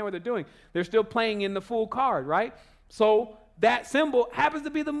understand what they're doing. They're still playing in the fool card, right? So that symbol happens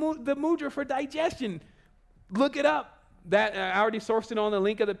to be the mudra for digestion. Look it up. I already sourced it on the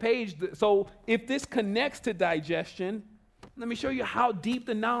link of the page. So if this connects to digestion, let me show you how deep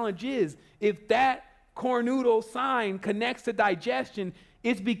the knowledge is. If that cornudo sign connects to digestion,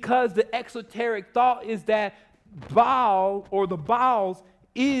 it's because the exoteric thought is that Baal or the Baals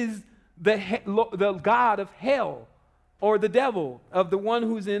is the god of hell or the devil, of the one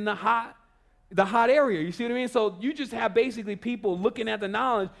who's in the hot area. You see what I mean? So you just have basically people looking at the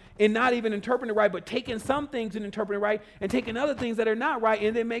knowledge and not even interpreting it right, but taking some things and interpreting it right and taking other things that are not right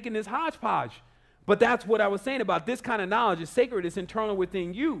and then making this hodgepodge. But that's what I was saying about this kind of knowledge is sacred. It's internal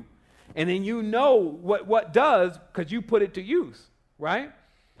within you. And then you know what does because you put it to use, right?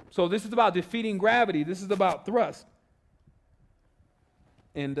 So this is about defeating gravity. This is about thrust.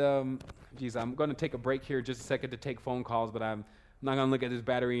 And, I'm going to take a break here just a second to take phone calls, but I'm not going to look at this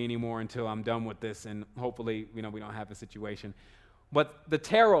battery anymore until I'm done with this, and hopefully, we don't have a situation. But the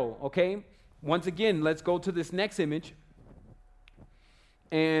tarot, okay? Once again, let's go to this next image.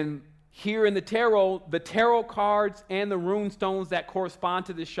 And here in the tarot cards and the rune stones that correspond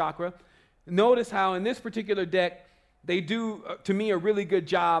to this chakra, notice how in this particular deck, they do, to me, a really good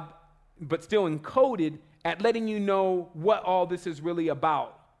job, but still encoded, at letting you know what all this is really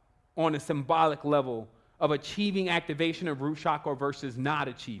about on a symbolic level of achieving activation of root chakra versus not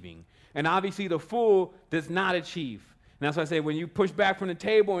achieving. And obviously, the fool does not achieve. And that's why I say when you push back from the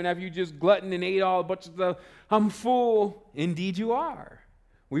table and after you just glutton and ate all a bunch of stuff, I'm full. Indeed, you are.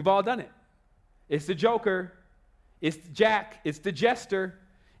 We've all done it. It's the Joker. It's the Jack. It's the Jester.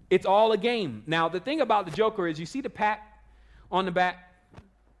 It's all a game. Now, the thing about the Joker is you see the pack on the back.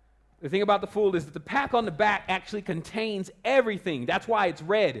 The thing about the Fool is that the pack on the back actually contains everything. That's why it's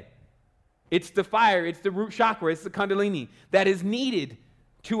red. It's the fire. It's the root chakra. It's the kundalini that is needed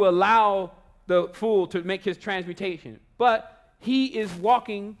to allow the Fool to make his transmutation. But he is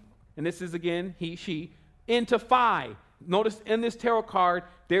walking, and this is again, he, she, into Phi. Notice in this tarot card,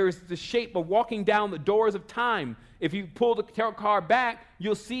 there is the shape of walking down the doors of time. If you pull the tarot card back,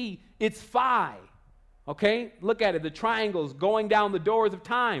 you'll see it's Phi. Okay? Look at it. The triangles going down the doors of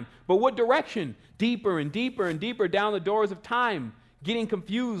time. But what direction? Deeper and deeper and deeper down the doors of time. Getting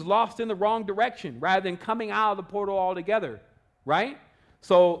confused, lost in the wrong direction, rather than coming out of the portal altogether. Right?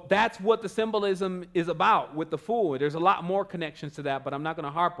 So that's what the symbolism is about with the Fool. There's a lot more connections to that, but I'm not going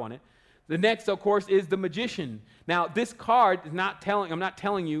to harp on it. The next, of course, is the Magician. Now, this card is I'm not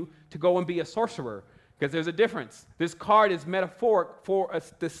telling you to go and be a sorcerer, because there's a difference. This card is metaphoric for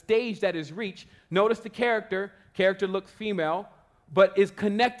the stage that is reached. Notice the character. Character looks female, but is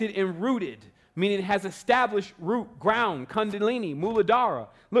connected and rooted, meaning it has established root, ground, kundalini, muladhara.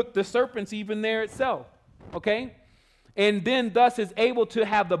 Look, the serpent's even there itself, okay? And then thus is able to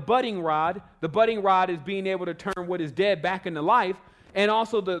have the budding rod. The budding rod is being able to turn what is dead back into life. And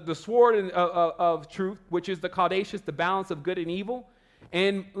also the sword of truth, which is the Caduceus, the balance of good and evil.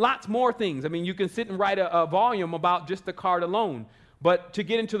 And lots more things. I mean, you can sit and write a volume about just the card alone. But to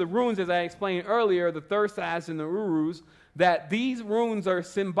get into the runes, as I explained earlier, the Thursas and the Urus, that these runes are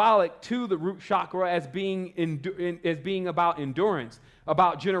symbolic to the root chakra as being about endurance,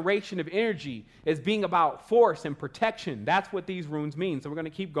 about generation of energy, as being about force and protection. That's what these runes mean. So we're going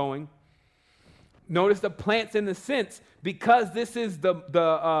to keep going. Notice the plants in the sense, because this is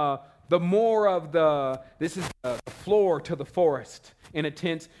the floor to the forest. In a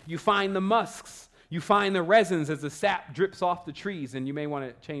tense, you find the musks, you find the resins as the sap drips off the trees. And you may want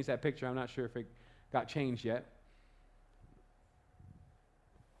to change that picture. I'm not sure if it got changed yet.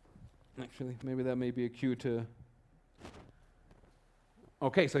 Actually, maybe that may be a cue to.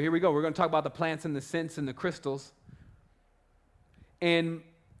 Okay, so here we go. We're going to talk about the plants and the scents and the crystals. And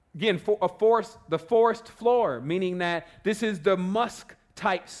again, the forest floor, meaning that this is the musk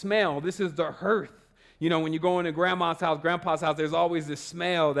type smell. This is the hearth. You know, when you go into grandma's house, grandpa's house, there's always this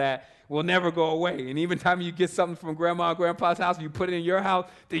smell that will never go away. And even time you get something from grandma or grandpa's house, you put it in your house,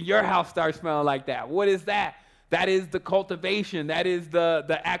 then your house starts smelling like that. What is that? That is the cultivation. That is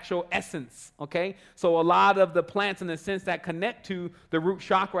the actual essence, okay? So a lot of the plants in the sense that connect to the root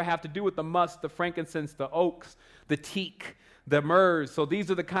chakra have to do with the musk, the frankincense, the oaks, the teak, the myrrhs. So these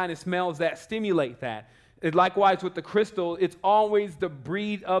are the kind of smells that stimulate that. And likewise with the crystal, it's always the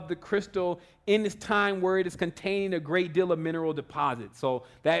breed of the crystal in this time where it is containing a great deal of mineral deposits. So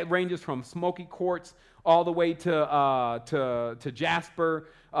that ranges from smoky quartz all the way to jasper,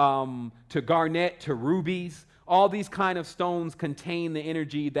 to garnet, to rubies. All these kind of stones contain the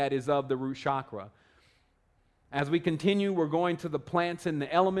energy that is of the root chakra. As we continue, we're going to the plants and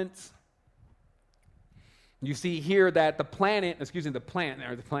the elements. You see here that the planet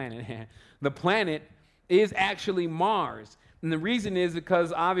is actually Mars. And the reason is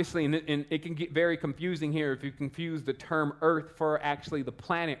because obviously, and it can get very confusing here if you confuse the term Earth for actually the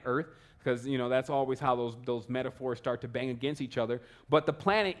planet Earth, because, you know, that's always how those metaphors start to bang against each other. But the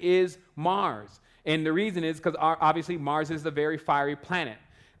planet is Mars. And the reason is because obviously Mars is a very fiery planet.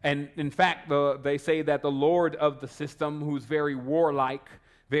 And in fact, they say that the lord of the system, who's very warlike,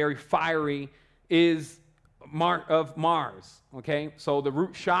 very fiery, is of Mars, okay? So the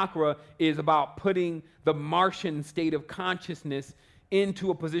root chakra is about putting the Martian state of consciousness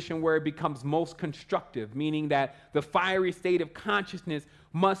into a position where it becomes most constructive, meaning that the fiery state of consciousness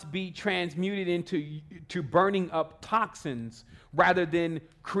must be transmuted into burning up toxins rather than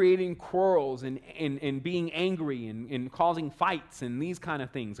creating quarrels and being angry and causing fights and these kind of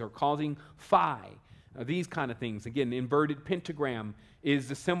things, or causing phi, these kind of things. Again, the inverted pentagram is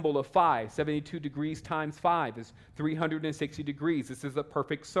the symbol of phi. 72 degrees times 5 is 360 degrees. This is a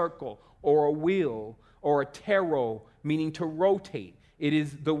perfect circle, or a wheel, or a tarot, meaning to rotate. It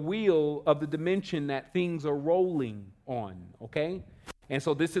is the wheel of the dimension that things are rolling on, okay? And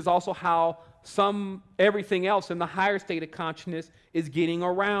so this is also how everything else in the higher state of consciousness is getting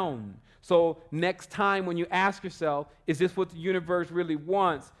around. So next time when you ask yourself, is this what the universe really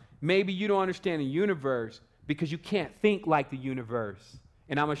wants? Maybe you don't understand the universe because you can't think like the universe.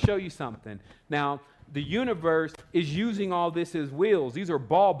 And I'm going to show you something. Now, the universe is using all this as wheels. These are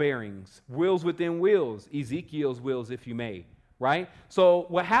ball bearings, wheels within wheels, Ezekiel's wheels, if you may, right? So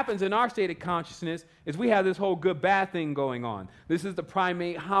what happens in our state of consciousness is we have this whole good-bad thing going on. This is the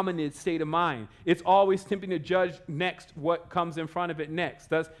primate hominid state of mind. It's always attempting to judge next what comes in front of it next.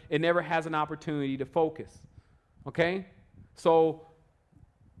 Thus, it never has an opportunity to focus, okay? So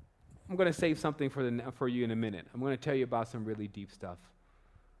I'm going to save something for you in a minute. I'm going to tell you about some really deep stuff.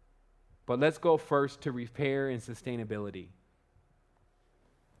 But let's go first to repair and sustainability.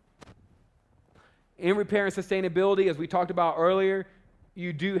 In repair and sustainability, as we talked about earlier,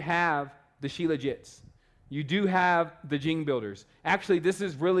 you do have the Shilajits. You do have the Jing builders. Actually, this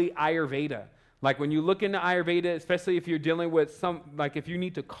is really Ayurveda. Like when you look into Ayurveda, especially if you're dealing with if you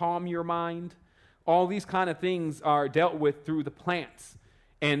need to calm your mind, all these kind of things are dealt with through the plants.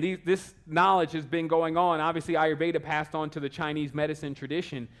 And this knowledge has been going on. Obviously, Ayurveda passed on to the Chinese medicine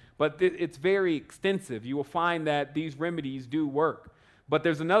tradition, but it's very extensive. You will find that these remedies do work. But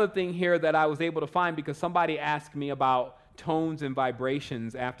there's another thing here that I was able to find because somebody asked me about tones and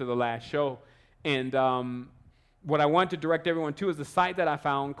vibrations after the last show. And what I want to direct everyone to is the site that I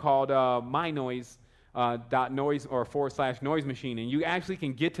found called mynoise.noise or /noise machine. And you actually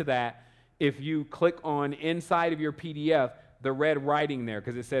can get to that if you click on inside of your PDF, the red writing there,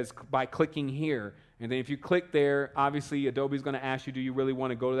 because it says by clicking here. And then if you click there, obviously Adobe's going to ask you, do you really want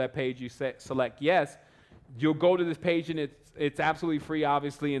to go to that page? You select yes. You'll go to this page, and it's absolutely free,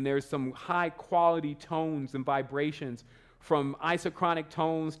 obviously, and there's some high-quality tones and vibrations from isochronic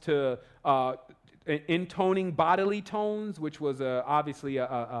tones to intoning bodily tones, which was obviously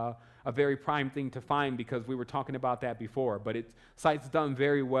a very prime thing to find because we were talking about that before, but site's done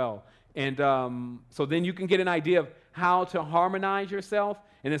very well. And so then you can get an idea of how to harmonize yourself.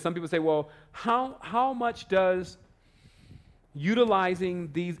 And then some people say, well, how much does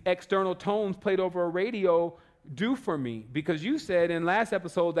utilizing these external tones played over a radio do for me? Because you said in last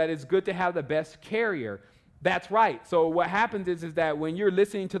episode that it's good to have the best carrier. That's right. So what happens is that when you're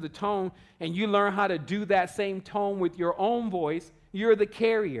listening to the tone and you learn how to do that same tone with your own voice, you're the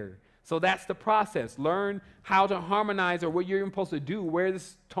carrier. So that's the process. Learn how to harmonize or what you're even supposed to do, where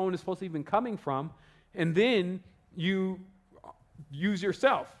this tone is supposed to even coming from, and then you use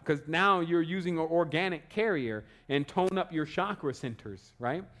yourself, because now you're using an organic carrier and tone up your chakra centers,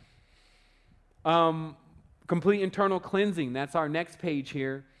 right? Complete internal cleansing, that's our next page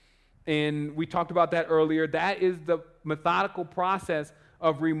here. And we talked about that earlier. That is the methodical process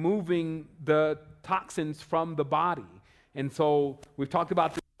of removing the toxins from the body. And so we've talked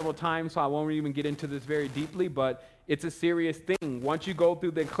about this several several times, so I won't even get into this very deeply, but it's a serious thing. Once you go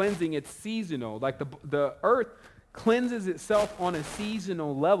through the cleansing, it's seasonal. Like the earth cleanses itself on a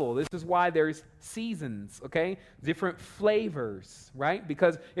seasonal level. This is why there's seasons, okay? Different flavors, right?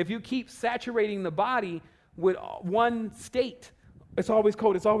 Because if you keep saturating the body with one state, it's always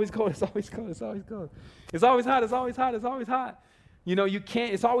cold, it's always cold, it's always cold, it's always cold. It's always hot, it's always hot, it's always hot. You know, you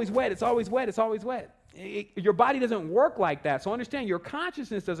can't, it's always wet, it's always wet, it's always wet. Your body doesn't work like that. So understand, your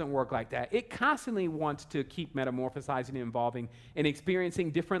consciousness doesn't work like that. It constantly wants to keep metamorphosizing and evolving and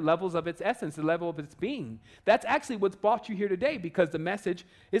experiencing different levels of its essence, the level of its being. That's actually what's brought you here today, because the message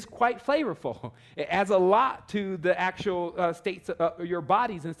is quite flavorful. It adds a lot to the actual states of your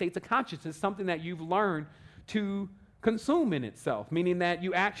bodies and states of consciousness, something that you've learned to consume in itself, meaning that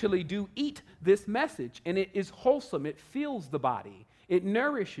you actually do eat this message, and it is wholesome. It fills the body. It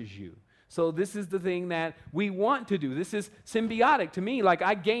nourishes you. So this is the thing that we want to do. This is symbiotic to me. Like,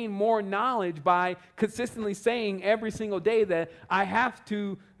 I gain more knowledge by consistently saying every single day that I have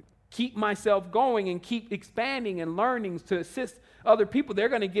to keep myself going and keep expanding and learning to assist other people. They're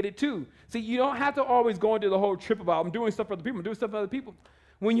going to get it too. See, you don't have to always go into the whole trip about I'm doing stuff for other people, I'm doing stuff for other people.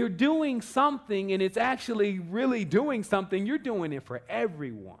 When you're doing something and it's actually really doing something, you're doing it for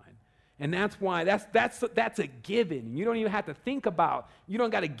everyone. And that's why that's a given. You don't even have to think about, you don't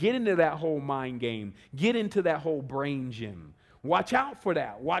got to get into that whole mind game. Get into that whole brain gym. Watch out for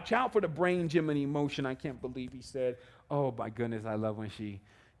that. Watch out for the brain gym and emotion. I can't believe he said, oh my goodness, I love when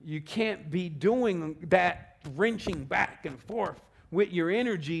you can't be doing that wrenching back and forth with your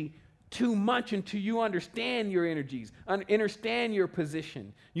energy too much until you understand your energies, understand your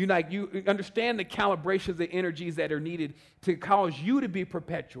position. You understand the calibrations of the energies that are needed to cause you to be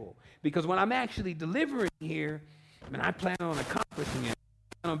perpetual. Because when I'm actually delivering here, and I plan on accomplishing it, I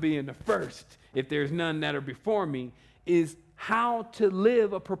plan on being the first, if there's none that are before me, is how to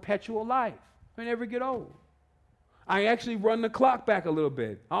live a perpetual life. I never get old. I actually run the clock back a little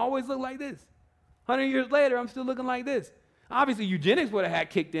bit. I always look like this. 100 years later, I'm still looking like this. Obviously, eugenics would have had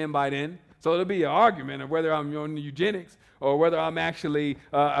kicked in by then, so it'll be an argument of whether I'm on the eugenics or whether I'm actually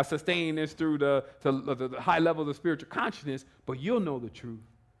sustaining this through the high levels of spiritual consciousness, but you'll know the truth.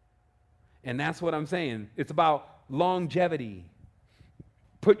 And that's what I'm saying. It's about longevity.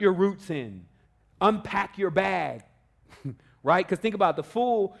 Put your roots in. Unpack your bag, right? Because think about it, the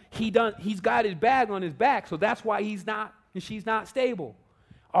fool, he's got his bag on his back, so that's why she's not stable.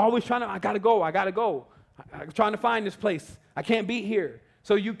 Always trying to, I gotta go. I'm trying to find this place. I can't be here.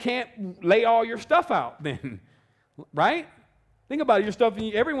 So you can't lay all your stuff out then, right? Think about it. Your stuff,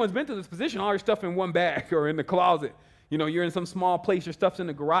 everyone's been to this position, all your stuff in one bag or in the closet. You know, you're in some small place, your stuff's in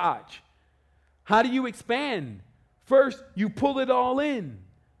the garage. How do you expand? First, you pull it all in,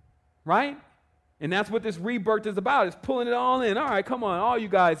 right? And that's what this rebirth is about, is pulling it all in. All right, come on, all you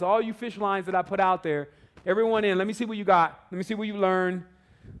guys, all you fish lines that I put out there, everyone in. Let me see what you got. Let me see what you learned.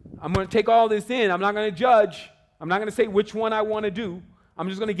 I'm going to take all this in. I'm not going to judge. I'm not going to say which one I want to do. I'm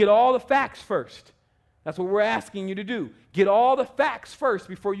just going to get all the facts first. That's what we're asking you to do. Get all the facts first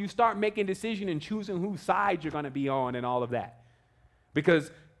before you start making a decision and choosing whose side you're going to be on and all of that. Because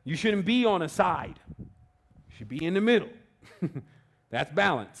you shouldn't be on a side. You should be in the middle. That's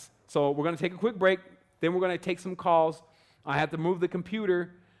balance. So we're going to take a quick break. Then we're going to take some calls. I have to move the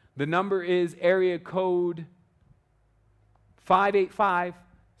computer. The number is area code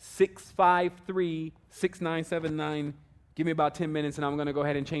 585-653-6979. Give me about 10 minutes, and I'm going to go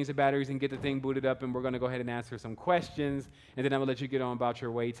ahead and change the batteries and get the thing booted up, and we're going to go ahead and answer some questions, and then I'm going to let you get on about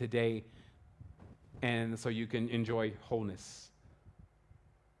your way today, and so you can enjoy wholeness.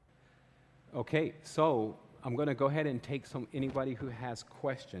 Okay, so I'm going to go ahead and take anybody who has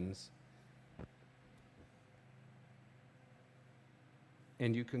questions,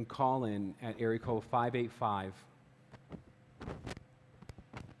 and you can call in at area code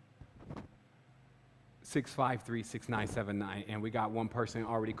 585-653-6979, and we got one person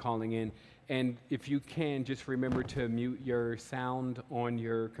already calling in. And if you can, just remember to mute your sound on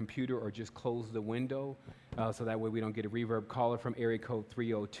your computer or just close the window so that way we don't get a reverb. Caller from area code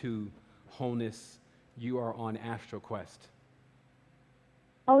 302, Wholeness, you are on Astral Quest.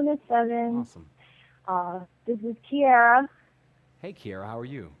 Wholeness 7. Awesome. This is Kiara. Hey, Kiara, how are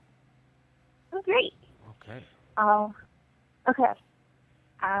you? I'm great. Okay. Okay.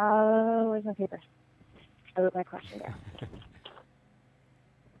 Where's my paper? I wrote my question down.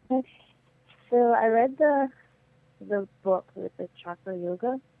 Okay. So I read the book with the chakra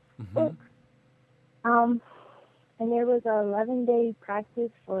yoga book. And there was an 11-day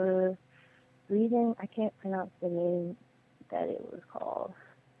practice for breathing. I can't pronounce the name that it was called.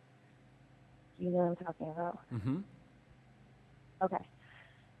 Do you know what I'm talking about? Mm-hmm. Okay.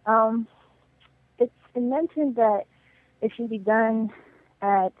 It mentioned that it should be done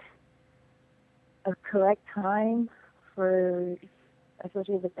at a correct time for,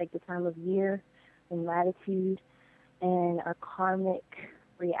 especially if it's like the time of year and latitude and a karmic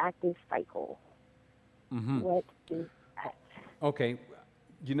reactive cycle. Mm-hmm. What is that? Okay.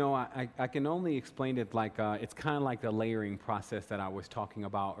 You know, I can only explain it like it's kind of like the layering process that I was talking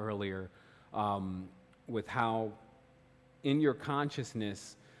about earlier, with how in your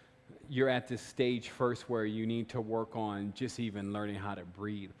consciousness, you're at this stage first where you need to work on just even learning how to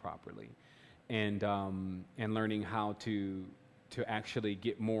breathe properly, and learning how to actually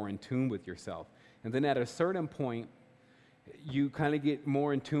get more in tune with yourself. And then at a certain point, you kind of get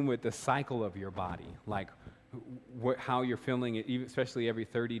more in tune with the cycle of your body, like how you're feeling it, even especially every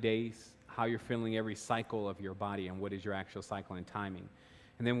 30 days, how you're feeling every cycle of your body, and what is your actual cycle and timing.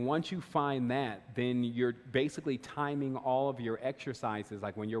 And then once you find that, then you're basically timing all of your exercises.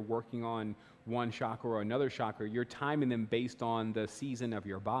 Like when you're working on one chakra or another chakra, you're timing them based on the season of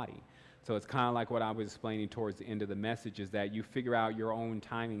your body. So it's kind of like what I was explaining towards the end of the message, is that you figure out your own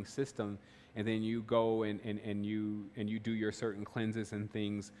timing system, and then you go and you do your certain cleanses and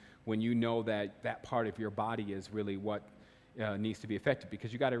things when you know that that part of your body is really what needs to be affected.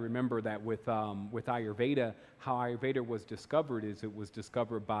 Because you got to remember that with Ayurveda, how Ayurveda was discovered is it was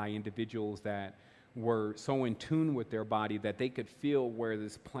discovered by individuals that were so in tune with their body that they could feel where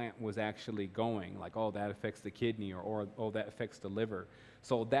this plant was actually going. Like, oh, that affects the kidney, or oh, that affects the liver.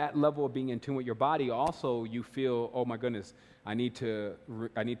 So that level of being in tune with your body, also you feel, oh my goodness, I need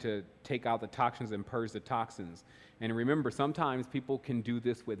to take out the toxins and purge the toxins. And remember, sometimes people can do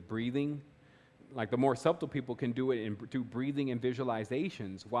this with breathing. Like the more subtle people can do it through breathing and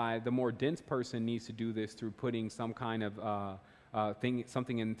visualizations, while the more dense person needs to do this through putting some kind of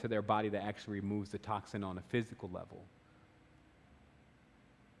something into their body that actually removes the toxin on a physical level.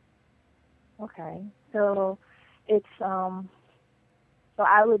 Okay, so it's so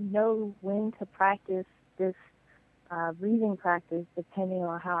I would know when to practice this breathing practice depending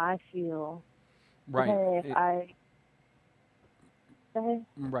on how I feel. Right.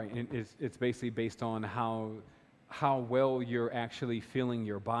 Right, and it's basically based on how well you're actually feeling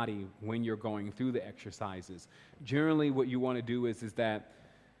your body when you're going through the exercises. Generally, what you want to do is that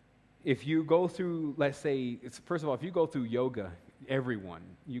if you go through, let's say, first of all, if you go through yoga,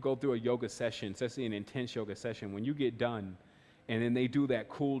 you go through a yoga session, especially an intense yoga session, when you get done, and then they do that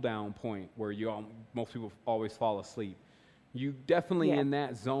cool down point where most people always fall asleep, you definitely in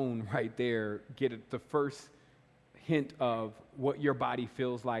that zone right there get the first hint of what your body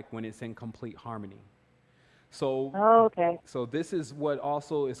feels like when it's in complete harmony. So, so this is what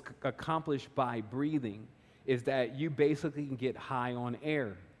also is accomplished by breathing, is that you basically can get high on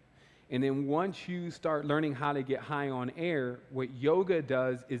air. And then once you start learning how to get high on air, what yoga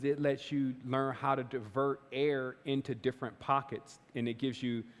does is it lets you learn how to divert air into different pockets, and it gives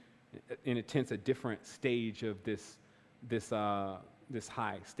you, in a sense, a different stage of this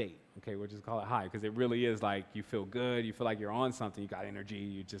high state. Okay, we'll just call it high, because it really is like you feel good, you feel like you're on something, you got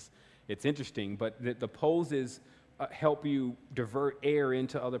energy, it's interesting. But the poses help you divert air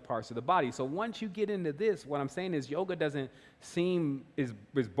into other parts of the body. So once you get into this, what I'm saying is yoga doesn't seem is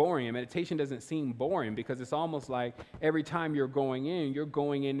boring, and meditation doesn't seem boring, because it's almost like every time you're going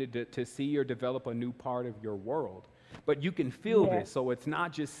in to see or develop a new part of your world. But you can feel this, so it's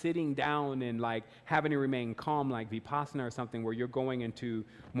not just sitting down and like having to remain calm like Vipassana or something, where you're going into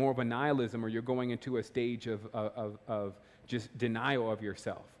more of a nihilism, or you're going into a stage of just denial of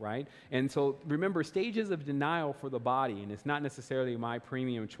yourself, right? And so remember, stages of denial for the body, and it's not necessarily my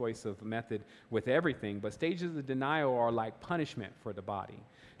premium choice of method with everything, but stages of denial are like punishment for the body.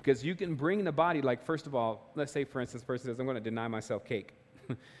 Because you can bring the body, like, first of all, let's say, for instance, person says, I'm going to deny myself cake.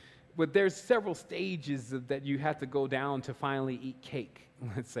 But there's several stages that you have to go down to finally eat cake,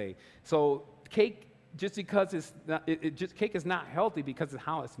 let's say. So cake, just because it's not, cake is not healthy because of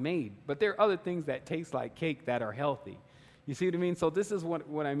how it's made. But there are other things that taste like cake that are healthy. You see what I mean? So this is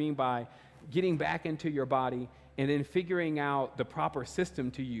what I mean by getting back into your body and then figuring out the proper system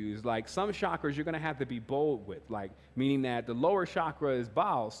to use. Like some chakras you're going to have to be bold with, like meaning that the lower chakra is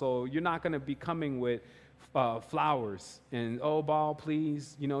bowel. So you're not going to be coming with flowers and, oh, ball,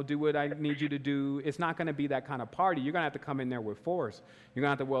 please, do what I need you to do. It's not going to be that kind of party. You're going to have to come in there with force. You're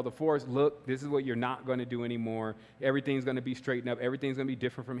going to have to, the force, look, this is what you're not going to do anymore. Everything's going to be straightened up. Everything's going to be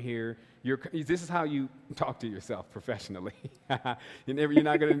different from here. This is how you talk to yourself professionally. You're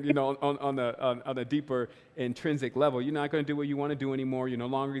not going to, on a deeper intrinsic level, you're not going to do what you want to do anymore. You're no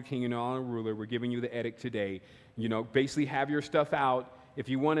longer the king. You're no longer a ruler. We're giving you the edict today. Basically have your stuff out If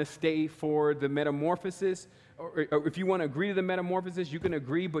you want to stay for the metamorphosis, or if you want to agree to the metamorphosis, you can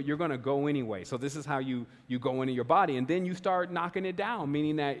agree, but you're going to go anyway. So this is how you go into your body. And then you start knocking it down,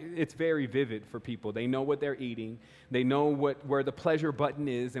 meaning that it's very vivid for people. They know what they're eating. They know where the pleasure button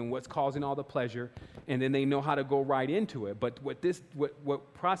is and what's causing all the pleasure. And then they know how to go right into it. But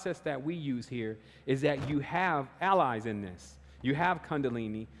what process that we use here is that you have allies in this. You have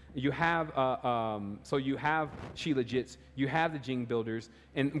Kundalini, you have you have Shilajits, you have the Jing builders.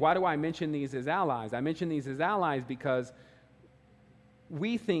 And why do I mention these as allies? I mention these as allies because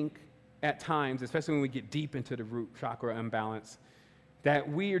we think at times, especially when we get deep into the root chakra imbalance, that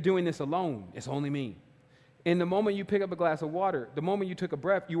we are doing this alone. It's only me. And the moment you pick up a glass of water, the moment you took a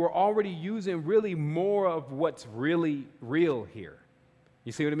breath, you were already using really more of what's really real here.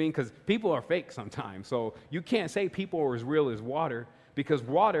 You see what I mean? Because people are fake sometimes. So you can't say people are as real as water, because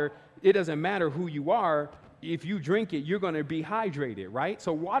water, it doesn't matter who you are. If you drink it, you're going to be hydrated, right?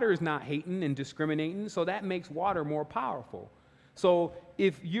 So water is not hating and discriminating. So that makes water more powerful. So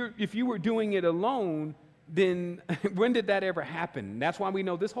if you were doing it alone, then when did that ever happen? That's why we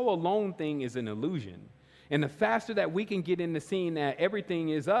know this whole alone thing is an illusion. And the faster that we can get into seeing that everything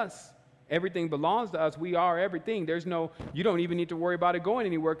is us, everything belongs to us, we are everything. You don't even need to worry about it going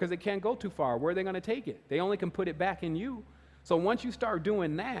anywhere because it can't go too far. Where are they going to take it? They only can put it back in you. So once you start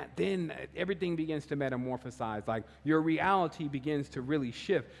doing that, then everything begins to metamorphosize. Like your reality begins to really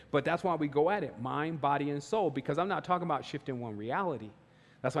shift. But that's why we go at it, mind, body, and soul, because I'm not talking about shifting one reality.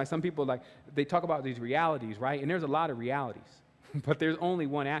 That's why some people, they talk about these realities, right? And there's a lot of realities, but there's only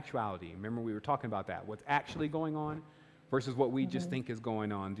one actuality. Remember, we were talking about that. What's actually going on versus what we just think is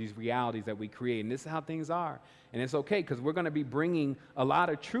going on, these realities that we create. And this is how things are. And it's okay, because we're going to be bringing a lot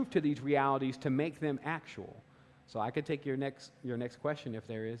of truth to these realities to make them actual. So I could take your next question if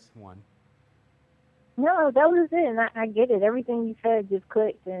there is one. No, that was it. And I get it. Everything you said just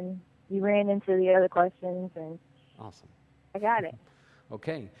clicked, and you ran into the other questions. And awesome. I got it.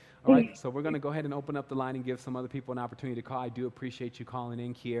 Okay. All right. So we're going to go ahead and open up the line and give some other people an opportunity to call. I do appreciate you calling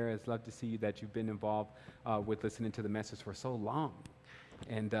in, Kiera. It's love to see that you've been involved with listening to the message for so long.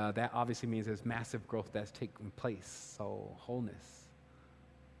 And that obviously means there's massive growth that's taking place. So wholeness.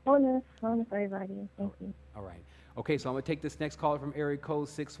 Wholeness for everybody. Thank you. All right. Okay, so I'm going to take this next caller from area code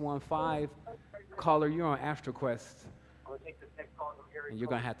 615. Caller, you're on Astral Quest. And you're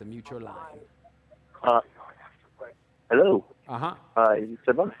going to have to mute your line. Hello. Uh-huh. Is it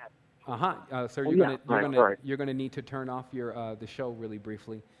Sevan? Uh-huh. Sir, you're going to need to turn off your the show really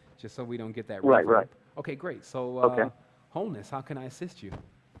briefly, just so we don't get that reverb. Right. Okay, great. So wholeness, how can I assist you?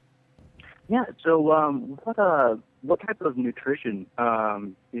 Yeah, so what type of nutrition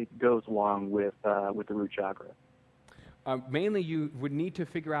it goes along with the root chakra? Mainly, you would need to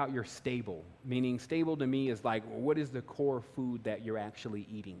figure out your stable, meaning stable to me is like, what is the core food that you're actually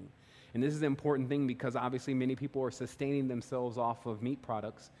eating? And this is an important thing because obviously many people are sustaining themselves off of meat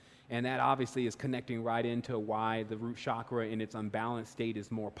products, and that obviously is connecting right into why the root chakra in its unbalanced state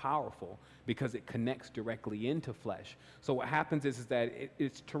is more powerful, because it connects directly into flesh. So what happens is that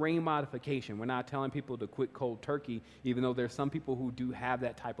it's terrain modification. We're not telling people to quit cold turkey, even though there's some people who do have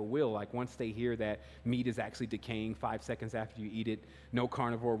that type of will. Like once they hear that meat is actually decaying 5 seconds after you eat it, no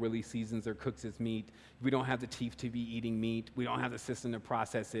carnivore really seasons or cooks its meat, we don't have the teeth to be eating meat, we don't have the system to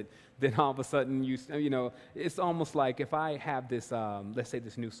process it, then all of a sudden it's almost like if I have this, let's say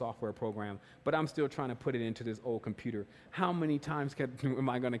this new software program, but I'm still trying to put it into this old computer, how many times am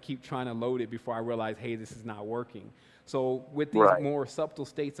I going to keep trying to load it before I realize, hey, this is not working? So with these more subtle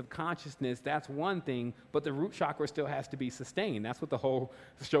states of consciousness, that's one thing, but the root chakra still has to be sustained. That's what the whole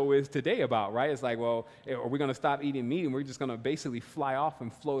show is today about, right? It's like, well, are we going to stop eating meat and we're just going to basically fly off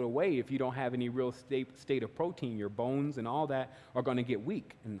and float away if you don't have any real state of protein? Your bones and all that are going to get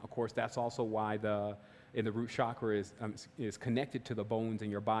weak. And of course, that's also why the root chakra is connected to the bones in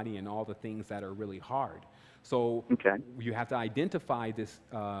your body and all the things that are really hard. So you have to identify this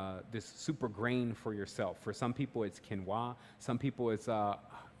super grain for yourself. For some people, it's quinoa. Some people, it's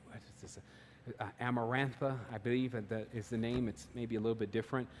amarantha, I believe that is the name. It's maybe a little bit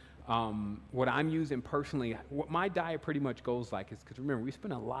different. What I'm using personally, what my diet pretty much goes like is, because remember, we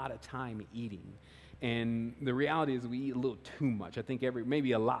spend a lot of time eating. And the reality is we eat a little too much. I think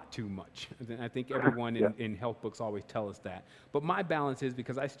maybe a lot too much. I think everyone in health books always tell us that. But my balance is,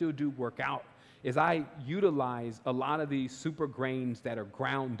 because I still do work out, is I utilize a lot of these super grains that are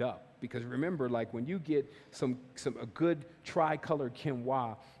ground up. Because remember, like when you get a good tri-colored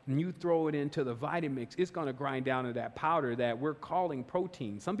quinoa and you throw it into the Vitamix, it's going to grind down to that powder that we're calling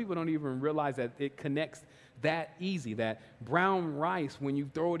protein. Some people don't even realize that it connects that easy. That brown rice, when you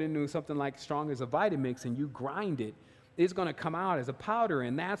throw it into something like strong as a Vitamix and you grind it, is going to come out as a powder,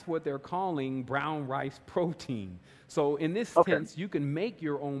 and that's what they're calling brown rice protein. So in this sense, you can make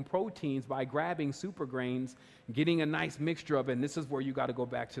your own proteins by grabbing super grains, getting a nice mixture of it, and this is where you got to go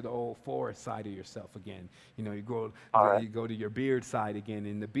back to the old forest side of yourself again. You know, you go to your beard side again.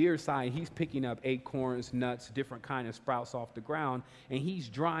 In the beard side, he's picking up acorns, nuts, different kind of sprouts off the ground, and he's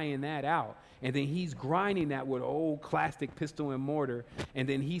drying that out. And then he's grinding that with old classic pestle and mortar, and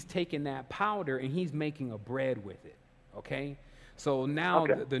then he's taking that powder and he's making a bread with it. Okay? So now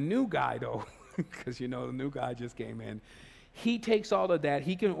the new guy, though, because, you know, the new guy just came in, he takes all of that.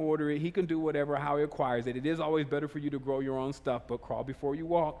 He can order it. He can do whatever, how he acquires it. It is always better for you to grow your own stuff, but crawl before you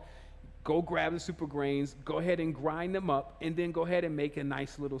walk. Go grab the super grains, go ahead and grind them up, and then go ahead and make a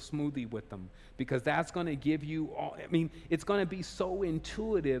nice little smoothie with them, because that's going to give you all, I mean, it's going to be so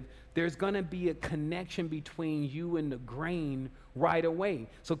intuitive. There's going to be a connection between you and the grain right away.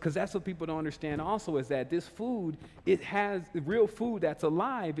 So, because that's what people don't understand also, is that this food, it has real food that's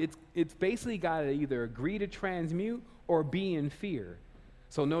alive. It's basically got to either agree to transmute or be in fear.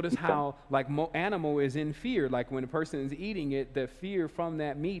 So notice how, like, animal is in fear. Like when a person is eating it, the fear from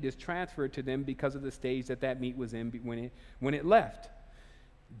that meat is transferred to them because of the stage that meat was in when it left.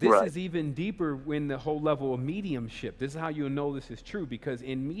 This is even deeper in the whole level of mediumship. This is how you'll know this is true, because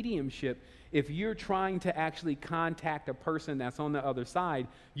in mediumship, if you're trying to actually contact a person that's on the other side,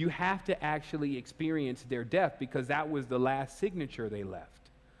 you have to actually experience their death, because that was the last signature they left.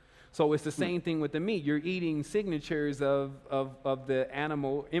 So it's the same thing with the meat. You're eating signatures of the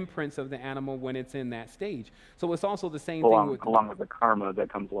animal, imprints of the animal when it's in that stage. So it's also the same thing with... Along with the karma that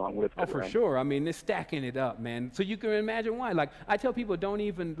comes along with it. Oh, for sure. I mean, it's stacking it up, man. So you can imagine why. Like, I tell people, don't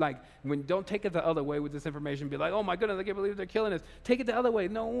even, like, don't take it the other way with this information. Be like, oh my goodness, I can't believe they're killing us. Take it the other way.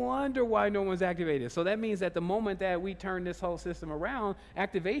 No wonder why no one's activated. So that means that the moment that we turn this whole system around,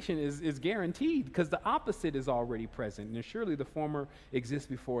 activation is guaranteed, because the opposite is already present. And surely the former exists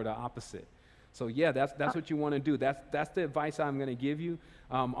before the opposite. So yeah, that's what you want to do. That's the advice I'm going to give you.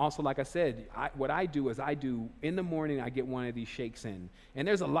 Also, like I said, what I do is in the morning, I get one of these shakes in. And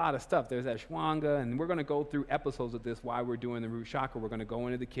there's a lot of stuff. There's ashwagandha, and we're going to go through episodes of this while we're doing the root chakra. We're going to go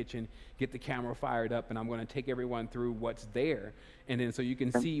into the kitchen, get the camera fired up, and I'm going to take everyone through what's there. And then so you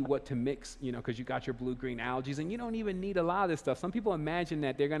can see what to mix, you know, because you got your blue-green algae, and you don't even need a lot of this stuff. Some people imagine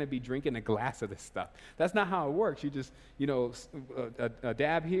that they're going to be drinking a glass of this stuff. That's not how it works. You just, you know, a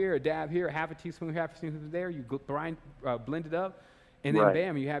dab here, half a teaspoon there, you blend it up, and then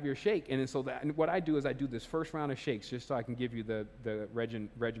bam, you have your shake. And then so what I do is I do this first round of shakes, just so I can give you the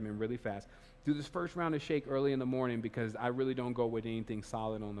regimen really fast. Do this first round of shake early in the morning, because I really don't go with anything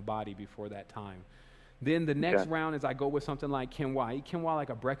solid on the body before that time. Then the next round is I go with something like quinoa. I eat quinoa like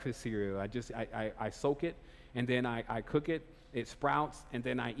a breakfast cereal. I soak it, and then I cook it. It sprouts, and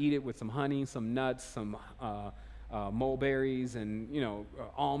then I eat it with some honey, some nuts, some mulberries, and, you know,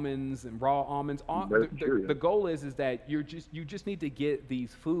 almonds and raw almonds. The goal is that you just need to get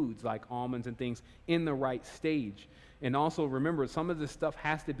these foods like almonds and things in the right stage. And also remember, some of this stuff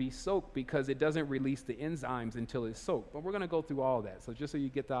has to be soaked, because it doesn't release the enzymes until it's soaked. But we're going to go through all of that, so just so you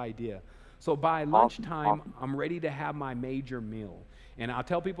get the idea. So by lunchtime, I'm ready to have my major meal. And I'll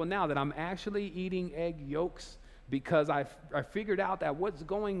tell people now that I'm actually eating egg yolks, because I figured out that what's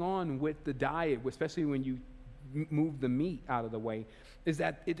going on with the diet, especially when you move the meat out of the way, is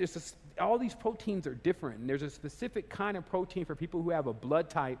that all these proteins are different. And there's a specific kind of protein for people who have a blood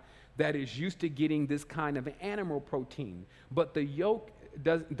type that is used to getting this kind of animal protein. But the yolk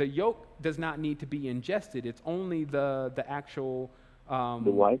does not need to be ingested. It's only the actual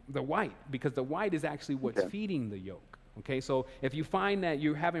the white, because the white is actually what's feeding the yolk. Okay, so if you find that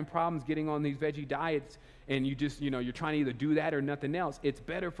you're having problems getting on these veggie diets, and you just, you're trying to either do that or nothing else, it's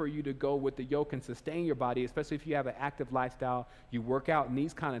better for you to go with the yolk and sustain your body, especially if you have an active lifestyle, you work out and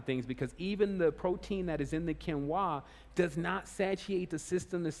these kind of things, because even the protein that is in the quinoa does not satiate the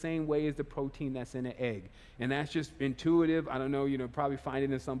system the same way as the protein that's in an egg. And that's just intuitive. I don't know, probably find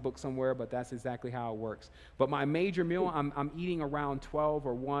it in some book somewhere, but that's exactly how it works. But my major meal, I'm eating around 12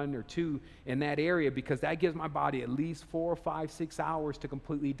 or 1 or 2 in that area, because that gives my body at least 4, 5, 6 hours to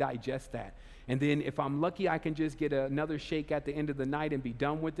completely digest that. And then if I'm lucky, I can just get another shake at the end of the night and be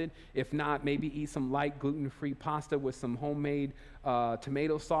done with it. If not, maybe eat some light gluten-free pasta with some homemade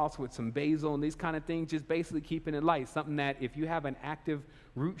tomato sauce with some basil and these kind of things, just basically keeping it light. Something that if you have an active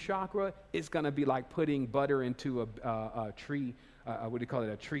root chakra, it's going to be like putting butter into a tree, what do you call it,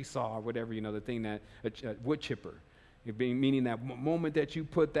 a tree saw or whatever, the thing that, a wood chipper. Meaning that moment that you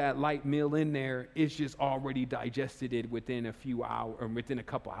put that light meal in there, it's just already digested it within a few hours, or within a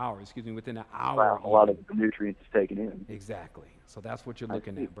couple hours, within an hour. Wow, a lot of nutrients taken in. Exactly. So that's what you're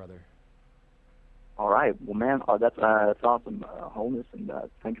looking at, brother. All right. Well, man, that's awesome, Wholeness, and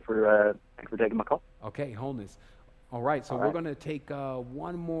thank you for taking my call. Okay, Wholeness. All right, so we're going to take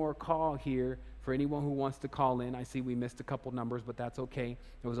one more call here for anyone who wants to call in. I see we missed a couple numbers, but that's okay.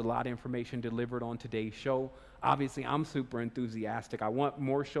 There was a lot of information delivered on today's show. Obviously, I'm super enthusiastic. I want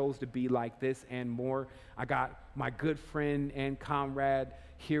more shows to be like this and more. I got my good friend and comrade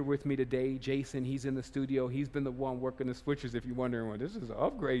here with me today, Jason. He's in the studio. He's been the one working the switches. If you're wondering, well, this is an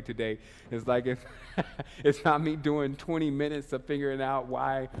upgrade today. It's like it's not me doing 20 minutes of figuring out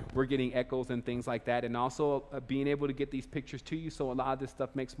why we're getting echoes and things like that, and also being able to get these pictures to you, so a lot of this stuff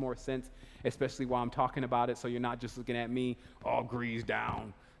makes more sense, especially while I'm talking about it, so you're not just looking at me all greased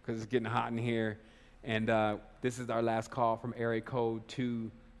down because it's getting hot in here. And this is our last call from area code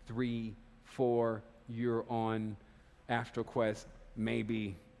 234. You're on Astral Quest.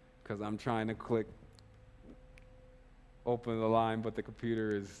 Maybe, because I'm trying to click open the line, but the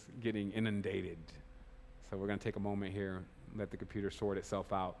computer is getting inundated. So we're going to take a moment here, let the computer sort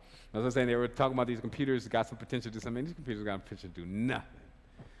itself out. As I was saying, they were talking about these computers got some potential to do something. These computers got potential to do nothing.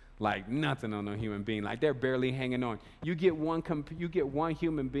 Like nothing on a human being. Like they're barely hanging on. You get one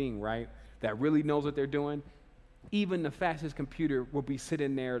human being, right, that really knows what they're doing. Even the fastest computer will be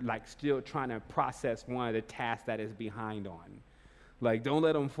sitting there like still trying to process one of the tasks that is behind on. Like, don't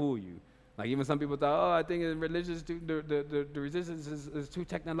let them fool you. Like, even some people thought, oh, I think the resistance is too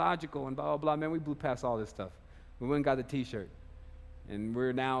technological and blah, blah, blah. Man, we blew past all this stuff. We went and got the T-shirt. And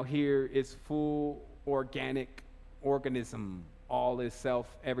we're now here. It's full organic organism. All is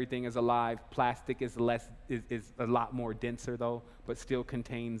self. Everything is alive. Plastic is a lot more denser, though, but still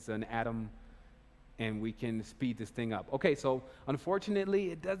contains an atom. And we can speed this thing up. Okay, so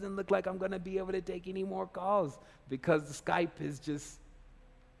unfortunately, it doesn't look like I'm going to be able to take any more calls because the Skype is just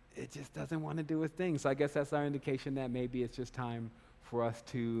doesn't want to do its thing. So I guess that's our indication that maybe it's just time for us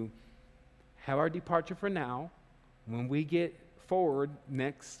to have our departure for now. When we get forward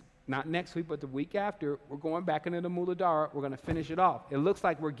not next week, but the week after, we're going back into the Muladhara. We're going to finish it off. It looks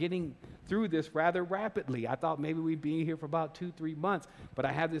like we're getting through this rather rapidly. I thought maybe we'd be here for about 2-3 months, but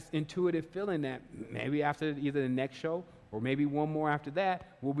I have this intuitive feeling that maybe after either the next show or maybe one more after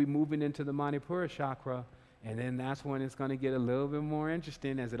that, we'll be moving into the Manipura chakra, and then that's when it's going to get a little bit more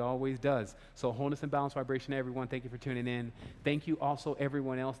interesting, as it always does. So wholeness and balance vibration, everyone. Thank you for tuning in. Thank you also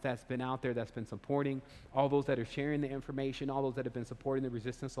everyone else that's been out there, that's been supporting, all those that are sharing the information, all those that have been supporting the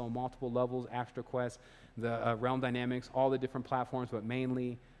resistance on multiple levels, Astral Quest, the Realm Dynamics, all the different platforms, but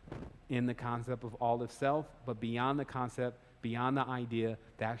mainly in the concept of all of self, but beyond the concept, beyond the idea,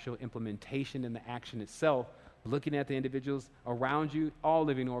 the actual implementation and the action itself, looking at the individuals around you, all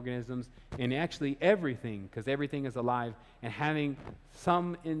living organisms, and actually everything, because everything is alive, and having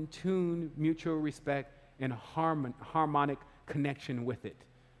some in tune, mutual respect, and harmonic connection with it.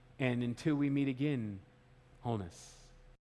 And until we meet again, wholeness.